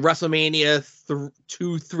like a WrestleMania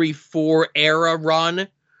 2, 3, 4 era run.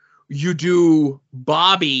 You do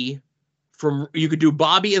Bobby you could do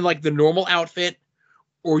Bobby in like the normal outfit,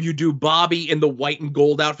 or you do Bobby in the white and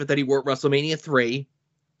gold outfit that he wore at WrestleMania 3.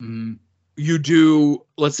 You do,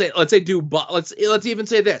 let's even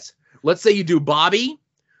say this. Let's say you do Bobby,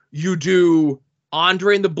 you do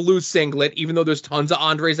Andre in the blue singlet, even though there's tons of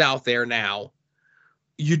Andres out there now.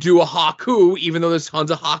 You do a Haku, even though there's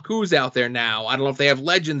tons of Hakus out there now. I don't know if they have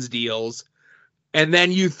Legends deals. And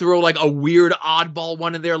then you throw like a weird oddball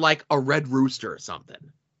one in there, like a Red Rooster or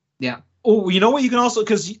something. Yeah. Oh, you know what? You can also,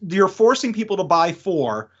 because you're forcing people to buy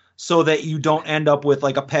 4 so that you don't end up with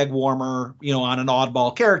like a peg warmer, on an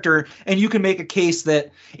oddball character. And you can make a case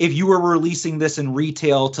that if you were releasing this in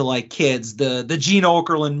retail to like kids, the Gene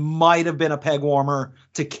Okerlund might have been a peg warmer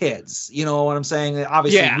to kids. You know what I'm saying?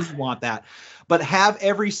 Obviously, we want that. But have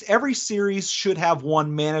every series should have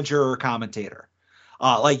one manager or commentator.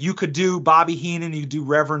 Like you could do Bobby Heenan, you could do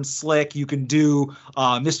Reverend Slick, you can do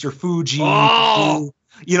Mr. Fuji,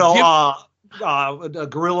 you can do,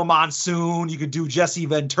 Gorilla Monsoon, you could do Jesse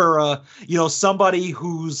Ventura. Somebody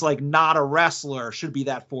who's like not a wrestler should be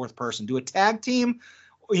that fourth person. Do a tag team,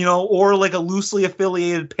 or like a loosely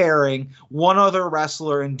affiliated pairing, one other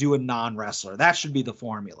wrestler and do a non-wrestler. That should be the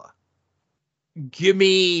formula. Give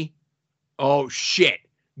me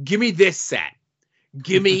this set.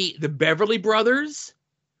 Give me the Beverly Brothers.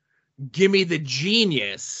 Give me the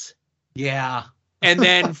Genius. Yeah. And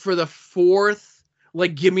then for the fourth,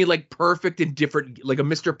 like, give me like Perfect in different, like a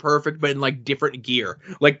Mr. Perfect, but in like different gear.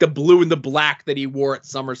 Like the blue and the black that he wore at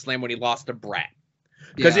SummerSlam when he lost to Brett.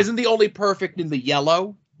 Because isn't the only Perfect in the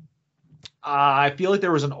yellow? I feel like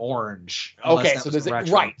there was an orange. Okay, so there's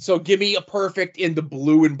right. So give me a Perfect in the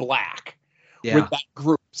blue and black. Yeah. With that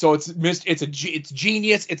group. So it's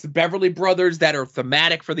Genius, it's the Beverly Brothers that are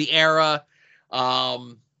thematic for the era.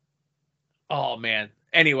 Oh man.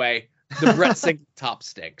 Anyway, the Brett Singh top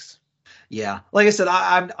stinks. Yeah. Like I said,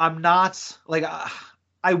 I'm not like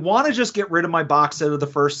I want to just get rid of my box set of the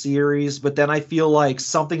first series, but then I feel like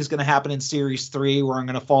something's going to happen in series 3 where I'm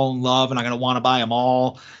going to fall in love and I'm going to want to buy them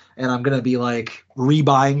all. And I'm going to be like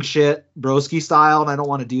rebuying shit broski style. And I don't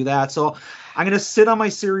want to do that. So I'm going to sit on my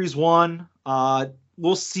series 1.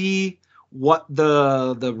 We'll see what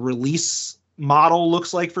the release model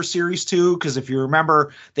looks like for series 2. Cause if you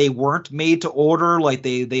remember, they weren't made to order. Like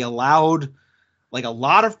they allowed like a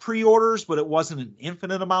lot of pre-orders, but it wasn't an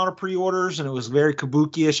infinite amount of pre-orders. And it was very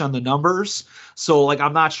kabuki-ish on the numbers. So like,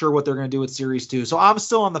 I'm not sure what they're going to do with series 2. So I'm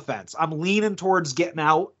still on the fence. I'm leaning towards getting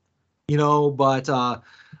out, but,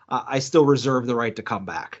 I still reserve the right to come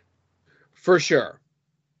back. For sure.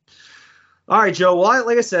 All right, Joe. Well,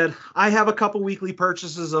 like I said, I have a couple weekly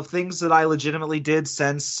purchases of things that I legitimately did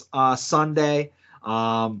since Sunday.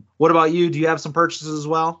 What about you? Do you have some purchases as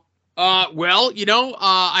well? Well,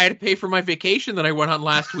 I had to pay for my vacation that I went on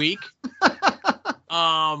last week.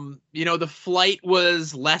 The flight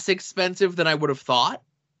was less expensive than I would have thought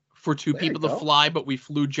for two people to fly, but we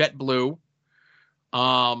flew JetBlue.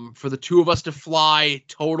 For the two of us to fly,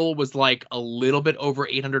 total was like a little bit over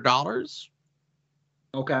 $800.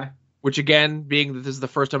 Okay. Which again, being that this is the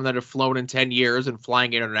first time that I've flown in 10 years and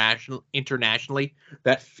flying internationally,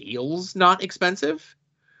 that feels not expensive.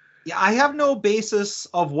 Yeah, I have no basis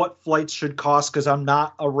of what flights should cost because I'm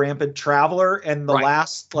not a rampant traveler. And the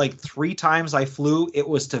last like 3 times I flew, it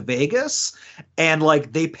was to Vegas, and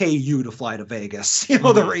like they pay you to fly to Vegas.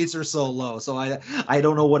 The rates are so low, so I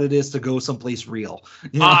don't know what it is to go someplace real.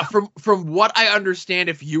 From what I understand,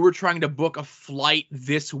 if you were trying to book a flight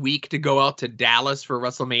this week to go out to Dallas for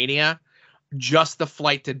WrestleMania, just the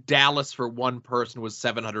flight to Dallas for one person was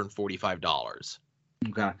 $745.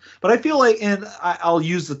 Okay. But I feel like, and I'll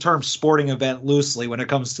use the term sporting event loosely when it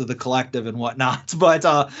comes to the collective and whatnot, but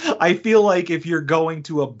I feel like if you're going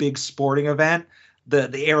to a big sporting event,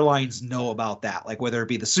 the airlines know about that, like whether it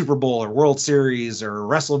be the Super Bowl or World Series or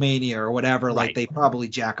WrestleMania or whatever, like they probably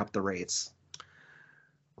jack up the rates.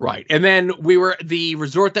 Right. And then the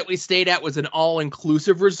resort that we stayed at was an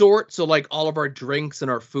all-inclusive resort, so like all of our drinks and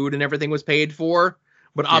our food and everything was paid for.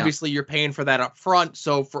 But obviously you're paying for that up front.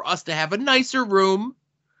 So for us to have a nicer room,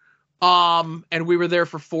 and we were there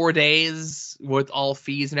for 4 days with all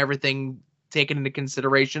fees and everything taken into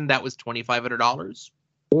consideration, that was $2,500.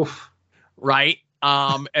 Oof. Right.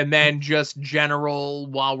 And then just general,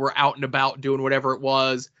 while we're out and about doing whatever it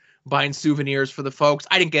was, buying souvenirs for the folks.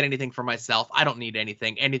 I didn't get anything for myself. I don't need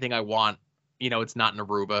anything I want. It's not an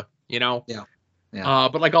Aruba, Yeah.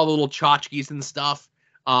 But like all the little tchotchkes and stuff.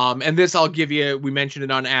 And this I'll give you, we mentioned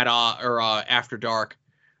it on After Dark.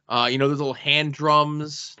 Those little hand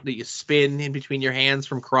drums that you spin in between your hands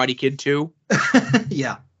from Karate Kid 2.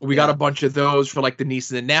 Yeah. We got a bunch of those for like the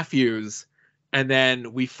nieces and nephews. And then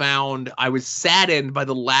I was saddened by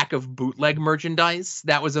the lack of bootleg merchandise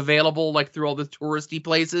that was available like through all the touristy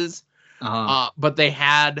places. But they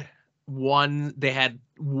had one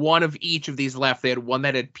of each of these left. They had one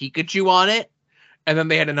that had Pikachu on it. And then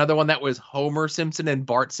they had another one that was Homer Simpson and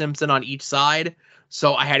Bart Simpson on each side.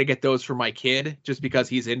 So I had to get those for my kid just because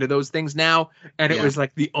he's into those things now. And it was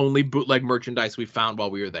like the only bootleg merchandise we found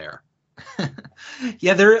while we were there.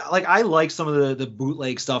 Yeah, I like some of the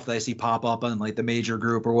bootleg stuff that I see pop up on like the Major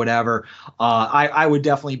Group or whatever. I would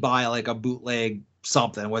definitely buy like a bootleg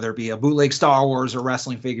something, whether it be a bootleg Star Wars or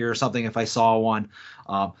wrestling figure or something if I saw one.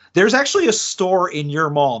 There's actually a store in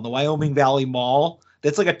your mall, in the Wyoming Valley Mall,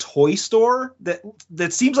 that's like a toy store that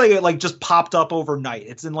seems like it like just popped up overnight.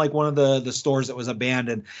 It's in like one of the stores that was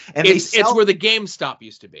abandoned, and it's where the GameStop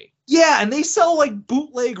used to be. Yeah, and they sell like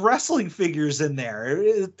bootleg wrestling figures in there.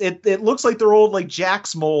 It looks like they're old like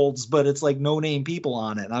Jax molds, but it's like no name people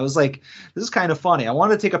on it. And I was like, this is kind of funny. I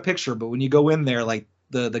wanted to take a picture, but when you go in there, like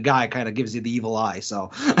the guy kind of gives you the evil eye. So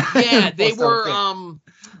yeah, they were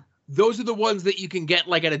those are the ones that you can get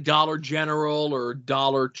like at a Dollar General or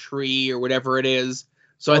Dollar Tree or whatever it is.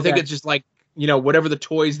 So I think it's just like, whatever the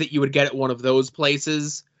toys that you would get at one of those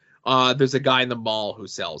places, there's a guy in the mall who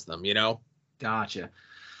sells them, Gotcha.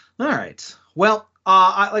 All right. Well,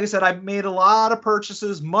 like I said, I made a lot of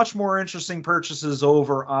purchases, much more interesting purchases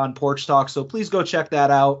over on Porch Talk. So please go check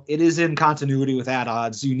that out. It is in continuity with At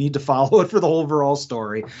Odds. You need to follow it for the whole overall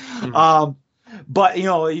story. Mm-hmm. But,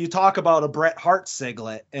 you talk about a Bret Hart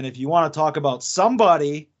siglet, and if you want to talk about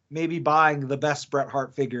somebody maybe buying the best Bret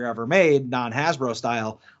Hart figure ever made, non-Hasbro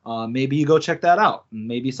style, maybe you go check that out.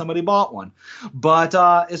 Maybe somebody bought one. But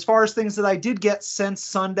as far as things that I did get since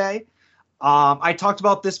Sunday, I talked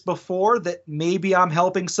about this before, that maybe I'm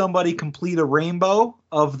helping somebody complete a rainbow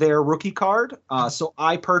of their rookie card. So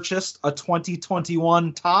I purchased a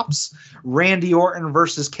 2021 Topps Randy Orton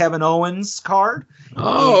versus Kevin Owens card.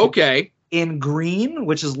 Oh, okay. In green,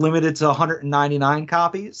 which is limited to 199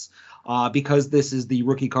 copies. Because this is the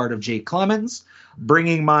rookie card of Jake Clemens,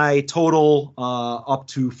 bringing my total up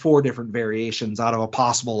to 4 different variations out of a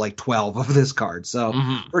possible like 12 of this card. So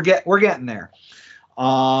we're getting there.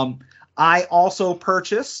 I also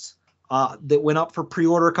purchased that went up for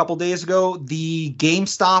pre-order a couple days ago, the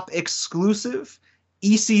GameStop exclusive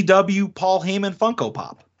ECW Paul Heyman Funko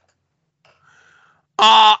Pop.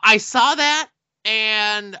 I saw that,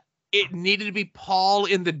 and it needed to be Paul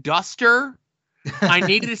in the duster. I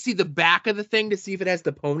needed to see the back of the thing to see if it has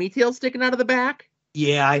the ponytail sticking out of the back.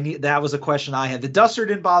 Yeah, that was a question I had. The duster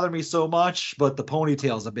didn't bother me so much, but the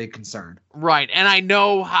ponytail is a big concern. Right, and I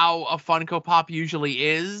know how a Funko Pop usually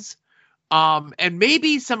is. And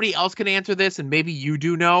maybe somebody else can answer this, and maybe you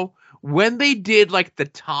do know. When they did like the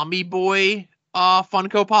Tommy Boy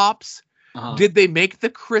Funko Pops, did they make the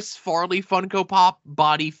Chris Farley Funko Pop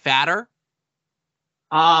body fatter?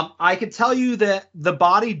 I can tell you that the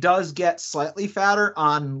body does get slightly fatter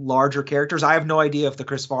on larger characters. I have no idea if the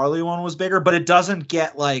Chris Farley one was bigger, but it doesn't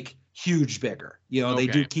get like huge bigger. They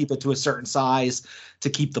do keep it to a certain size to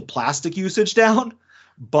keep the plastic usage down,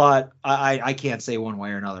 but I can't say one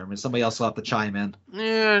way or another. I mean, somebody else will have to chime in.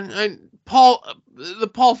 Yeah, the Paul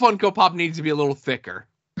Funko Pop needs to be a little thicker.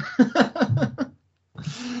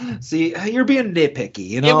 See, you're being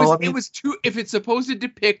nitpicky, It was too. If it's supposed to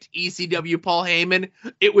depict ECW Paul Heyman,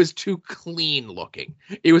 it was too clean looking.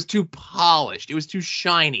 It was too polished. It was too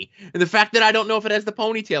shiny. And the fact that I don't know if it has the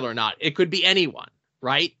ponytail or not, it could be anyone,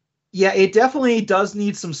 right? Yeah, it definitely does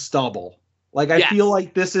need some stubble. Like, I feel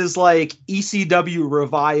like this is like ECW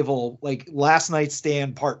Revival, like Last Night's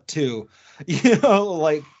Stand Part 2.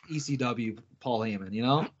 Like ECW Paul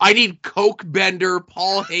Heyman, I need Coke Bender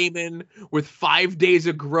Paul Heyman with 5 days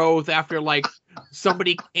of growth after like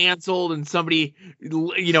somebody canceled and somebody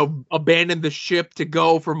abandoned the ship to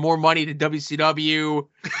go for more money to WCW.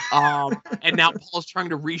 And now Paul's trying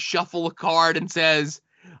to reshuffle a card and says,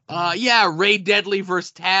 Ray Deadly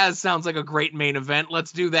versus Taz sounds like a great main event.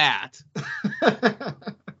 Let's do that.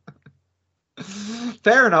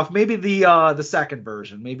 Fair enough. Maybe the second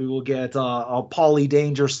version. Maybe we'll get a Paulie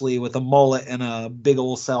Dangerously with a mullet and a big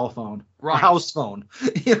old cell phone, right? House phone.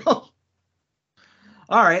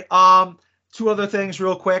 All right. 2 other things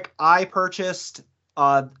real quick. I purchased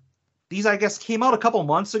these. I guess came out a couple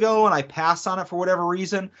months ago, and I passed on it for whatever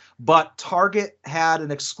reason. But Target had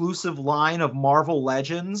an exclusive line of Marvel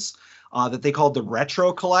Legends that they called the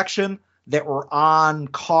Retro Collection, that were on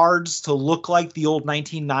cards to look like the old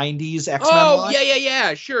 1990s X-Men. Oh,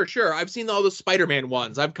 yeah. Sure. I've seen all the Spider-Man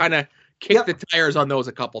ones. I've kind of kicked the tires on those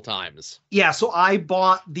a couple times. Yeah, so I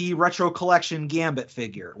bought the Retro Collection Gambit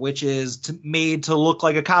figure, which is made to look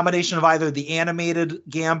like a combination of either the animated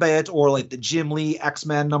Gambit or like the Jim Lee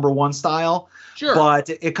X-Men #1 style. Sure. But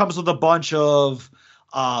it comes with a bunch of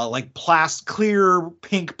like clear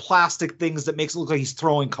pink plastic things that makes it look like he's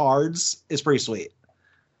throwing cards. It's pretty sweet.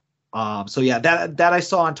 So yeah, that I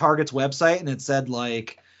saw on Target's website, and it said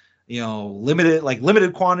like,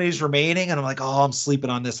 limited quantities remaining, and I'm like, oh, I'm sleeping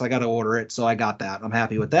on this. I got to order it. So I got that. I'm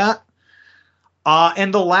happy with that.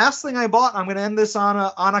 And the last thing I bought, I'm going to end this on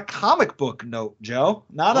a comic book note, Joe.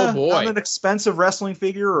 Not an expensive wrestling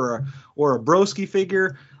figure or a broski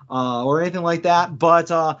figure, or anything like that. But,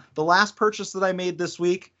 the last purchase that I made this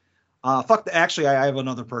week, actually, I have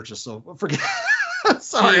another purchase, so forget.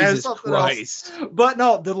 Sorry, I had Jesus something Christ. else. But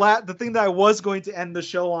no, the thing that I was going to end the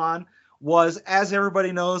show on was, as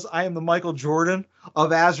everybody knows, I am the Michael Jordan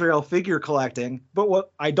of Azrael figure collecting. But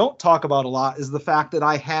what I don't talk about a lot is the fact that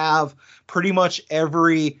I have pretty much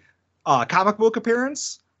every comic book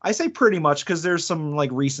appearance. I say pretty much because there's some like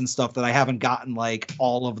recent stuff that I haven't gotten like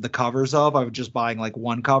all of the covers of. I was just buying like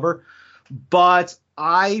one cover. But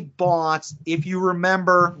I bought, if you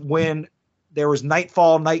remember when there was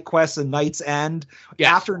Nightfall, Night Quest, and Night's End.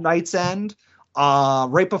 Yes. After Night's End,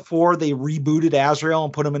 right before they rebooted Azrael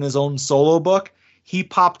and put him in his own solo book, he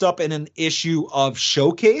popped up in an issue of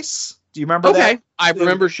Showcase. Do you remember that? Okay, I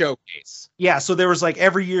remember Showcase. Yeah, so there was like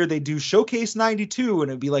every year they do Showcase 92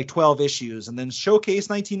 and it'd be like 12 issues, and then Showcase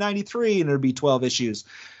 1993 and it'd be 12 issues.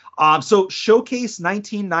 So Showcase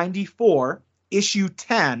 1994, issue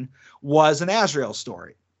 10, was an Azrael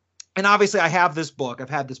story. And obviously I have this book. I've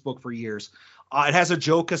had this book for years. It has a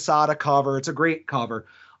Joe Quesada cover. It's a great cover.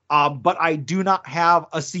 But I do not have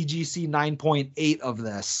a CGC 9.8 of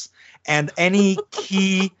this. And any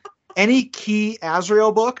key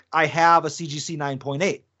Azrael book, I have a CGC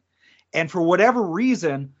 9.8. And for whatever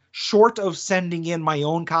reason, short of sending in my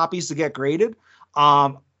own copies to get graded,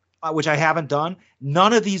 which I haven't done,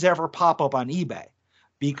 none of these ever pop up on eBay.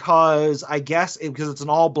 Because I guess because it's an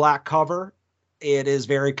all black cover, it is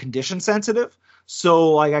very condition sensitive.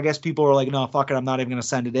 So like, I guess people are like, no, fuck it, I'm not even going to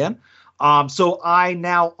send it in. So I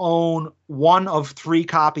now own one of 3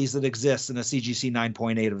 copies that exist in a CGC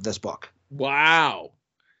 9.8 of this book. Wow.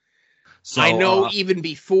 So I know even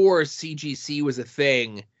before CGC was a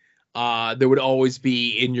thing, there would always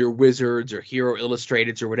be in your Wizards or Hero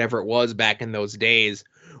Illustrateds or whatever it was back in those days,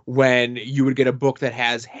 when you would get a book that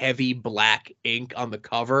has heavy black ink on the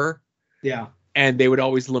cover. Yeah. And they would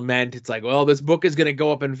always lament, it's like, well, this book is going to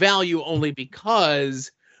go up in value only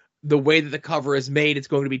because the way that the cover is made, it's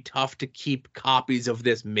going to be tough to keep copies of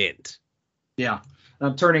this mint. Yeah.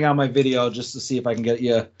 I'm turning on my video just to see if I can get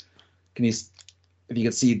you. If you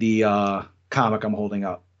can see the comic I'm holding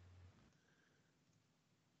up.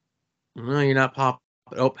 No, you're not popping.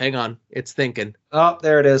 Oh, hang on. It's thinking. Oh,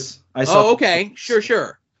 there it is. Oh, okay.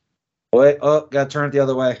 Sure. Wait, gotta turn it the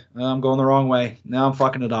other way. I'm going the wrong way. Now I'm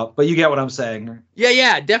fucking it up. But you get what I'm saying.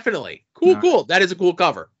 Yeah, definitely. Cool. That is a cool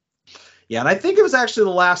cover. Yeah, and I think it was actually the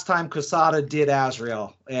last time Quesada did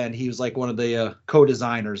Azrael, and he was like one of the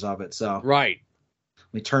co-designers of it. So right.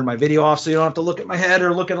 Let me turn my video off so you don't have to look at my head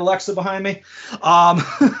or look at Alexa behind me.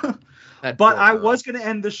 But I was going to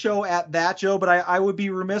end the show at that, Joe, but I would be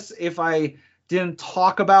remiss if I didn't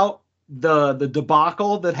talk about the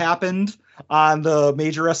debacle that happened on the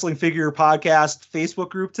Major Wrestling Figure Podcast Facebook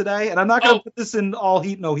group today. And I'm not going to put this in all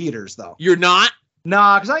heat, no heaters, though. You're not?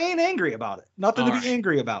 Nah, because I ain't angry about it. Nothing to be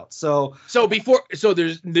angry about. So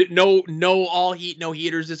there's no all heat, no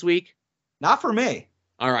heaters this week? Not for me.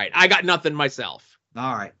 All right. I got nothing myself.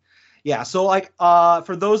 All right. Yeah. So like,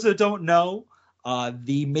 for those that don't know,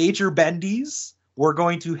 the Major Bendies, we're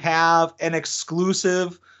going to have an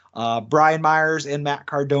exclusive Brian Myers and Matt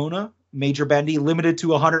Cardona Major Bendy, limited to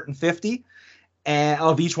 150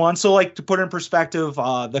 of each one. So like, to put in perspective,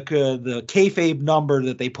 the kayfabe number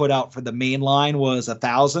that they put out for the main line was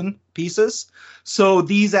 1,000 pieces. So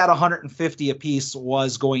these at 150 a piece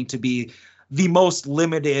was going to be the most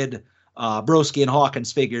limited Broski and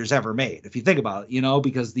Hawkins figures ever made, if you think about it,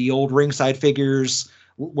 because the old ringside figures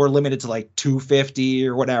were limited to like 250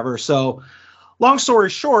 or whatever. So long story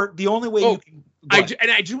short, the only way you can... I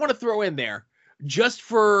just want to throw in there, just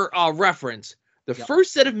for reference, the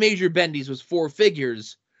first set of Major Bendies was 4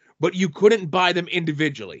 figures, but you couldn't buy them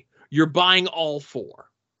individually. You're buying all 4.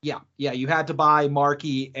 Yeah, you had to buy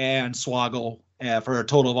Markey and Swoggle for a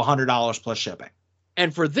total of $100 plus shipping.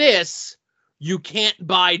 And for this, you can't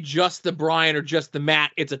buy just the Brian or just the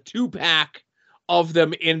Matt. It's a 2-pack of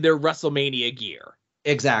them in their WrestleMania gear.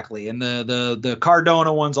 Exactly, and the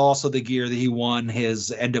Cardona one's also the gear that he won his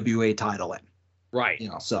NWA title in. Right.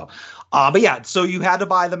 So, but yeah, so you had to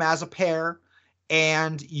buy them as a pair,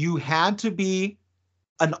 and you had to be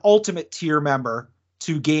an Ultimate tier member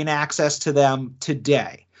to gain access to them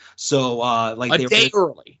today. So, like a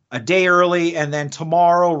day early, and then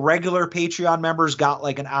tomorrow, regular Patreon members got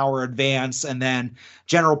like an hour advance, and then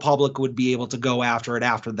general public would be able to go after it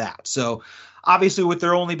after that. So, obviously, with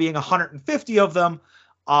there only being 150 of them,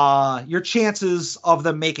 your chances of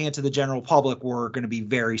them making it to the general public were going to be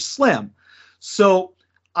very slim. So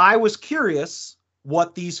I was curious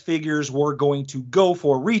what these figures were going to go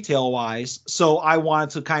for retail wise. So I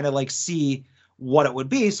wanted to kind of like see what it would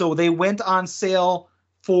be. So they went on sale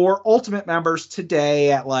for Ultimate members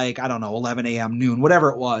today at like, I don't know, 11 a.m., noon,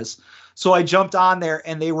 whatever it was. So I jumped on there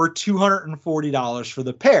and they were $240 for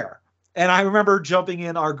the pair. And I remember jumping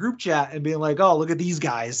in our group chat and being like, oh, look at these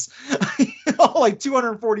guys. Like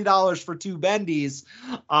 $240 for 2 bendies.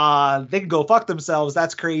 They can go fuck themselves.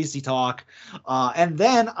 That's crazy talk. And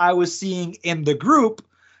then I was seeing in the group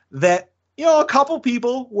that, a couple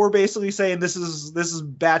people were basically saying this is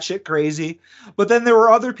batshit crazy. But then there were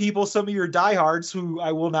other people, some of your diehards who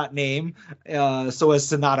I will not name so as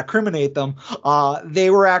to not incriminate them. They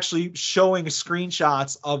were actually showing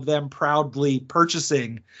screenshots of them proudly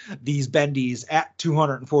purchasing these bendies at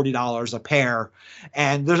 $240 a pair.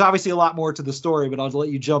 And there's obviously a lot more to the story, but I'll let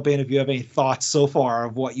you jump in if you have any thoughts so far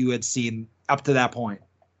of what you had seen up to that point.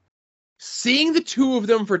 Seeing the 2 of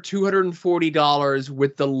them for $240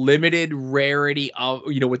 with the limited rarity of,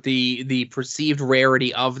 with the perceived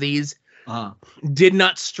rarity of these did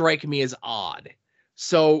not strike me as odd.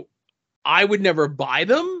 So I would never buy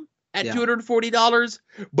them at $240,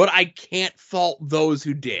 but I can't fault those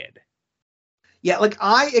who did. Yeah, like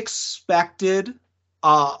I expected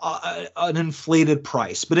an inflated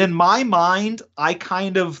price, but in my mind, I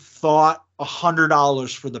kind of thought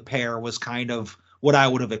 $100 for the pair was kind of what I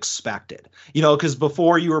would have expected, because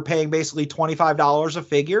before you were paying basically $25 a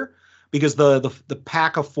figure because the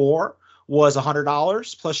pack of 4 was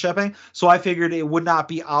 $100 plus shipping. So I figured it would not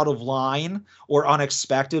be out of line or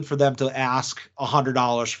unexpected for them to ask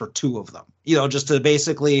 $100 for 2 of them, just to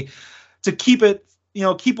basically to keep it,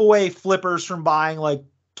 keep away flippers from buying like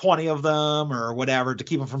 20 of them or whatever, to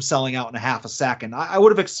keep them from selling out in a half a second. I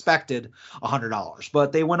would have expected $100,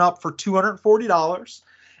 but they went up for $240.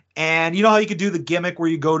 And you know how you could do the gimmick where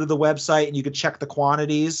you go to the website and you could check the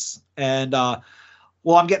quantities? And,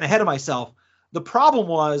 I'm getting ahead of myself. The problem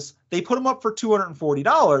was they put them up for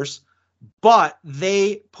 $240, but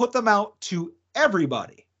they put them out to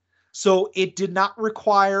everybody. So it did not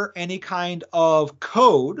require any kind of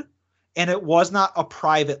code, and it was not a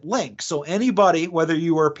private link. So anybody, whether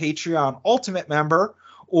you were a Patreon Ultimate member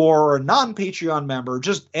or a non-Patreon member,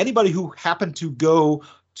 just anybody who happened to go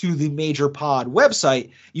to the Major Pod website,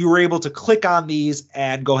 you were able to click on these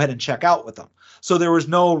and go ahead and check out with them. So there was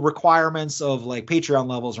no requirements of like Patreon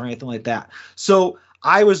levels or anything like that. So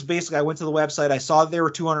I went to the website, I saw they were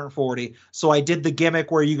 240. So I did the gimmick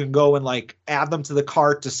where you can go and like add them to the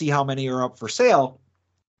cart to see how many are up for sale.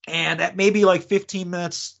 And at maybe like 15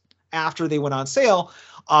 minutes after they went on sale,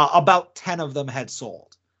 about 10 of them had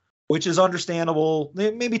sold, which is understandable.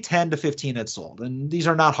 Maybe 10 to 15 had sold. And these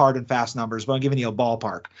are not hard and fast numbers, but I'm giving you a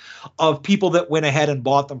ballpark of people that went ahead and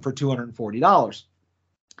bought them for $240.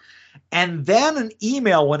 And then an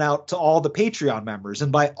email went out to all the Patreon members.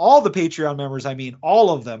 And by all the Patreon members, I mean all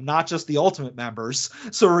of them, not just the Ultimate members.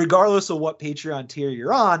 So regardless of what Patreon tier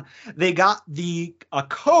you're on, they got a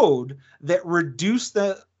code that reduced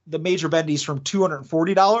the Major Bendies from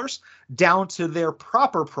 $240 down to their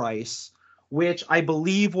proper price, which I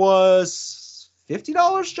believe was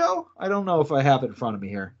 $50, Joe? I don't know if I have it in front of me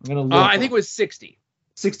here. I'm going to look. I think it was $60.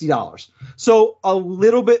 $60. So a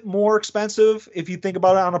little bit more expensive if you think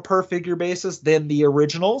about it on a per figure basis than the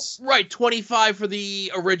originals. Right, $25 for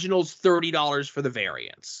the originals, $30 for the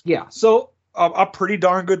variants. Yeah, so a pretty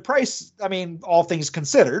darn good price. I mean, all things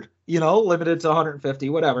considered, limited to 150,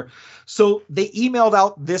 whatever. So they emailed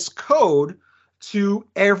out this code to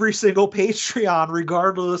every single Patreon,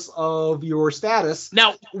 regardless of your status.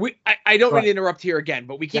 Now, I don't mean to interrupt here again,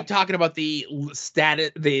 but we keep talking about the status,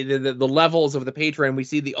 the levels of the Patreon. We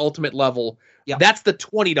see the Ultimate level. Yeah, that's the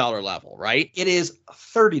 $20 level, right? It is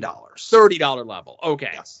 $30. $30 level. Okay.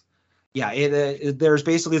 Yes. Yeah. There's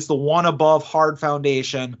basically, it's the one above Hard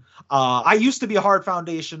Foundation. I used to be a Hard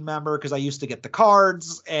Foundation member because I used to get the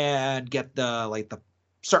cards and get the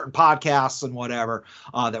certain podcasts and whatever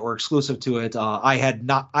that were exclusive to it. I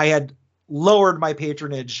had lowered my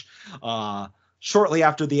patronage shortly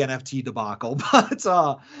after the NFT debacle, but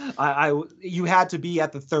you had to be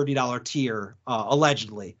at the $30 tier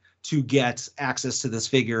allegedly to get access to this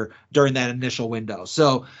figure during that initial window.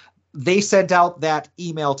 So they sent out that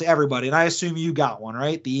email to everybody, and I assume you got one,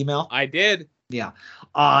 right? The email? I did. Yeah.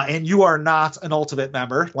 And you are not an Ultimate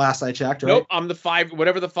member, last I checked, right? Nope, I'm the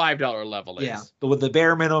whatever the $5 level is. Yeah, with the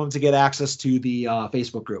bare minimum to get access to the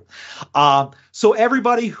Facebook group. So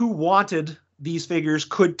everybody who wanted these figures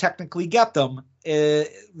could technically get them.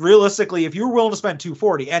 Realistically, if you were willing to spend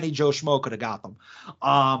 $240, any Joe Schmo could have got them.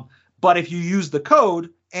 But if you use the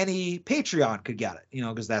code, any Patreon could get it,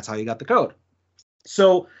 because that's how you got the code.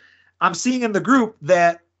 So I'm seeing in the group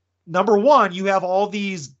that, number one, you have all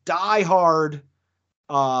these diehard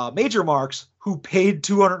Major Marks who paid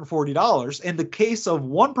 $240. In the case of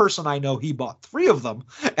one person I know, he bought 3 of them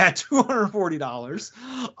at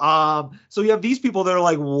 $240. So you have these people that are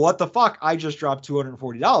like, what the fuck? I just dropped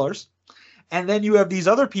 $240. And then you have these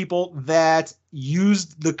other people that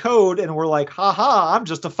used the code and were like, haha, I'm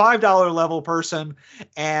just a $5 level person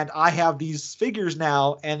and I have these figures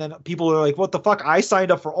now. And then people are like, what the fuck? I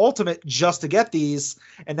signed up for Ultimate just to get these,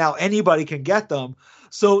 and now anybody can get them.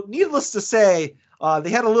 So needless to say, they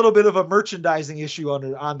had a little bit of a merchandising issue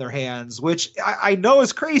on their hands, which I know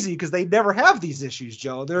is crazy because they never have these issues,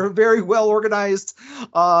 Joe. They're a very well organized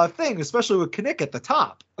thing, especially with Kinnick at the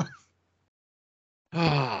top.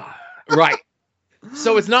 Right.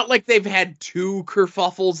 So it's not like they've had 2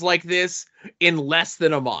 kerfuffles like this in less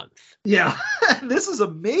than a month. Yeah, this is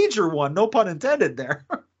a major one. No pun intended there.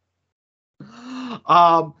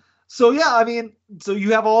 So yeah, I mean, so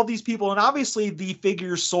you have all these people, and obviously the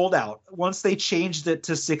figures sold out. Once they changed it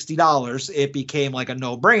to $60, it became like a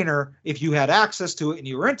no-brainer if you had access to it and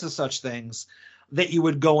you were into such things that you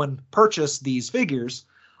would go and purchase these figures.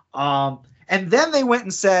 And then they went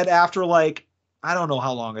and said after like, I don't know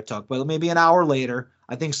how long it took, but maybe an hour later,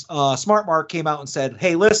 I think Smart Mark came out and said,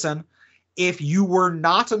 hey, listen, if you were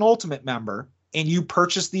not an Ultimate member and you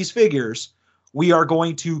purchased these figures, we are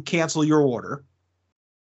going to cancel your order.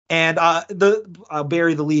 And I'll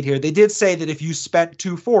bury the lead here. They did say that if you spent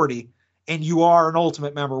 $240 and you are an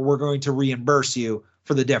Ultimate member, we're going to reimburse you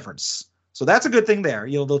for the difference. So that's a good thing there.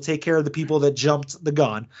 You know, they'll take care of the people that jumped the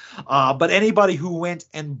gun. But anybody who went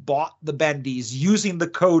and bought the bendies using the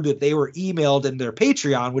code that they were emailed in their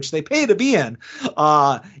Patreon, which they pay to be in,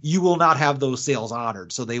 you will not have those sales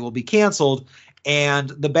honored. So they will be canceled, and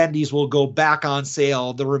the bendies will go back on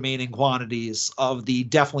sale. The remaining quantities of the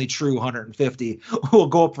definitely true 150 will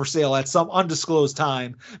go up for sale at some undisclosed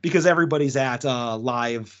time because everybody's at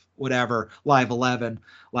live 11,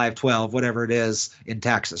 live 12, whatever it is in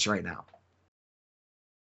Texas right now.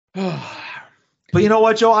 But you know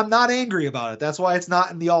what, Joe? I'm not angry about it. That's why it's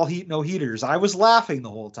not in the all heat, no heaters. I was laughing the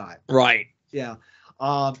whole time. Right. Yeah.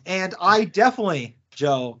 And I definitely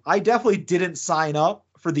didn't sign up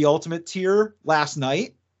for the Ultimate tier last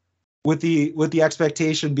night with the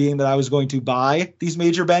expectation being that I was going to buy these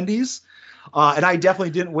major bendies. And I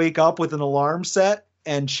definitely didn't wake up with an alarm set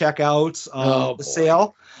and check out the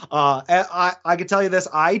sale. I can tell you this.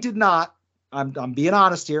 I did not. I'm being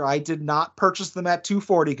honest here. I did not purchase them at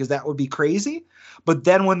 $240 because that would be crazy. But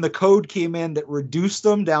then when the code came in that reduced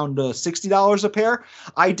them down to $60 a pair,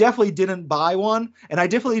 I definitely didn't buy one. And I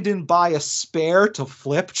definitely didn't buy a spare to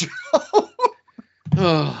flip, Joe.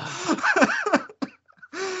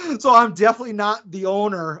 So I'm definitely not the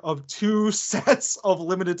owner of 2 sets of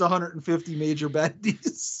limited to 150 major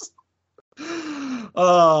bendies.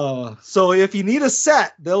 So if you need a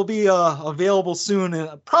set, they'll be available soon,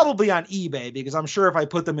 probably on eBay, because I'm sure if I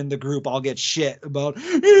put them in the group, I'll get shit about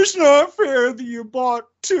it's not fair that you bought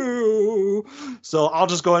 2. So I'll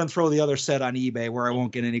just go ahead and throw the other set on eBay where I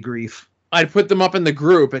won't get any grief. I'd put them up in the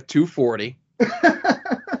group at $240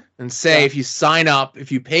 and say, if you sign up,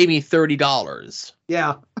 if you pay me $30,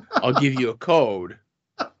 yeah, I'll give you a code.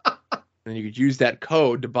 And you could use that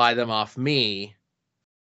code to buy them off me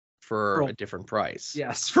for a different price.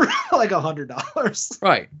 Yes, for like $100.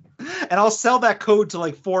 Right. And I'll sell that code to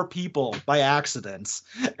like 4 people by accident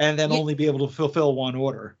and then only be able to fulfill one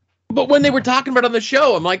order. But when they were talking about it on the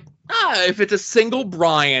show, I'm like, if it's a single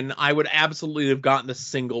Brian, I would absolutely have gotten the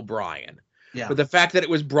single Brian. Yeah. But the fact that it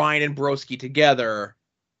was Brian and Broski together,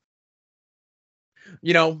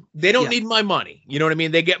 you know, they don't need my money. You know what I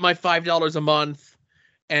mean? They get my $5 a month.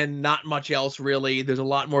 And not much else, really. There's a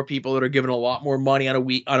lot more people that are giving a lot more money on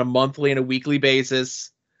a monthly and a weekly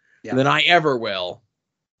basis than I ever will.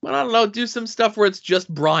 But I don't know, do some stuff where it's just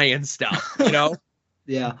Brian stuff, you know?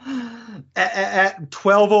 Yeah. At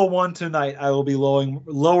 12:01 tonight, I will be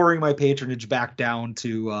lowering my patronage back down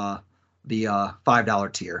to the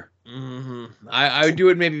 $5 tier. Mm-hmm. I would do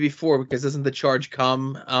it maybe before, because doesn't the charge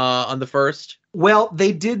come on the 1st? Well,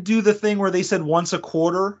 they did do the thing where they said once a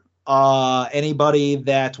quarter. Anybody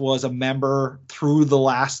that was a member through the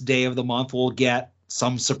last day of the month will get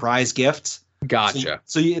some surprise gift. Gotcha.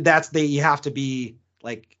 So you have to be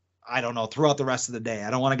like, I don't know, throughout the rest of the day. I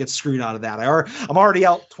don't want to get screwed out of that. I'm already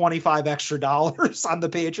out $25 extra on the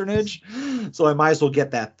patronage, so I might as well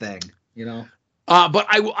get that thing, you know? But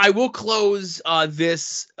I will close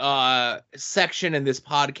this section in this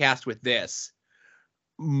podcast with this.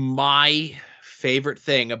 My favorite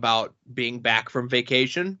thing about being back from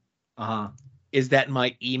vacation is that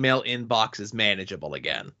my email inbox is manageable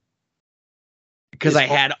again. Because I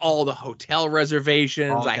had all the hotel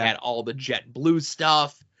reservations, I had all the JetBlue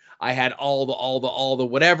stuff, I had all the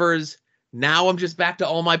whatevers. Now I'm just back to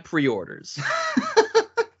all my pre-orders.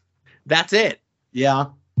 That's it. Yeah.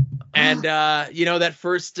 And that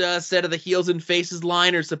first set of the Heels and Faces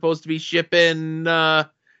line are supposed to be shipping down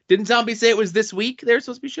Didn't Zombie say it was this week they're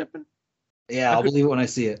supposed to be shipping? Yeah, I'll believe it when I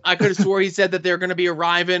see it. I could have swore he said that they're going to be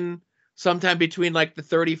arriving sometime between like the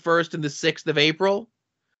 31st and the 6th of April.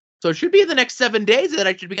 So it should be in the next 7 days that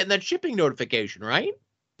I should be getting that shipping notification, right?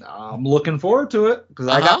 I'm looking forward to it because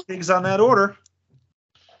I got things on that order.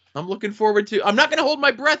 I'm looking forward to. I'm not going to hold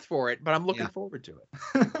my breath for it, but I'm looking forward to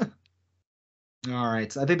it. All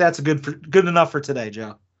right, so I think that's good enough for today,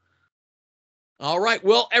 Joe. All right.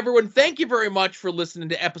 Well, everyone, thank you very much for listening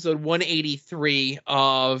to episode 183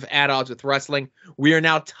 of At Odds with Wrestling. We are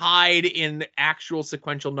now tied in actual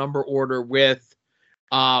sequential number order with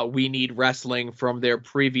We Need Wrestling from their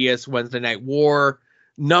previous Wednesday Night War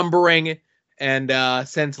numbering. And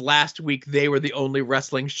since last week, they were the only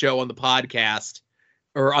wrestling show on the podcast,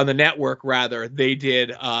 or on the network, rather. They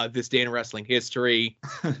did This Day in Wrestling History.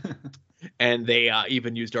 And they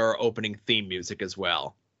even used our opening theme music as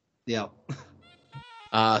well. Yeah.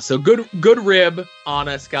 So good rib on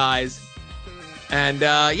us, guys. And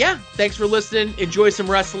thanks for listening. Enjoy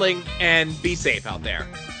some wrestling and be safe out there.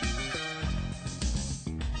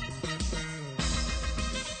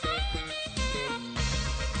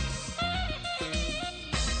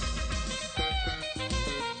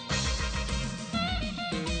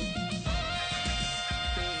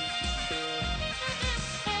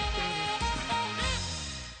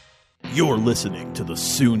 You're listening to the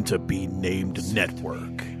soon-to-be-named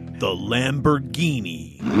network, the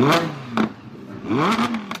Lamborghini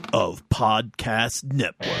of Podcast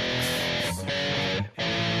Network.